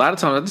 a lot of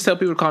times I just tell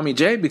people to call me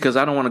Jay because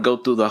I don't want to go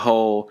through the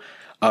whole,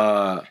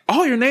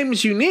 your name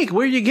is unique.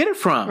 Where you get it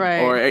from?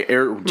 Right.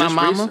 Or just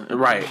my mama.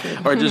 Right.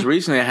 Or just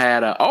recently I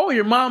had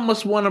your mom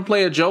must want to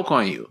play a joke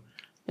on you.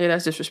 Yeah,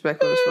 that's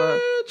disrespectful as fuck.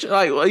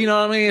 You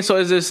know what I mean? So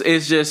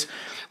it's just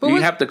you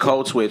have to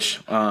code switch.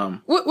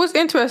 What's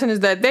interesting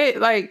is that they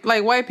like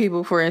white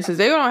people, for instance,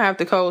 they don't have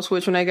to code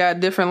switch when they got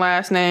different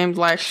last names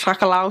like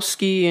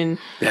Shakalowski and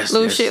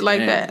shit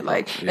like that.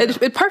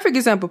 It's perfect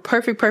example.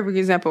 Perfect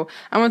example.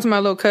 I went to my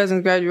little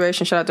cousin's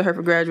graduation. Shout out to her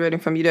for graduating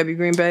from UW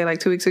Green Bay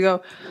 2 weeks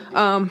ago.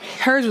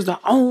 Hers was the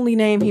only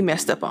name he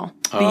messed up on.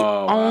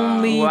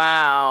 Only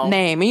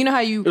name. And you know how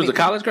you... It was a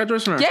college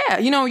graduation? Or? Yeah.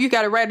 You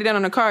got to write it down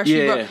on the card.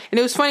 And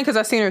it was funny because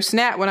I seen her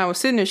snap when I was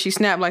sitting there. She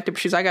snapped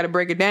she's I got to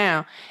break it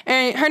down.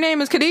 And her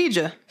name is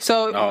Khadija.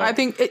 So I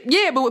think... but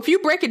if you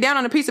break it down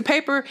on a piece of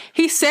paper,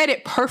 he said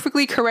it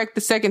perfectly correct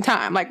the second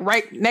time.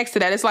 Right next to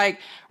that. It's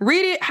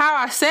read it how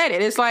I said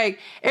it. It's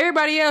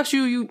everybody else,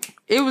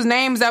 it was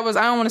names that was,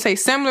 I don't want to say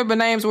similar, but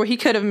names where he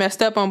could have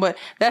messed up on, but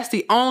that's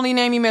the only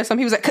name he messed up.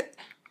 He was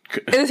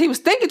he was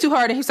thinking too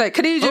hard, and he's like,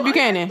 Khadija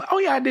Buchanan.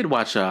 I did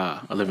watch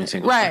A Living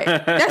Single. Right.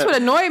 That's what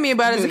annoyed me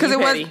about it, because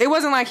it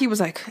wasn't like he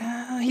was like,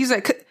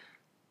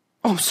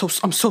 I'm so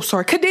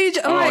sorry,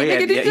 Khadija.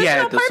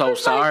 So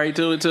sorry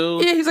to it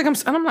too. Yeah, he's like,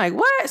 I'm like,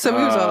 what? So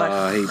he was all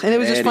like, and it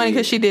was just funny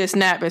because she did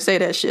snap and say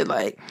that shit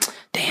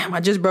damn, I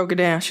just broke it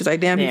down. She's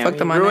like, damn, he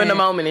fucked up my name. Ruined the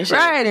moment and shit.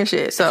 Right, and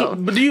shit. So,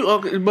 but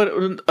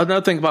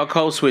another thing about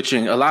code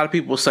switching, a lot of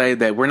people say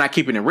that we're not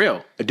keeping it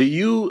real. Do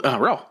you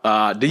think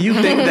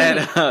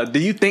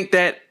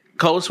that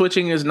code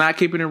switching is not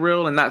keeping it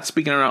real and not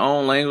speaking our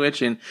own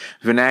language and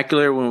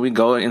vernacular when we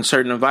go in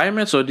certain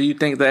environments? Or do you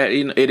think that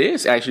it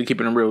is actually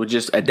keeping it real,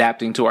 just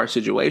adapting to our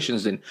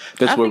situations, and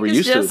that's what we're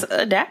used to? Just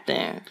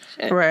adapting.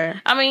 Shit. Right.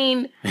 I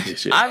mean,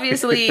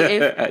 obviously,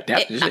 I'm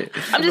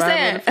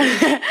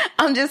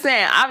just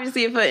saying,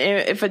 obviously,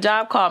 if a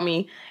job called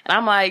me and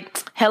I'm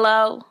like,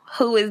 hello,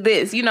 who is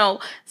this?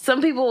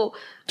 Some people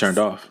turned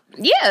off.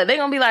 Yeah, they're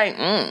gonna be like,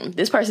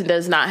 this person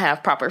does not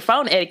have proper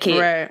phone etiquette.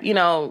 Right.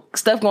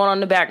 Stuff going on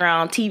in the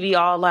background, TV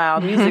all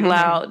loud, music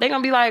loud. They're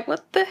gonna be like,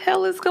 what the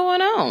hell is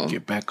going on?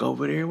 Get back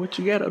over there. What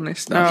you got on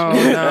this stuff? Oh,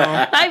 no.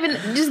 Not even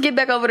just get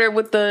back over there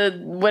with the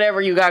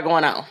whatever you got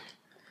going on.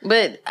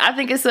 But I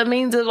think it's a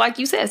means of, like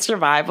you said,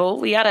 survival.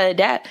 We gotta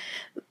adapt,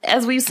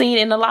 as we've seen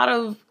in a lot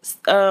of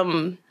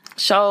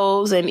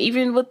shows, and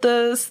even with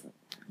the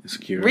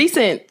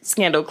recent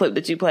scandal clip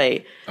that you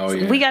played. Oh,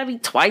 yeah. We gotta be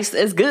twice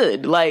as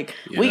good.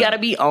 We gotta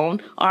be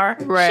on our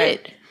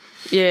shit.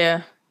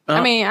 Yeah.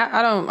 I mean,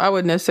 I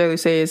wouldn't necessarily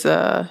say it's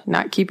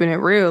not keeping it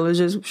real. It's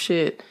just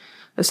shit.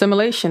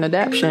 Assimilation,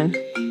 adaption.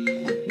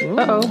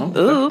 Uh-oh.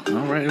 Ooh.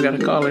 All right, we got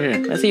a caller here.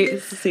 Let's see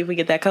if we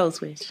get that code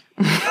switch.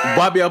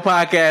 Bobby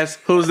Podcast,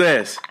 who's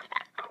this?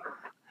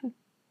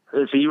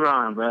 It's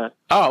Ron, bro.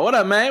 Oh, what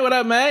up, man? What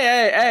up,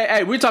 man?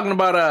 Hey, we're talking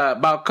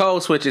about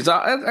code switches.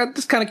 I'm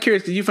just kind of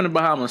curious because you're from the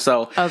Bahamas,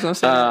 so I was gonna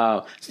say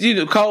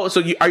code.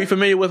 So, are you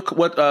familiar with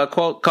what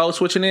code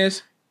switching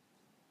is?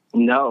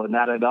 No,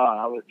 not at all.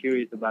 I was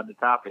curious about the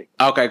topic.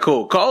 Okay,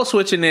 cool. Code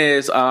switching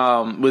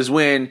was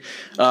when,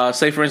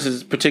 say for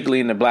instance,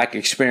 particularly in the Black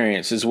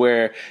experience, is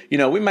where,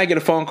 we might get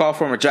a phone call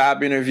from a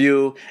job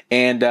interview,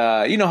 and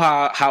you know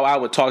how I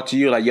would talk to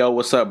you like, yo,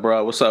 what's up,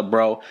 bro? What's up,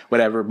 bro?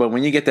 Whatever. But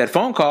when you get that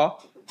phone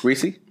call,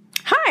 Reese.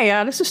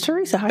 Hi, this is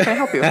Teresa. How can I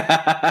help you?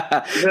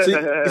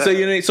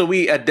 so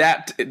we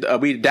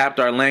adapt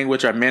our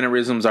language, our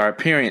mannerisms, our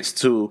appearance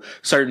to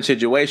certain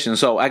situations.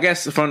 So I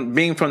guess from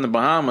being from the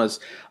Bahamas,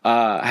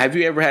 have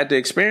you ever had to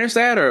experience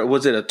that, or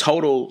was it a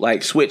total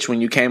like switch when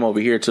you came over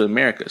here to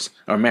America?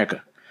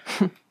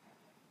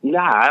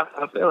 Nah,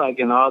 I feel like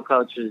in all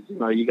cultures,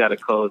 you got a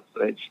code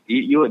switch.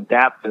 You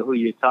adapt to who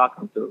you're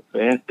talking to.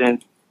 For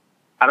instance,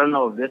 I don't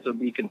know if this would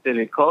be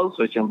considered code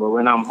switching, but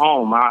when I'm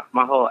home,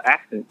 my whole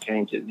accent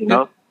changes,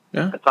 Yeah.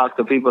 I talk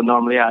to people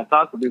normally how I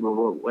talk to people,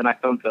 but when I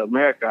come to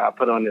America, I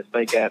put on this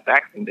fake ass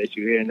accent that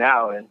you hear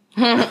now, and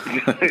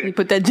you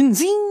put that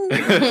zing.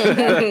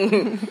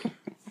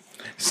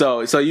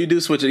 So you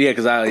do switch it,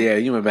 because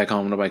you went back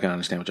home. Nobody can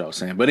understand what y'all was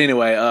saying, but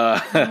anyway,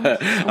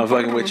 I'm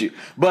fucking with you.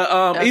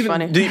 But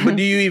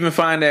do you even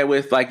find that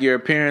with like your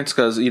appearance?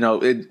 Because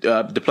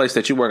the place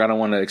that you work, I don't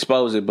want to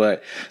expose it,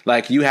 but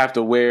like you have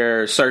to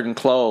wear certain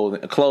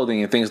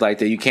clothing and things like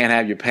that. You can't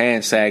have your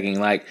pants sagging.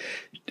 Like,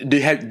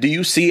 do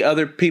you see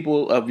other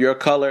people of your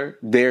color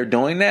there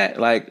doing that?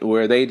 Like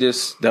where they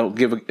just don't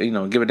give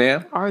a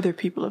damn? Are there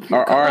people of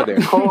your color? Are there?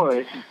 Of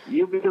course,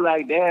 you be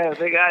like, damn,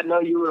 nigga, I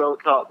know you don't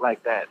talk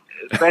like that.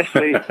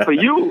 Especially for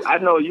you, I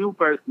know you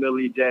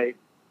personally, Jay.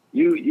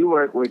 You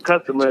work with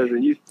customers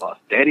and you are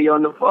steady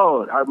on the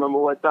phone. I remember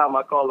one time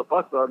I called a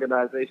bus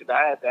organization.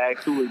 I had to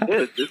ask who is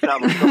this. This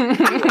time I'm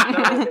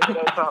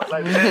talk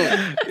like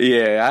that.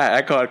 Yeah,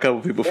 I called a couple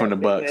people from the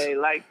Bucks. They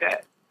ain't like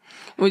that.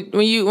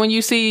 When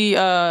you see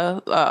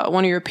one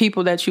of your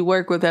people that you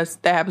work with that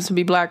happens to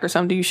be Black or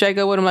something, do you shake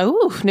up with them like,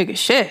 ooh, nigga,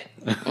 shit?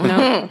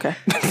 No? Okay.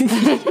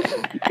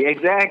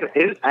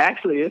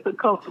 Exactly. It's a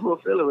comfortable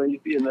feeling when you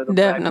see another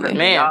Definitely.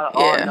 Black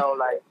person. Man, all know,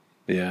 like,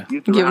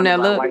 you giving that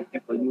look. White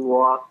people, you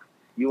walk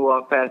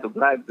past a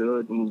Black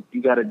dude and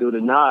you got to do the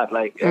nod,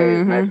 like,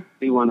 hey, nice to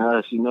see one of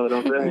us. You know what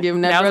I'm saying?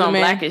 Giving that brother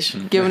man, Blackish.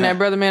 Giving that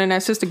brother man and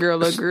that sister girl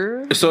look,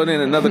 girl. So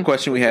then another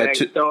question we had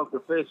too. Throw up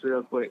the fish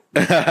real quick.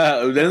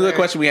 Another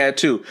question we had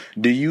too.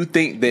 Do you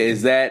think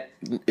that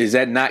is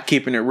that not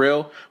keeping it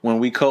real when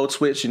we code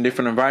switch in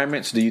different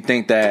environments? Do you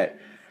think that?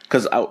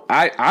 Because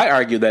I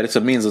argue that it's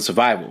a means of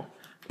survival,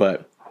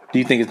 but do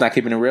you think it's not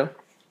keeping it real?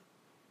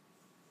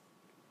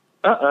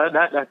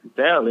 Not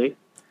necessarily.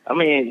 I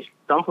mean,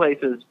 some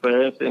places,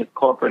 for instance,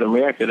 corporate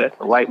America, that's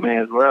the white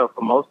man's world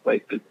for most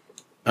places.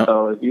 Oh.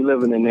 So if you're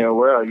living in their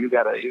world, you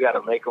gotta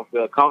make them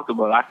feel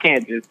comfortable. I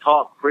can't just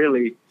talk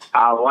freely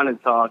how I want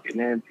to talk, and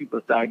then people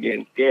start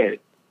getting scared.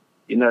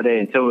 They're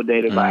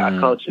intimidated by our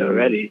culture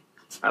already,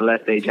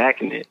 unless they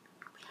jacking it.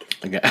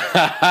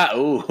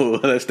 Ooh,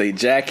 unless they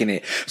jacking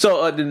it.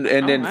 So,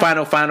 then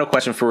final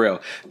question for real.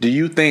 Do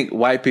you think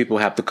white people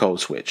have to code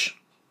switch?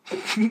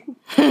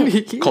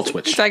 Code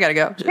switch. So I gotta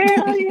go.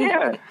 Hell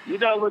yeah. You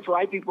know which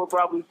white people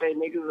probably say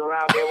niggas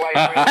around their white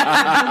friends.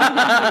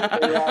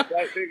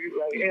 Like,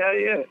 hell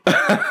yeah.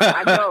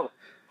 I know.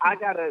 I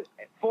got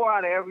 4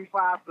 out of every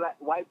 5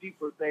 white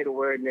people say the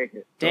word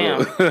nigga.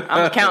 Damn.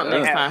 I'm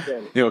counting next time.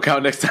 You gonna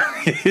count next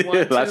time?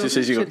 Lassie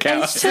says you gonna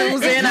count.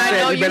 Susan, I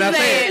know you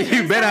say it.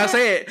 You better not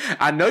say it.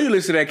 I know you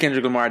listen to that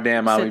Kendrick Lamar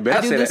damn album. You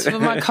better say that. I do this for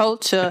my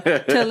culture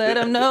to let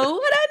them know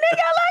what that nigga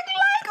like.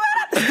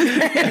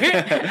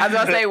 I was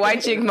gonna say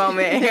white chick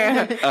moment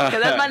because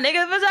that's my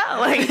nigga for sure.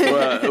 Like,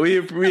 well,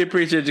 we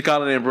appreciate you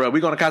calling in, bro. We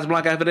going to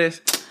Casablanca after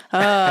this?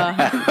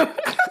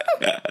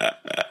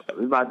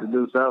 We about to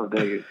do something,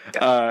 nigga.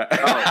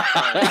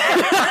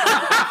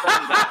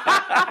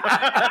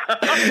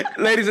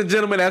 Ladies and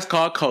gentlemen, that's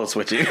called code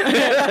switching.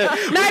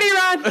 Nighty,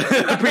 Ron.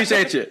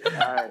 Appreciate you. All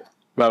right.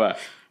 Bye bye.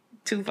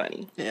 Too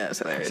funny. Yeah, it's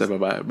hilarious. Say bye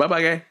bye. Bye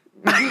bye, gay.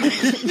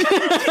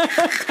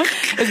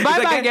 It's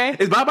bye-bye gay.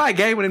 It's bye-bye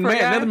gay when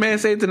another man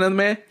says it to another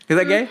man. Is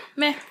that gay?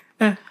 Meh.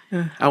 I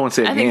won't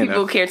say it I again. think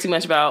people care too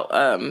much about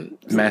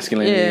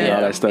masculinity and all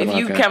that stuff. If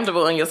you're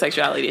comfortable in your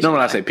sexuality. No, when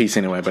I say peace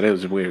anyway, but it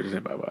was weird to say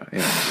bye-bye. Yeah.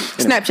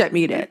 Snapchat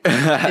me that.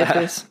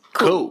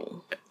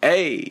 Cool.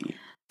 Hey.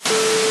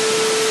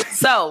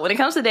 So when it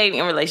comes to dating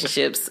and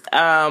relationships,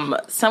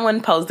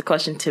 someone posed the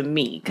question to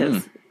me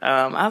because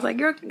I was like,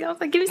 "Girl,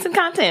 give me some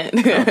content."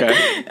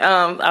 Okay.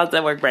 I was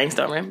at work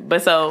brainstorming,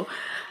 but so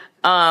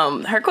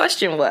her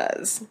question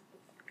was,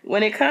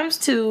 when it comes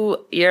to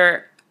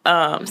your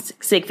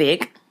sig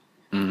fig,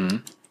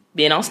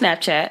 being on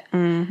Snapchat,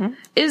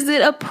 is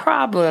it a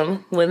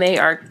problem when they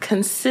are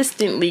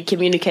consistently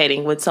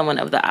communicating with someone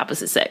of the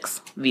opposite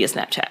sex via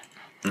Snapchat?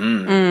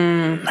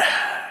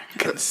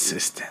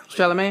 Consistent.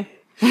 Charlamagne?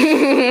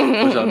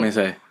 What Charlamagne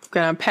say?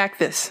 Gonna unpack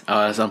this.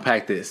 Let's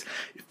unpack this.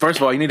 First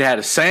of all, you need to have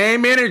the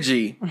same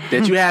energy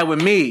that you had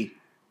with me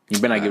You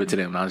better not give it to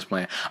them. No, I'm just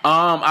playing.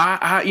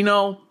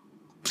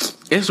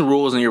 It's the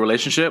rules in your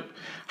relationship.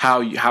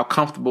 How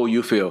comfortable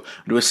you feel.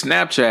 With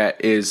Snapchat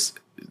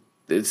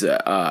it's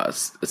a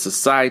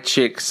side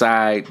chick,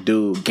 side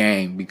dude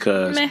game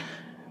because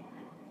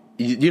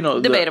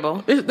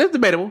debatable. It's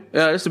debatable.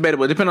 It's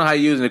debatable. Depending on how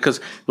you're using it. Because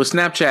with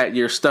Snapchat,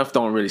 your stuff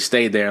don't really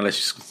stay there unless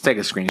you take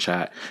a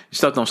screenshot. Your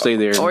stuff don't stay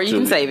there. Or you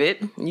can save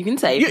it. You can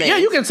save it. Yeah,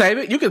 you can save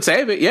it. You can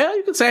save it. Yeah,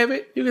 you can save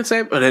it. You can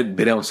save it. But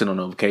they don't send no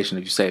notification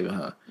if you save it,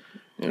 huh?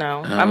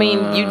 No, I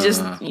mean you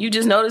just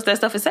notice that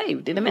stuff is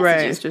saved in the messages.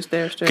 Right, it's just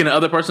there. Straight. Can the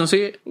other person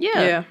see it?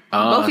 Yeah.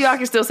 Both of y'all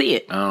can still see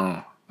it.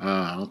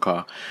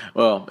 Okay.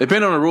 Well,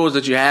 depending on the rules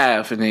that you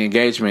have in the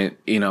engagement,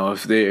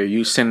 if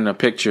you sending a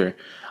picture,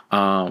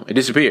 it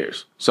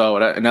disappears. So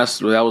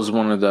that was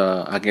one of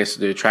the, I guess,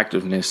 the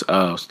attractiveness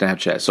of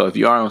Snapchat. So if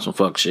you are on some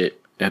fuck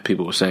shit, that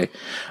people will say,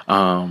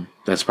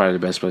 that's probably the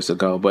best place to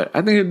go. But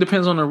I think it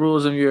depends on the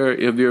rules of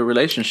your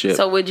relationship.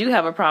 So would you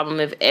have a problem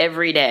if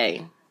every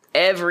day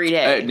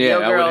your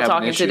girl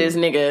talking to this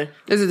nigga?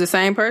 Is it the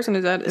same person?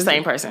 Is that the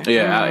same person?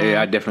 Yeah,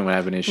 I definitely would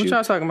have an issue. What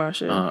y'all talking about?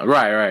 Shit.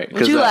 Right.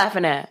 What you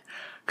laughing at?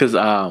 Because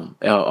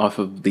off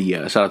of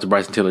the shout out to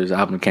Bryson Tiller's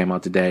album that came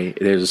out today,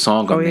 there's a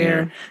song on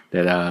there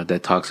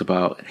that talks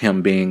about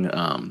him being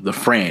the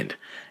friend,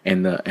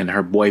 and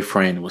her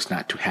boyfriend was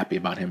not too happy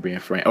about him being a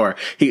friend. Or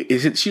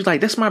she's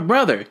like, "That's my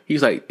brother."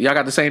 He's like, "Y'all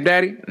got the same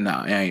daddy?" No,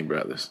 I ain't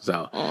brothers.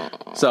 So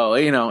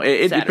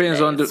it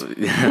depends on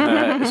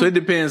so it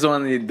depends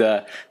on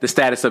the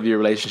status of your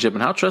relationship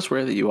and how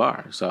trustworthy you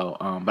are. So,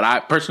 but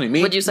I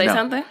personally, would you say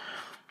something?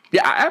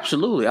 Yeah,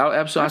 absolutely.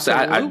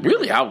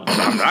 Absolutely. I'm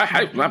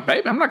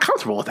not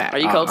comfortable with that. Are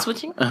you code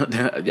switching?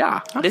 Yeah.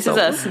 This is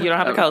us. You don't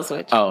have to code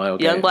switch. Oh,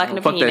 okay. Young, black, and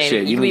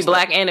opinionated. You can be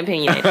black and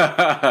opinionated.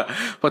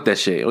 Fuck that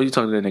shit. What are you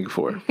talking to that nigga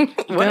for?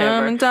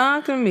 Whatever. Come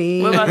talk to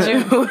me. What about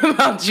you? What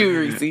about you,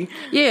 Reese?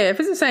 Yeah, if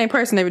it's the same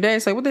person every day,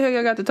 it's like, what the hell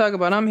y'all got to talk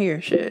about? I'm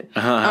here, shit.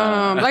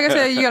 Like I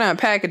said, you gotta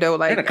unpack it though.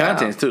 Like the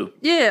contents too.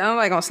 Yeah, I'm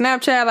like on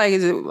Snapchat. Like,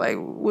 is it like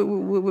what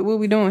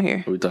we doing here?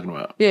 What are we talking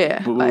about?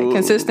 Yeah, like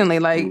consistently.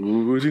 Like,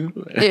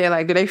 yeah,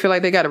 like do they feel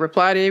like they got to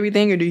reply to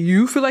everything, or do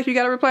you feel like you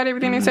got to reply to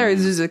everything they say? Or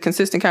is this a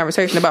consistent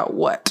conversation about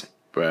what?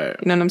 Right.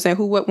 You know what I'm saying?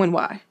 Who, what, when,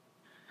 why?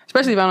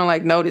 Especially if I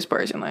don't know this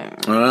person. Like,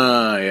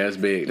 yeah, that's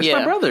big. That's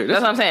my brother.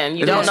 That's what I'm saying.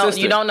 You don't know.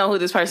 You don't know who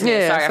this person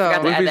is. Sorry, I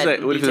forgot to add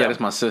that. What if that's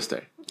my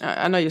sister?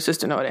 I know your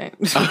sister. No, it ain't.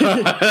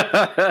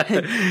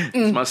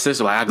 It's my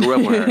sister. Like, I grew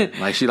up with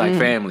her. Like, she like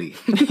family.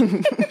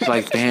 She's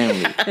like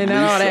family. And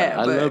all that.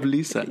 I love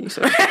Lisa.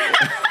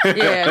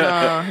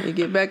 Yeah, no, you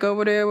get back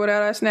over there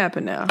without us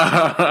snapping now.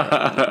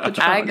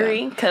 I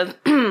agree. Because,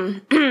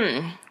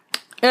 man.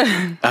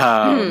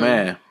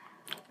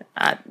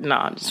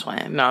 I'm just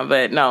playing.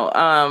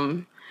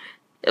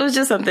 It was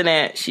just something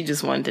that she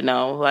just wanted to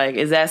know. Like,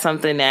 is that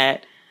something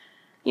that,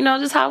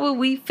 just how would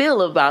we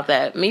feel about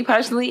that? Me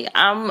personally,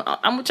 I'm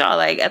with y'all.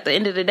 Like, at the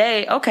end of the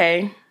day,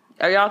 okay,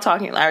 are y'all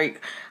talking,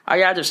 like, are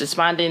y'all just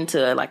responding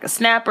to like a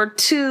snap or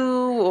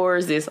two, or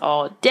is this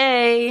all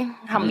day?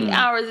 How many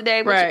hours a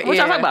day? What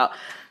y'all talking about?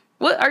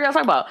 What are y'all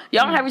talking about?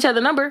 Y'all don't have each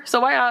other's number,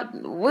 so why y'all?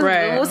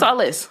 What's all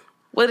this?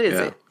 What is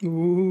it?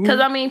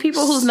 Because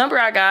people whose number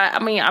I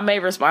got, I may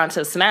respond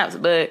to snaps,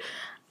 but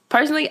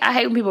personally, I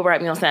hate when people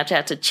write me on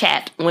Snapchat to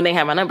chat when they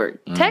have my number.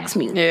 Text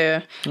me.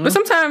 Yeah, but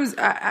sometimes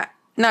I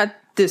not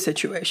this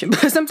situation,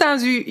 but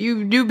sometimes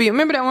you do be.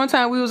 Remember that one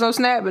time we was on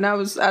Snap and I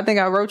think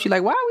I wrote you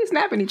like, why are we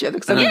snapping each other?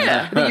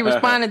 I think you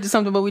responded to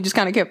something, but we just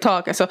kind of kept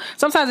talking. So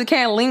sometimes it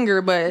can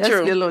linger, but that's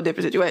a little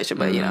different situation.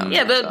 But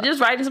but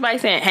just writing somebody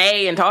saying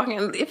hey and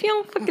talking. If you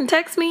don't fucking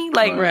text me,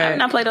 like I do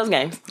not play those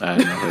games.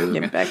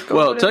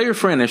 Well, tell your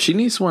friend if she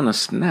needs one to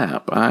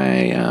snap, I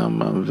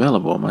am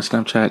available. My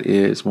Snapchat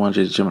is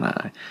Mwanje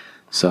Gemini.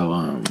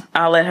 So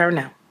I'll let her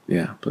know.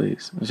 Yeah,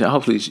 please.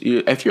 Hopefully,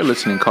 if you're a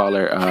listening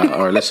caller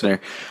or a listener,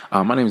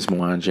 my name is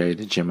Mwanje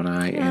the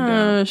Gemini,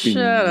 and shut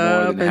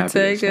up and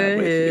take a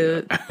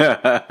hit.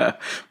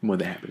 More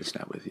than happy to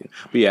snap with you.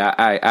 But yeah,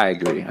 I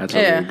agree. I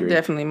totally agree.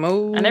 Definitely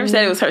move. I never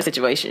said it was her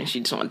situation.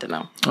 She just wanted to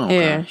know. Oh, okay.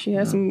 Yeah, she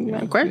has some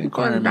questions. She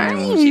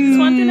just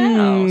wanted to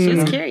know. She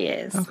was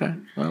curious. Okay,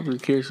 well, I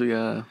was curiously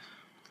that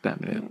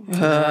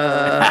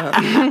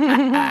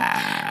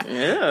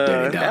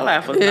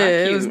laugh was not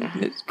cute.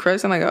 It's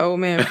cursing like an old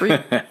man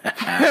freak. Right.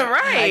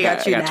 I got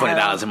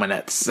 $20 in my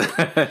nuts.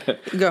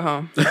 Go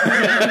home. Oh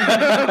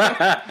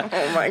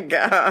my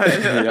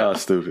God. Y'all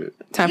stupid.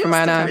 Time for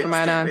my nine.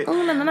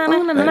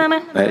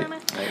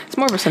 It's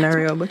more of a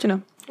scenario, but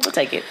we'll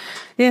take it.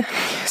 Yeah.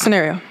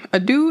 Scenario. A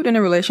dude in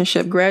a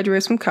relationship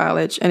graduates from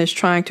college and is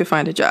trying to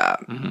find a job.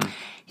 Mm-hmm.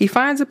 He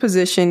finds a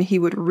position he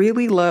would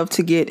really love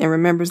to get and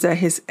remembers that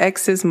his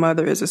ex's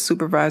mother is a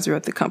supervisor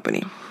at the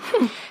company.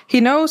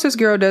 He knows his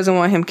girl doesn't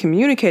want him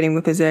communicating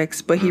with his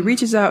ex, but he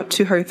reaches out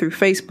to her through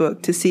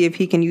Facebook to see if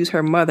he can use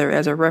her mother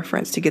as a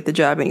reference to get the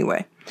job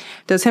anyway.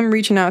 Does him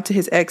reaching out to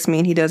his ex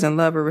mean he doesn't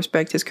love or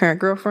respect his current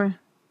girlfriend?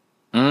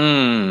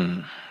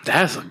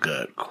 That's a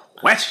good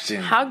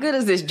question. How good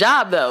is this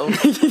job, though?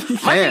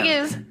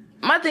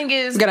 My thing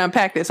is, gotta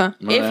unpack this, huh?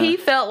 If he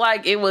felt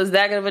like it was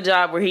that good of a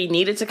job where he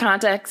needed to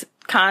contact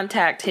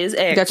contact his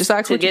ex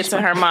to get to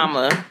her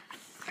mama,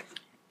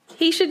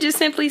 he should just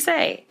simply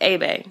say, "Hey,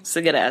 babe, it's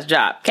a good ass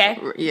job, okay?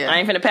 Yeah. I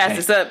ain't finna pass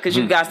this up because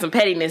you got some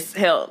pettiness.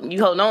 Hell,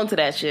 you holding on to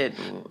that shit."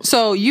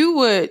 So you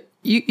would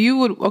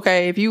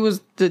okay, if you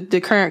was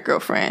the current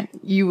girlfriend,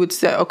 you would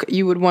say, okay,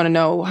 you would want to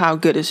know how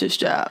good is his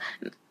job.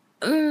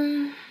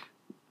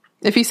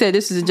 If he said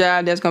this is a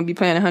job that's going to be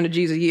paying 100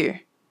 G's a year.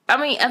 I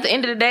mean, at the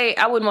end of the day,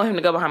 I wouldn't want him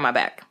to go behind my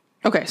back.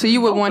 Okay, so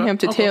you would want him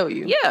to tell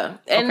you. Yeah,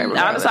 and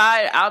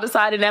I'll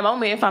decide in that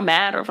moment if I'm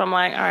mad or if I'm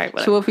like, all right,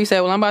 whatever. So if he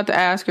said, well, I'm about to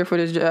ask her for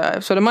this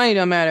job, so the money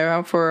don't matter,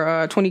 I'm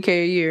for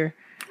 $20K a year.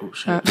 Oh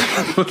shit!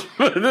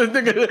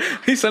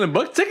 He's selling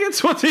buck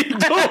tickets. What's he doing?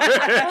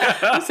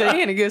 He said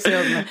he ain't a good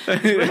salesman.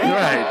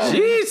 Right?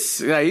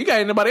 Jeez, like, you got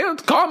anybody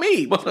else? Call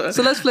me.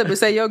 So let's flip it.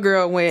 Say your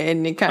girl went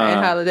and kind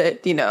of hollered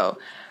at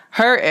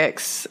her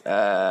ex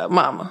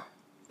mama,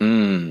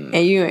 and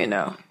you ain't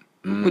know.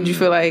 Would you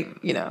feel like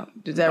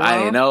is that wrong? I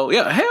didn't know.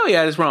 Yeah, hell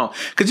yeah, it's wrong.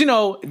 Because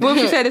what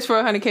if you said it's for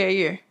 $100K a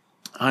year?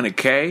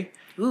 $100K,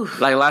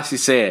 like Lassie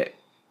said,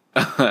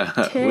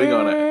 we're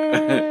gonna.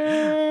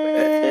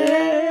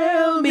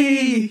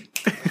 Me.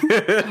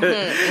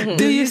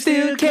 Do you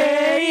still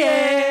care?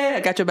 Yeah.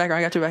 I got your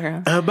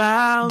background.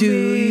 About Do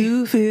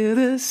you feel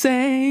the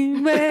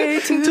same way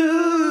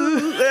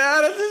too?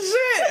 Yeah, that's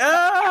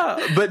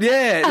the shit. But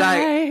yeah,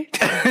 like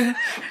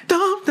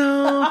don't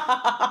know.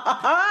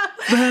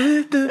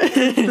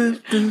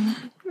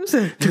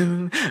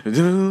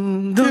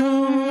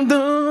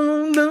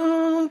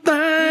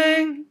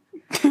 Thing.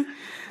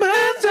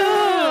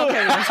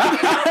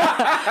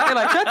 They're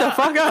like, shut the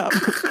fuck up.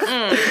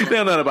 They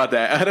don't know about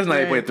that. That's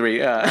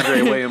 90.3.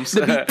 Andre Williams.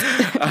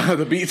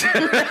 The beat.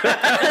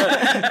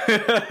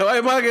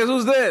 Hey, Marcus,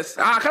 who's this?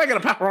 Can I get a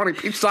pepperoni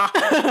pizza?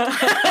 Get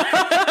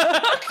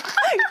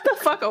the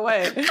fuck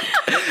away.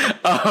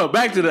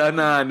 Back to the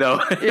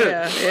no.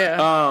 Yeah.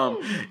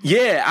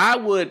 Yeah, I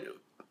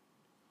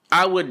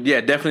would.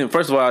 Yeah, definitely.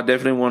 First of all, I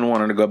definitely wouldn't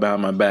want her to go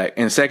behind my back.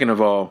 And second of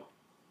all,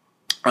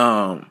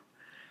 how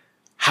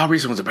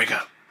recent was the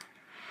breakup?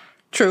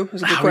 True,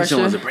 it's a good How question.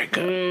 recent was the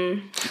breakup?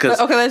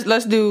 Okay,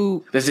 let's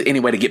do. There's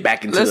any way to get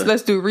back into.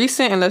 Let's do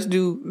recent and let's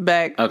do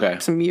back. Okay.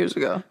 Some years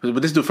ago. But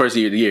let's do first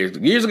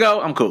years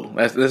ago. I'm cool.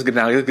 Let's get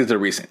down. Let's get to the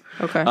recent.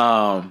 Okay.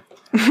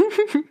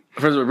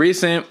 First of all,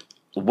 recent.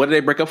 What did they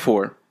break up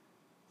for?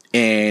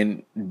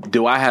 And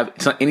do I have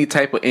any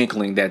type of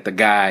inkling that the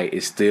guy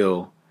is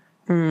still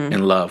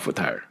in love with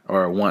her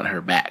or want her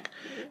back?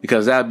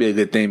 Because that'd be a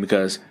good thing.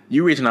 Because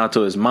you reaching out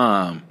to his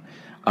mom.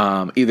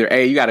 Either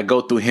A, you got to go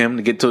through him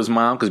to get to his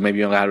mom because maybe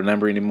you don't have her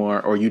number anymore,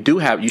 or you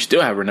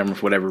still have her number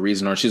for whatever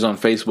reason, or she's on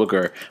Facebook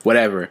or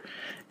whatever,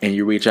 and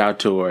you reach out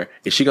to her.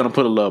 Is she gonna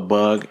put a little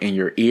bug in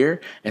your ear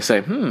and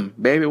say,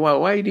 baby,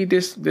 why you need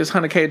this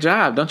 $100K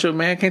job?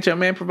 Can't your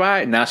man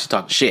provide? Now she's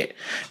talking shit.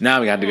 Now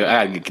we got to go.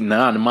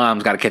 Now the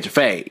mom's got to catch a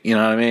fade. You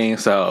know what I mean?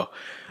 So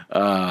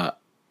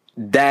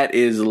that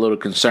is a little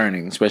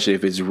concerning, especially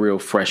if it's real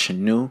fresh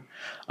and new.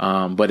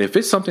 But if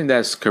it's something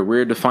that's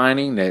career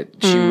defining, that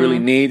she really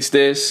needs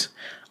this,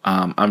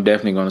 I'm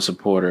definitely going to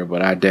support her.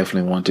 But I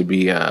definitely want to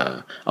be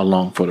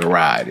along for the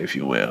ride, if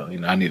you will.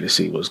 I need to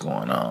see what's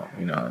going on.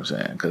 You know what I'm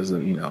saying? Because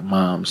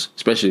moms,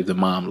 especially if the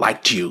mom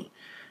liked you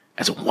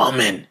as a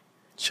woman,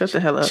 shut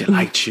the hell up. She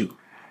liked you.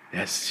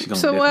 She gonna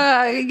so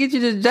I get you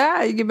to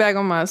die, you get back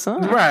on my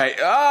son. Right.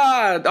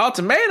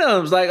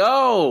 Ultimatums. Like,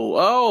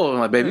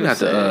 like, baby, you have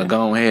to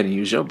go ahead and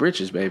use your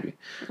britches, baby.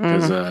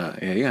 Because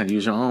you got to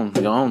use your own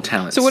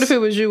talents. So what if it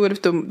was you? What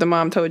if the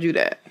mom told you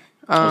that?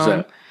 What's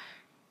that?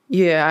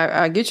 Yeah,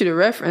 I get you the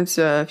reference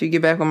if you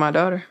get back on my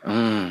daughter.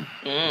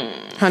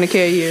 $100K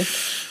a year.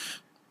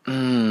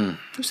 Who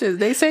says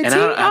they say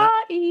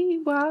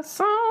T-R-E-Y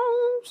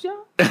songs,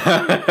 y'all.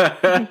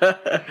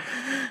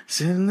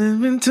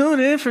 Living two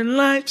different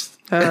lives.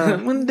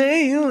 One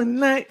day you and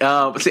night.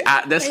 See,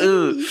 that's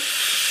dang.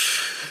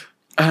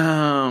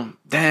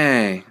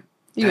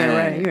 You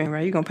ain't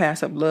right. You gonna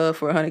pass up love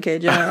for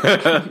 $100K job?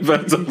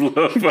 Pass up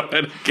love for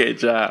 $100K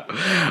job.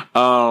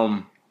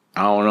 I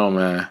don't know,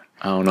 man.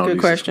 I don't know. Good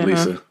question,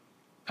 Lisa. Huh?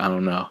 I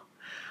don't know.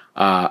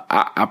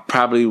 I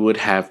probably would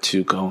have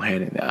to go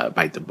ahead and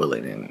bite the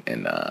bullet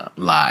and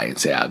lie and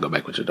say I'll go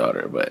back with your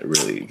daughter, but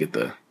really get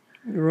the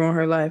ruin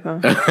her life, huh?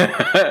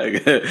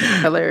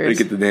 Hilarious.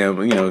 Get the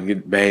damn,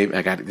 get babe.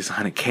 I got this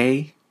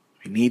 $100K.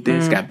 We need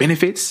this. Got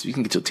benefits. You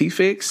can get your teeth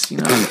fixed. So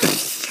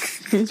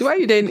why are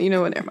you dating?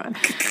 Never mind.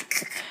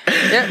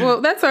 Yeah, well,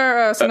 that's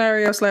our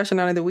scenario / announce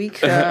of the week.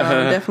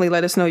 Definitely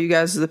let us know you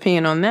guys'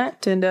 opinion on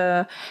that, and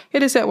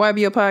hit us at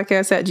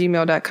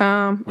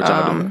ybopodcast@gmail.com. What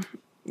y'all doing?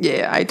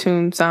 Yeah,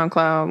 iTunes,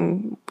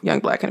 SoundCloud,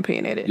 Young Black and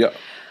Opinionated. Yep.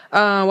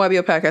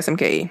 YBO Podcast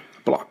MKE.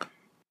 Block.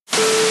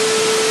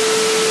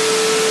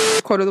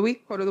 Quote of the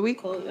week.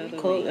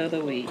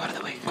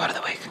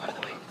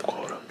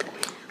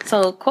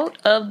 So, quote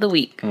of the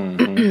week.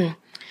 Mm-hmm.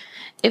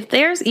 If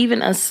there's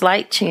even a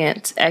slight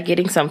chance at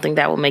getting something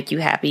that will make you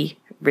happy,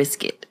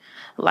 risk it.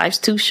 Life's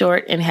too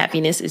short and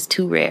happiness is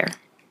too rare.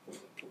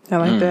 I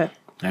like that.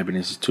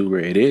 Happiness is too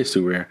rare. It is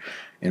too rare.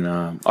 And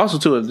also,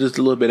 too, just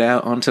a little bit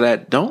out onto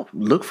that, don't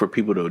look for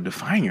people to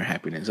define your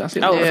happiness. I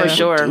say, for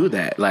sure. Do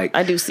that. Like,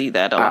 I do see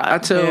that a lot. I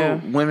tell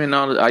women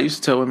I used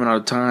to tell women all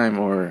the time,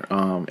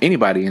 or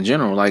anybody in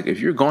general, like, if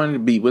you're going to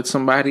be with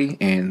somebody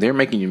and they're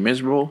making you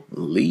miserable,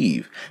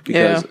 leave.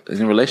 Because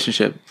in a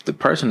relationship, the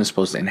person is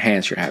supposed to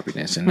enhance your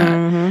happiness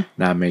and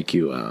not make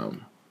you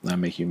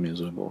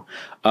miserable.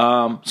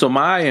 So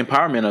my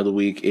empowerment of the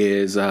week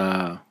is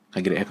I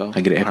get an echo.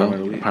 Empowerment of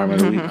the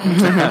week.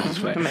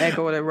 I'm gonna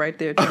echo it right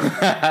there too. Can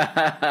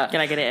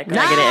I get an echo? No.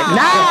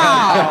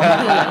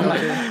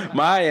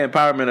 My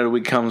empowerment of the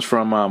week comes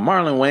from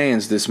Marlon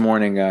Wayans this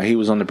morning. He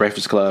was on the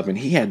Breakfast Club and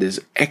he had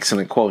this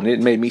excellent quote, and it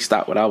made me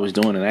stop what I was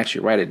doing and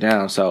actually write it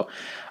down. So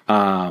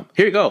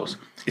here it goes.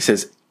 It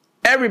says,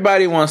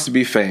 "Everybody wants to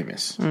be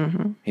famous,"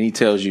 and he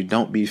tells you,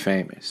 "Don't be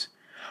famous.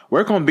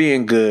 Work on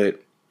being good."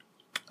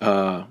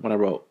 What I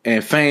wrote,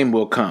 and fame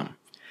will come.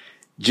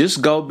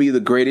 Just go be the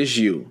greatest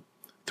you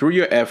through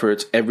your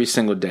efforts every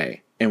single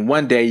day. And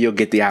one day you'll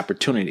get the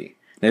opportunity.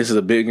 Now, this is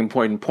a big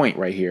important point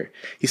right here.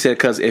 He said,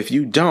 because if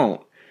you don't,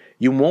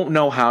 you won't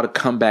know how to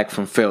come back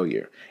from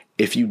failure.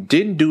 If you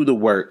didn't do the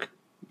work,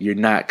 you're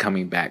not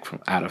coming back from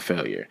out of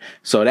failure.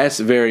 So that's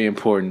very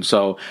important.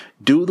 So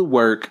do the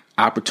work,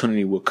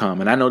 opportunity will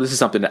come. And I know this is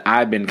something that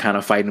I've been kind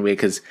of fighting with,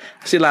 because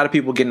I see a lot of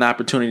people getting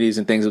opportunities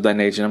and things of that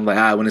nature. And I'm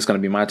like, when it's going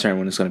to be my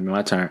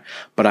turn,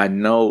 But I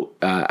know,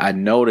 I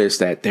noticed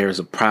that there's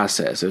a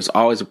process. There's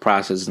always a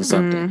process in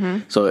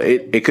something. So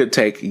it could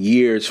take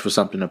years for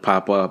something to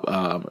pop up.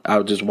 I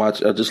was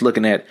just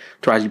looking at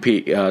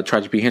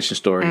Taraji P. Henson's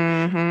story.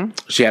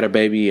 She had her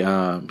baby,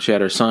 she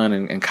had her son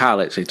in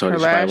college. They told her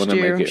she probably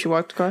wouldn't make it. She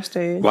walked across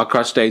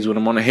stage with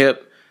him on the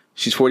hip.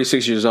 She's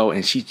 46 years old,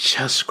 and she's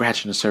just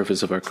scratching the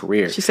surface of her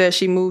career. She said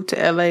she moved to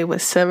LA with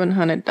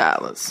 $700.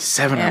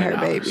 $700. And her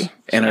baby.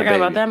 And her I got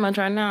about that much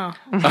right now.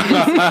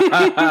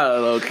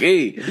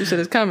 Okay. You said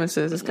it's coming,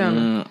 sis. It's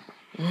coming.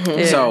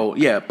 Yeah. So,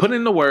 put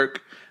in the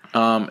work.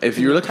 If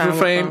you're looking for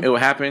fame, it will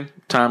happen.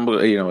 Time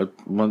will,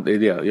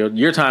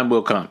 your time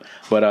will come.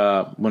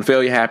 But when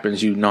failure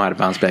happens, you know how to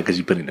bounce back because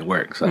you put in the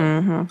work. So,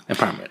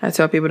 empowerment. I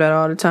tell people that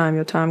all the time.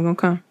 Your time gonna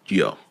come.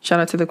 Yo.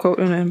 Shout out to the quote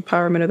and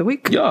empowerment of the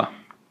week. Yeah.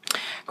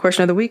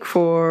 Question of the week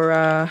for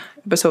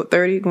episode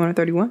 30, going to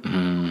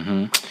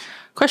 31.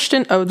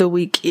 Question of the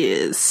week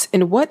is,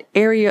 in what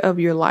area of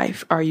your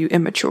life are you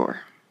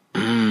immature?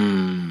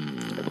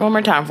 One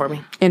more time for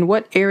me. In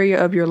what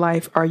area of your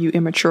life are you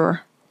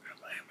immature?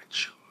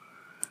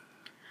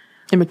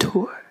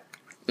 Immature.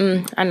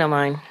 I know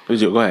mine.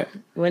 Go ahead.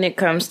 When it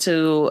comes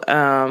to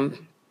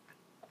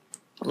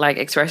like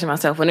expressing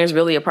myself, when there's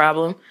really a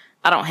problem,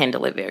 I don't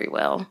handle it very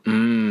well.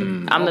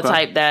 I'm the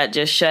type that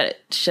just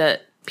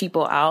shut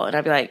people out, and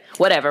I'd be like,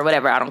 whatever,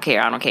 I don't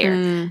care.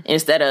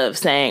 Instead of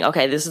saying,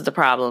 okay, this is the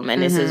problem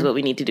and this is what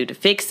we need to do to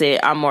fix it,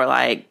 I'm more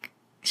like,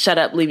 shut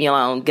up, leave me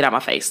alone, get out my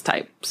face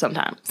type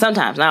sometimes,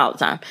 not all the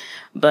time.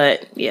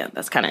 But yeah,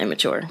 that's kind of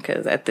immature,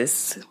 because at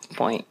this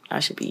point I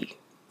should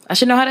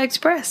know how to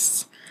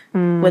express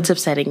what's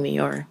upsetting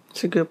me, or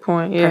it's a good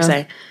point, yeah. Per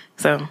se.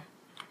 So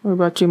what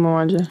about you,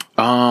 Moanja?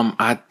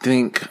 I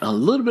think a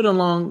little bit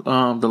along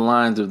the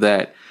lines of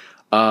that.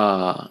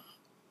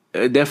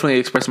 Definitely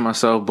expressing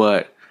myself,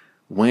 but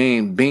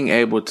when being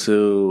able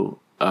to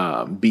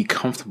be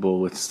comfortable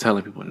with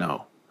telling people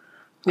no.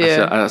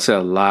 Yeah. I said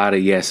a lot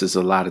of yeses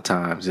a lot of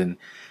times, and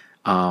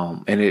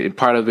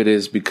part of it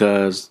is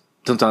because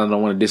sometimes I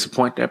don't want to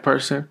disappoint that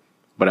person,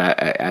 but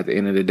at the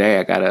end of the day,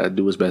 I gotta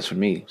do what's best for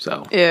me.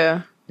 So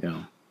yeah,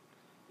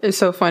 it's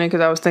so funny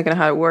because I was thinking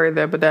how to word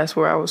that, but that's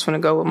where I was going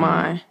to go with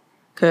mine.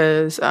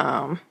 Because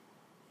I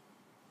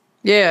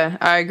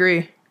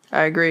agree.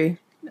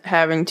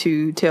 Having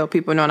to tell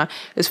people no.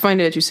 It's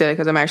funny that you said it,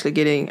 because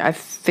I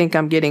think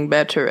I'm getting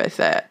better at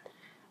that.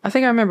 I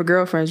think I remember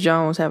Girlfriends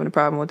Jones having a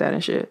problem with that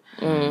and shit.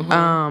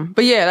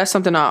 But yeah, that's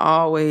something I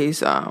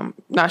always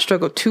not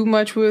struggle too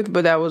much with,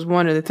 but that was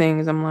one of the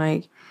things I'm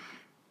like,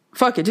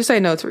 fuck it, just say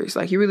no to Reese.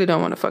 Like, you really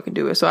don't want to fucking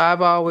do it. So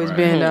I've always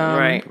been,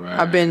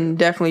 I've been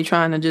definitely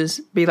trying to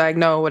just be like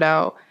no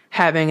without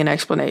having an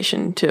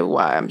explanation to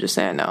why I'm just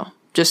saying no.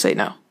 Just say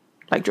no.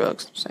 Like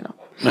drugs, just say no.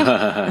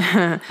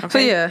 So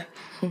yeah.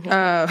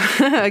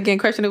 Again,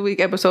 question of the week,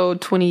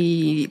 episode 20.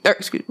 We got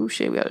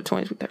a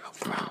 20.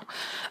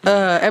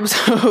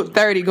 Episode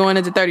 30, going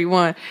into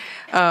 31.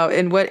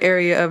 In what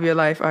area of your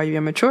life are you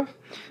immature?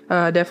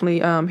 Definitely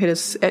hit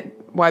us at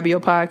YBO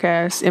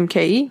Podcast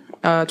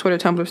MKE, Twitter,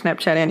 Tumblr,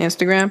 Snapchat, and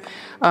Instagram.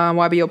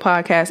 YBO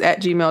Podcast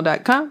at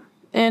gmail.com.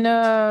 And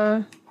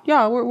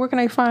where can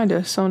they find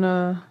us on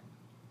the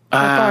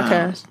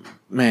podcast?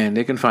 Man,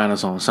 they can find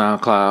us on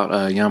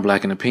SoundCloud, Young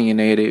Black and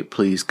Opinionated.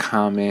 Please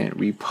comment,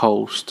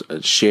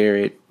 repost, share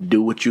it.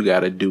 Do what you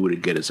got to do to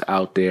get us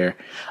out there.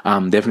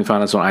 Definitely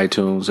find us on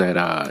iTunes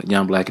at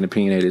Young Black and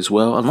Opinionated as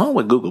well, along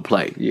with Google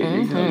Play.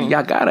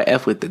 Y'all got to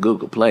F with the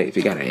Google Play if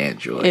you got an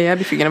Android. Yeah, I'd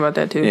be forgetting about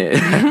that too.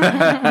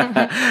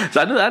 Yeah.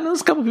 So I know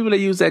there's a couple people that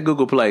use that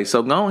Google Play.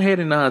 So go ahead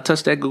and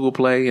touch that Google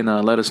Play and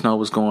let us know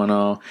what's going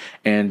on.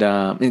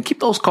 And keep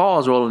those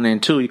calls rolling in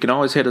too. You can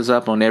always hit us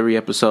up on every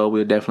episode.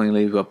 We'll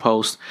definitely leave a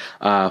post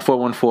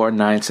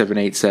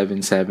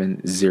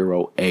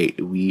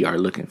 414-978-7708. We are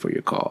looking for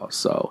your calls.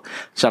 So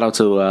shout out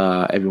to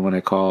everyone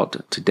that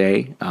called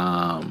today.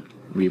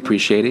 We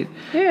appreciate it.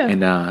 Yeah.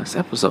 And it's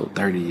episode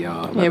 30,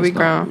 y'all. Yeah, we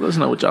grown. Let us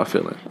know what y'all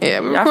feeling. Yeah,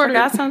 we I recorded.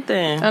 forgot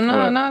something. I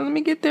know. No, let me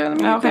get there.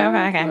 Okay. Wait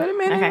a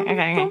minute.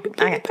 Okay. Be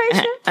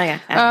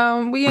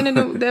patient. We ended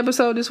the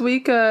episode this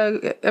week.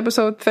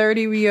 Episode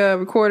 30. We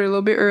recorded a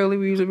little bit early.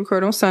 We usually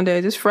record on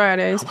Sundays. It's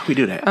Fridays. Why we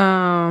do that?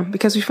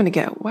 Because we finna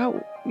get.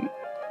 Wow.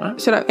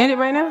 Should I end it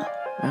right now?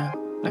 I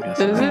guess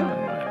That is it.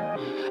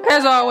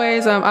 As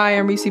always, I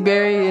am Reese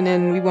Berry, and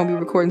then we won't be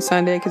recording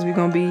Sunday because we're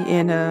gonna be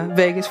in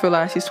Vegas for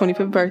Lassie's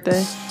 25th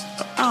birthday.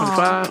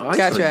 25.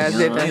 Got your ass,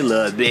 did You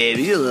little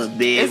baby.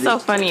 It's so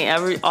funny.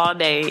 All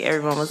day,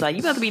 everyone was like,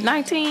 "You about to be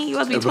 19? You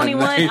about to be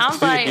 21?" I was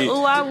like,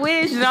 "Ooh, I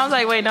wish." And I was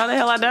like, "Wait, no, the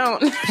hell I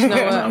don't." You know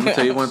what? I'm gonna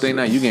tell you one thing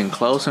now. You getting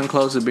closer and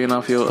closer to being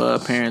off your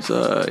parents'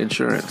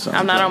 insurance.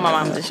 I'm not on my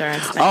mom's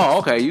insurance. Oh,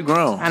 okay. You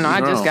grown. I know.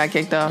 I just got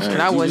kicked off,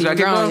 and I You wasn't just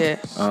got grown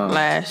kicked yet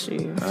last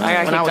year. I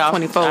got when I was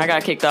 24. I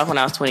got kicked off when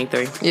I was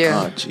 23.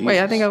 Yeah. Oh, Wait,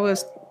 I think I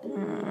was.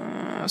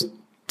 I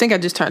think I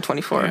just turned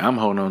 24. Yeah, I'm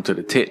holding on to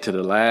the tit to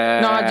the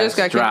last. No, I just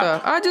got drop. kicked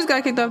off. I just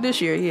got kicked off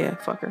this year. Yeah,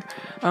 fucker.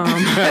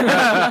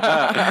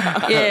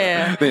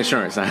 Yeah. The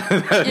insurance.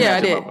 Yeah,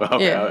 I did.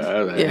 Okay.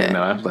 Yeah.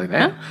 No, I was like,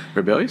 that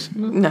rebellious.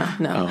 No.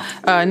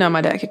 No,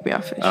 my dad kicked me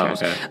off for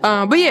insurance. okay.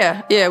 But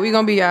yeah, we're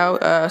gonna be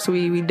out. So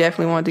we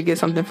definitely wanted to get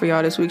something for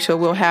y'all this week. So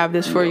we'll have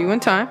this for you in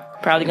time.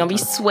 Probably gonna be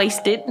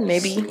wasted.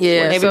 Maybe.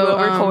 Yeah, Maybe so, we'll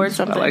record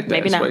something. I like that.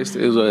 Maybe It's not.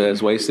 wasted. It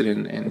was wasted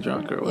and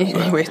drunk or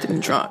whatever. Wasted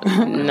and drunk.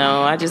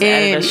 No, I just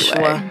added a Anyway.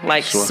 schwa.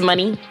 Like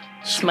Schwa.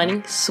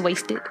 smoney,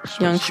 swasted.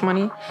 Young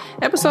Shmoney.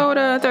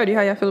 Episode 30.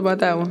 How y'all feel about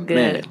that one? Good.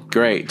 Man,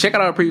 great. Check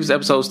out our previous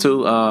episodes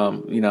too.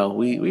 We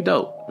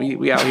dope.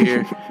 We out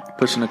here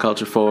pushing the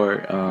culture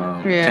forward,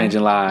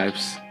 changing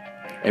lives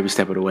every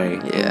step of the way.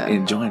 Yeah.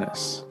 And join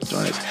us.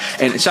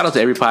 And shout out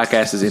to every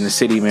podcast that's in the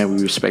city, man.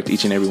 We respect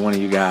each and every one of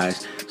you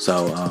guys.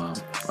 So we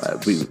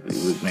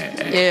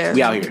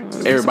out here.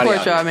 Everybody Support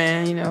out y'all, here.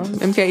 man. You know,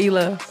 MKE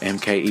love.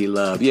 MKE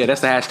love. Yeah,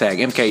 that's the hashtag.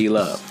 MKE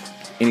love.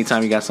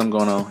 Anytime you got something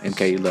going on,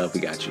 MKE love, we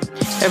got you.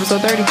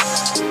 Episode 30.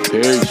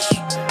 Peace.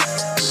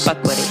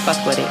 Fuck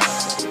with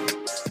it.